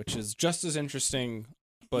life, which is just as interesting,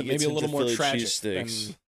 but He maybe gets a little into more Philly tragic than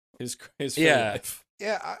cheesesteaks. his Philly Yeah. life.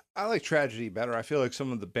 Yeah, I like tragedy better. I feel like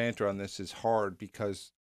some of the banter on this is hard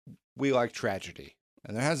because we like tragedy.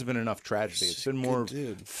 And there hasn't been enough tragedy. It's been more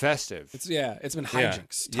festive. It's been Yeah.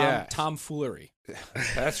 hijinks, Yeah. tomfoolery.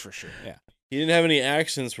 That's for sure. Yeah. He didn't have any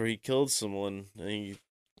accents where he killed someone and he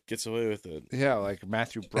gets away with it. Yeah, like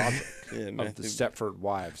Matthew Broderick Yeah, of Matthew- the Stepford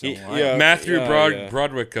Wives. He- Oh, yeah. Matthew yeah.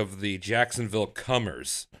 Broderick of the Jacksonville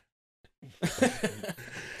Cummers.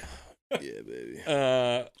 Yeah, baby.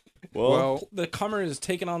 Well, The Cummer is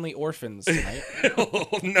taking on the Orphans tonight.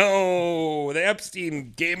 Oh no, the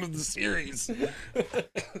Epstein game of the series.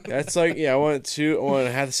 That's like, I want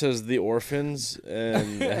a hat that says The Orphans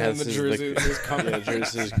and a hat And that the says jersey says Cummer. Yeah, jersey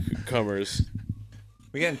says Cummers.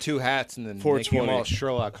 we're getting 2 hats and then making 420. them all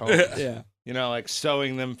Sherlock Holmes. Yeah. You know, like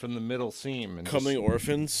sewing them from the middle seam. And Coming just-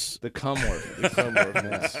 orphans. the cum orphan. The cum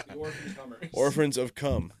orphans. The Orphan Cummers. Orphans of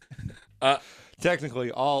cum. Technically,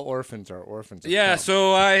 all orphans are orphans. Of Yeah, cum.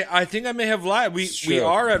 so I think I may have lied. We Sure.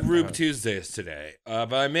 are at Rube Tuesdays today,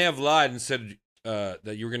 but I may have lied and said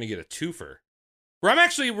that you were going to get a twofer. We're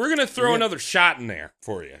going to throw another shot in there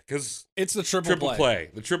for you because It's the triple play.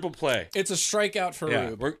 the triple play. It's a strikeout for Yeah,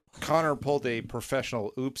 Rube. we're, Connor pulled a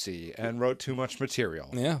professional oopsie and wrote too much material.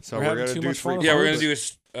 Yeah, So we're we're having going to too do much fun 3 with yeah, we're Rube. going to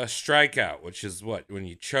do a strikeout, which is what when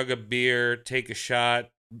you chug a beer, take a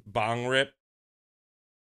shot, bong rip,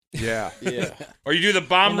 Yeah. Yeah. or you do the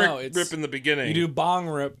bomb Well, no, rip it's- in the beginning. You do bong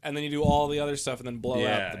rip, and then you do all the other stuff, and then blow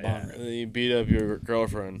Yeah, out the bong yeah. rip. And then you beat up your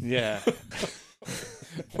girlfriend. Yeah.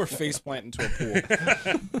 Or face plant into a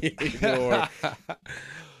pool. Or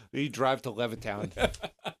You drive to Levittown.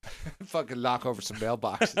 Fucking knock over some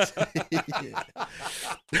mailboxes.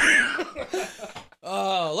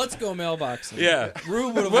 Oh, let's go mailboxing. Yeah,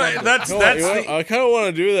 Rube would have Well, won. that's I kind of want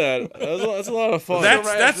to do that. That's a lot of fun. that's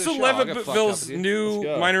right that's after the the show. I'll get fucked up Leaventville's with you. new Let's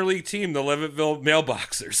go. minor league team, the Leaventville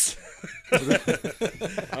Mailboxers.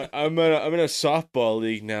 I'm in a softball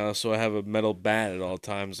league now, so I have a metal bat at all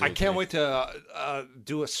times. I can't wait to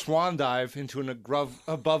do a swan dive into an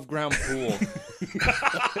above ground pool.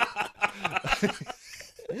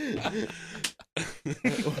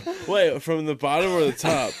 Wait, from the bottom or the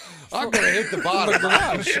top? I'm gonna hit the bottom.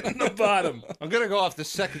 The bottom. I'm gonna go off the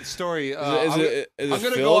second story. Is I'm it gonna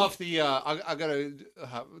go filled? off the. I gotta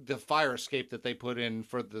the fire escape that they put in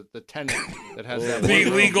for the tenant that has that. The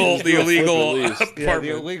one room. illegal Yeah, the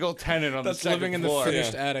apartment. illegal tenant on That's the second living in the floor.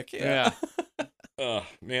 finished attic. Yeah. Oh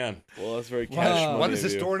man. Well, that's very Wow. cash. Why does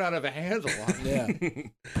this door not have a handle on it? Yeah.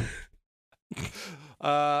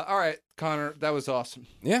 All right, Connor, that was awesome.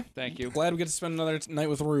 Yeah. Thank you. Glad we get to spend another night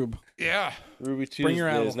with Rube. Yeah. Ruby Tuesdays. Bring your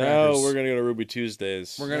animal No, crackers. we're gonna go to Ruby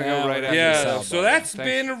Tuesdays. We're gonna Yeah, go right after Yeah, this. so that's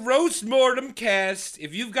Thanks. been Roast Mortem Cast.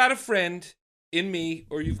 If you've got a friend in me,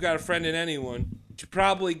 or you've got a friend in anyone, you should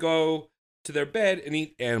probably go to their bed and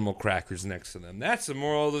eat animal crackers next to them. That's the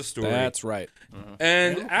moral of the story. That's right.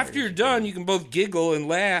 And after you're done, you can both giggle and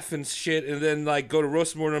laugh and shit, and then like go to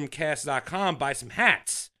roastmortemcast.com, buy some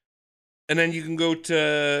hats, and then you can go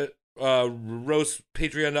to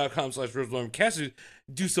patreon.com/roastmortemcast,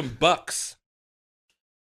 do some bucks.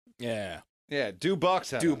 Yeah. Yeah, do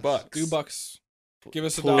bucks. at Do us. bucks. $2. Give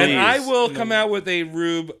us a Please. dollar. And I will And come then- out with a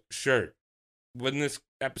Rube shirt when this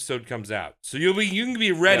episode comes out. So you can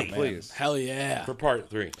be ready Yeah, please. Hell yeah. for part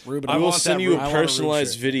 3. Rube, I will want send that you Rube- a I want a Rube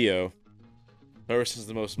personalized shirt. video. Whoever sends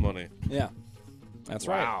the most money. Yeah. That's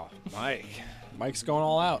right. Wow, Mike. Mike's going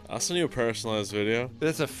all out. I'll send you a personalized video.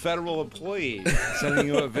 That's a federal employee sending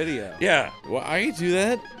you a video. Yeah. Well, I can do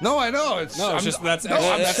that. No, I know. It's No, it's just that's no,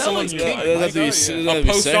 I'm that's selling someone's you. kink. It doesn't have to be, Mike. it doesn't A have to be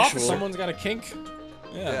post sexual. office, Someone's got a kink.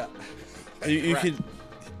 Yeah. You could.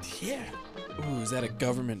 Yeah. Ooh, is that a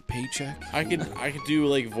government paycheck? I could do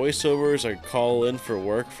like voiceovers or call in for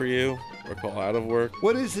work for you or call out of work.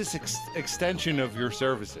 What is this extension of your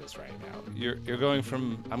services right now? You're going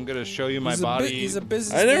from I'm gonna show you my body. He's a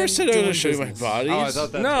business. I never said I was gonna show you my body. Oh, I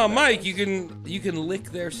thought that's No, what that Mike, was. you can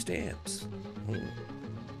lick their stamps.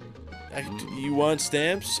 You want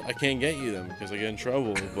stamps? I can't get you them because I get in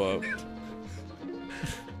trouble. But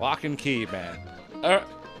Lock and key, man. All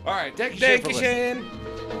All right, thank you, Thank for you, listening.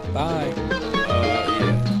 Shane. Bye.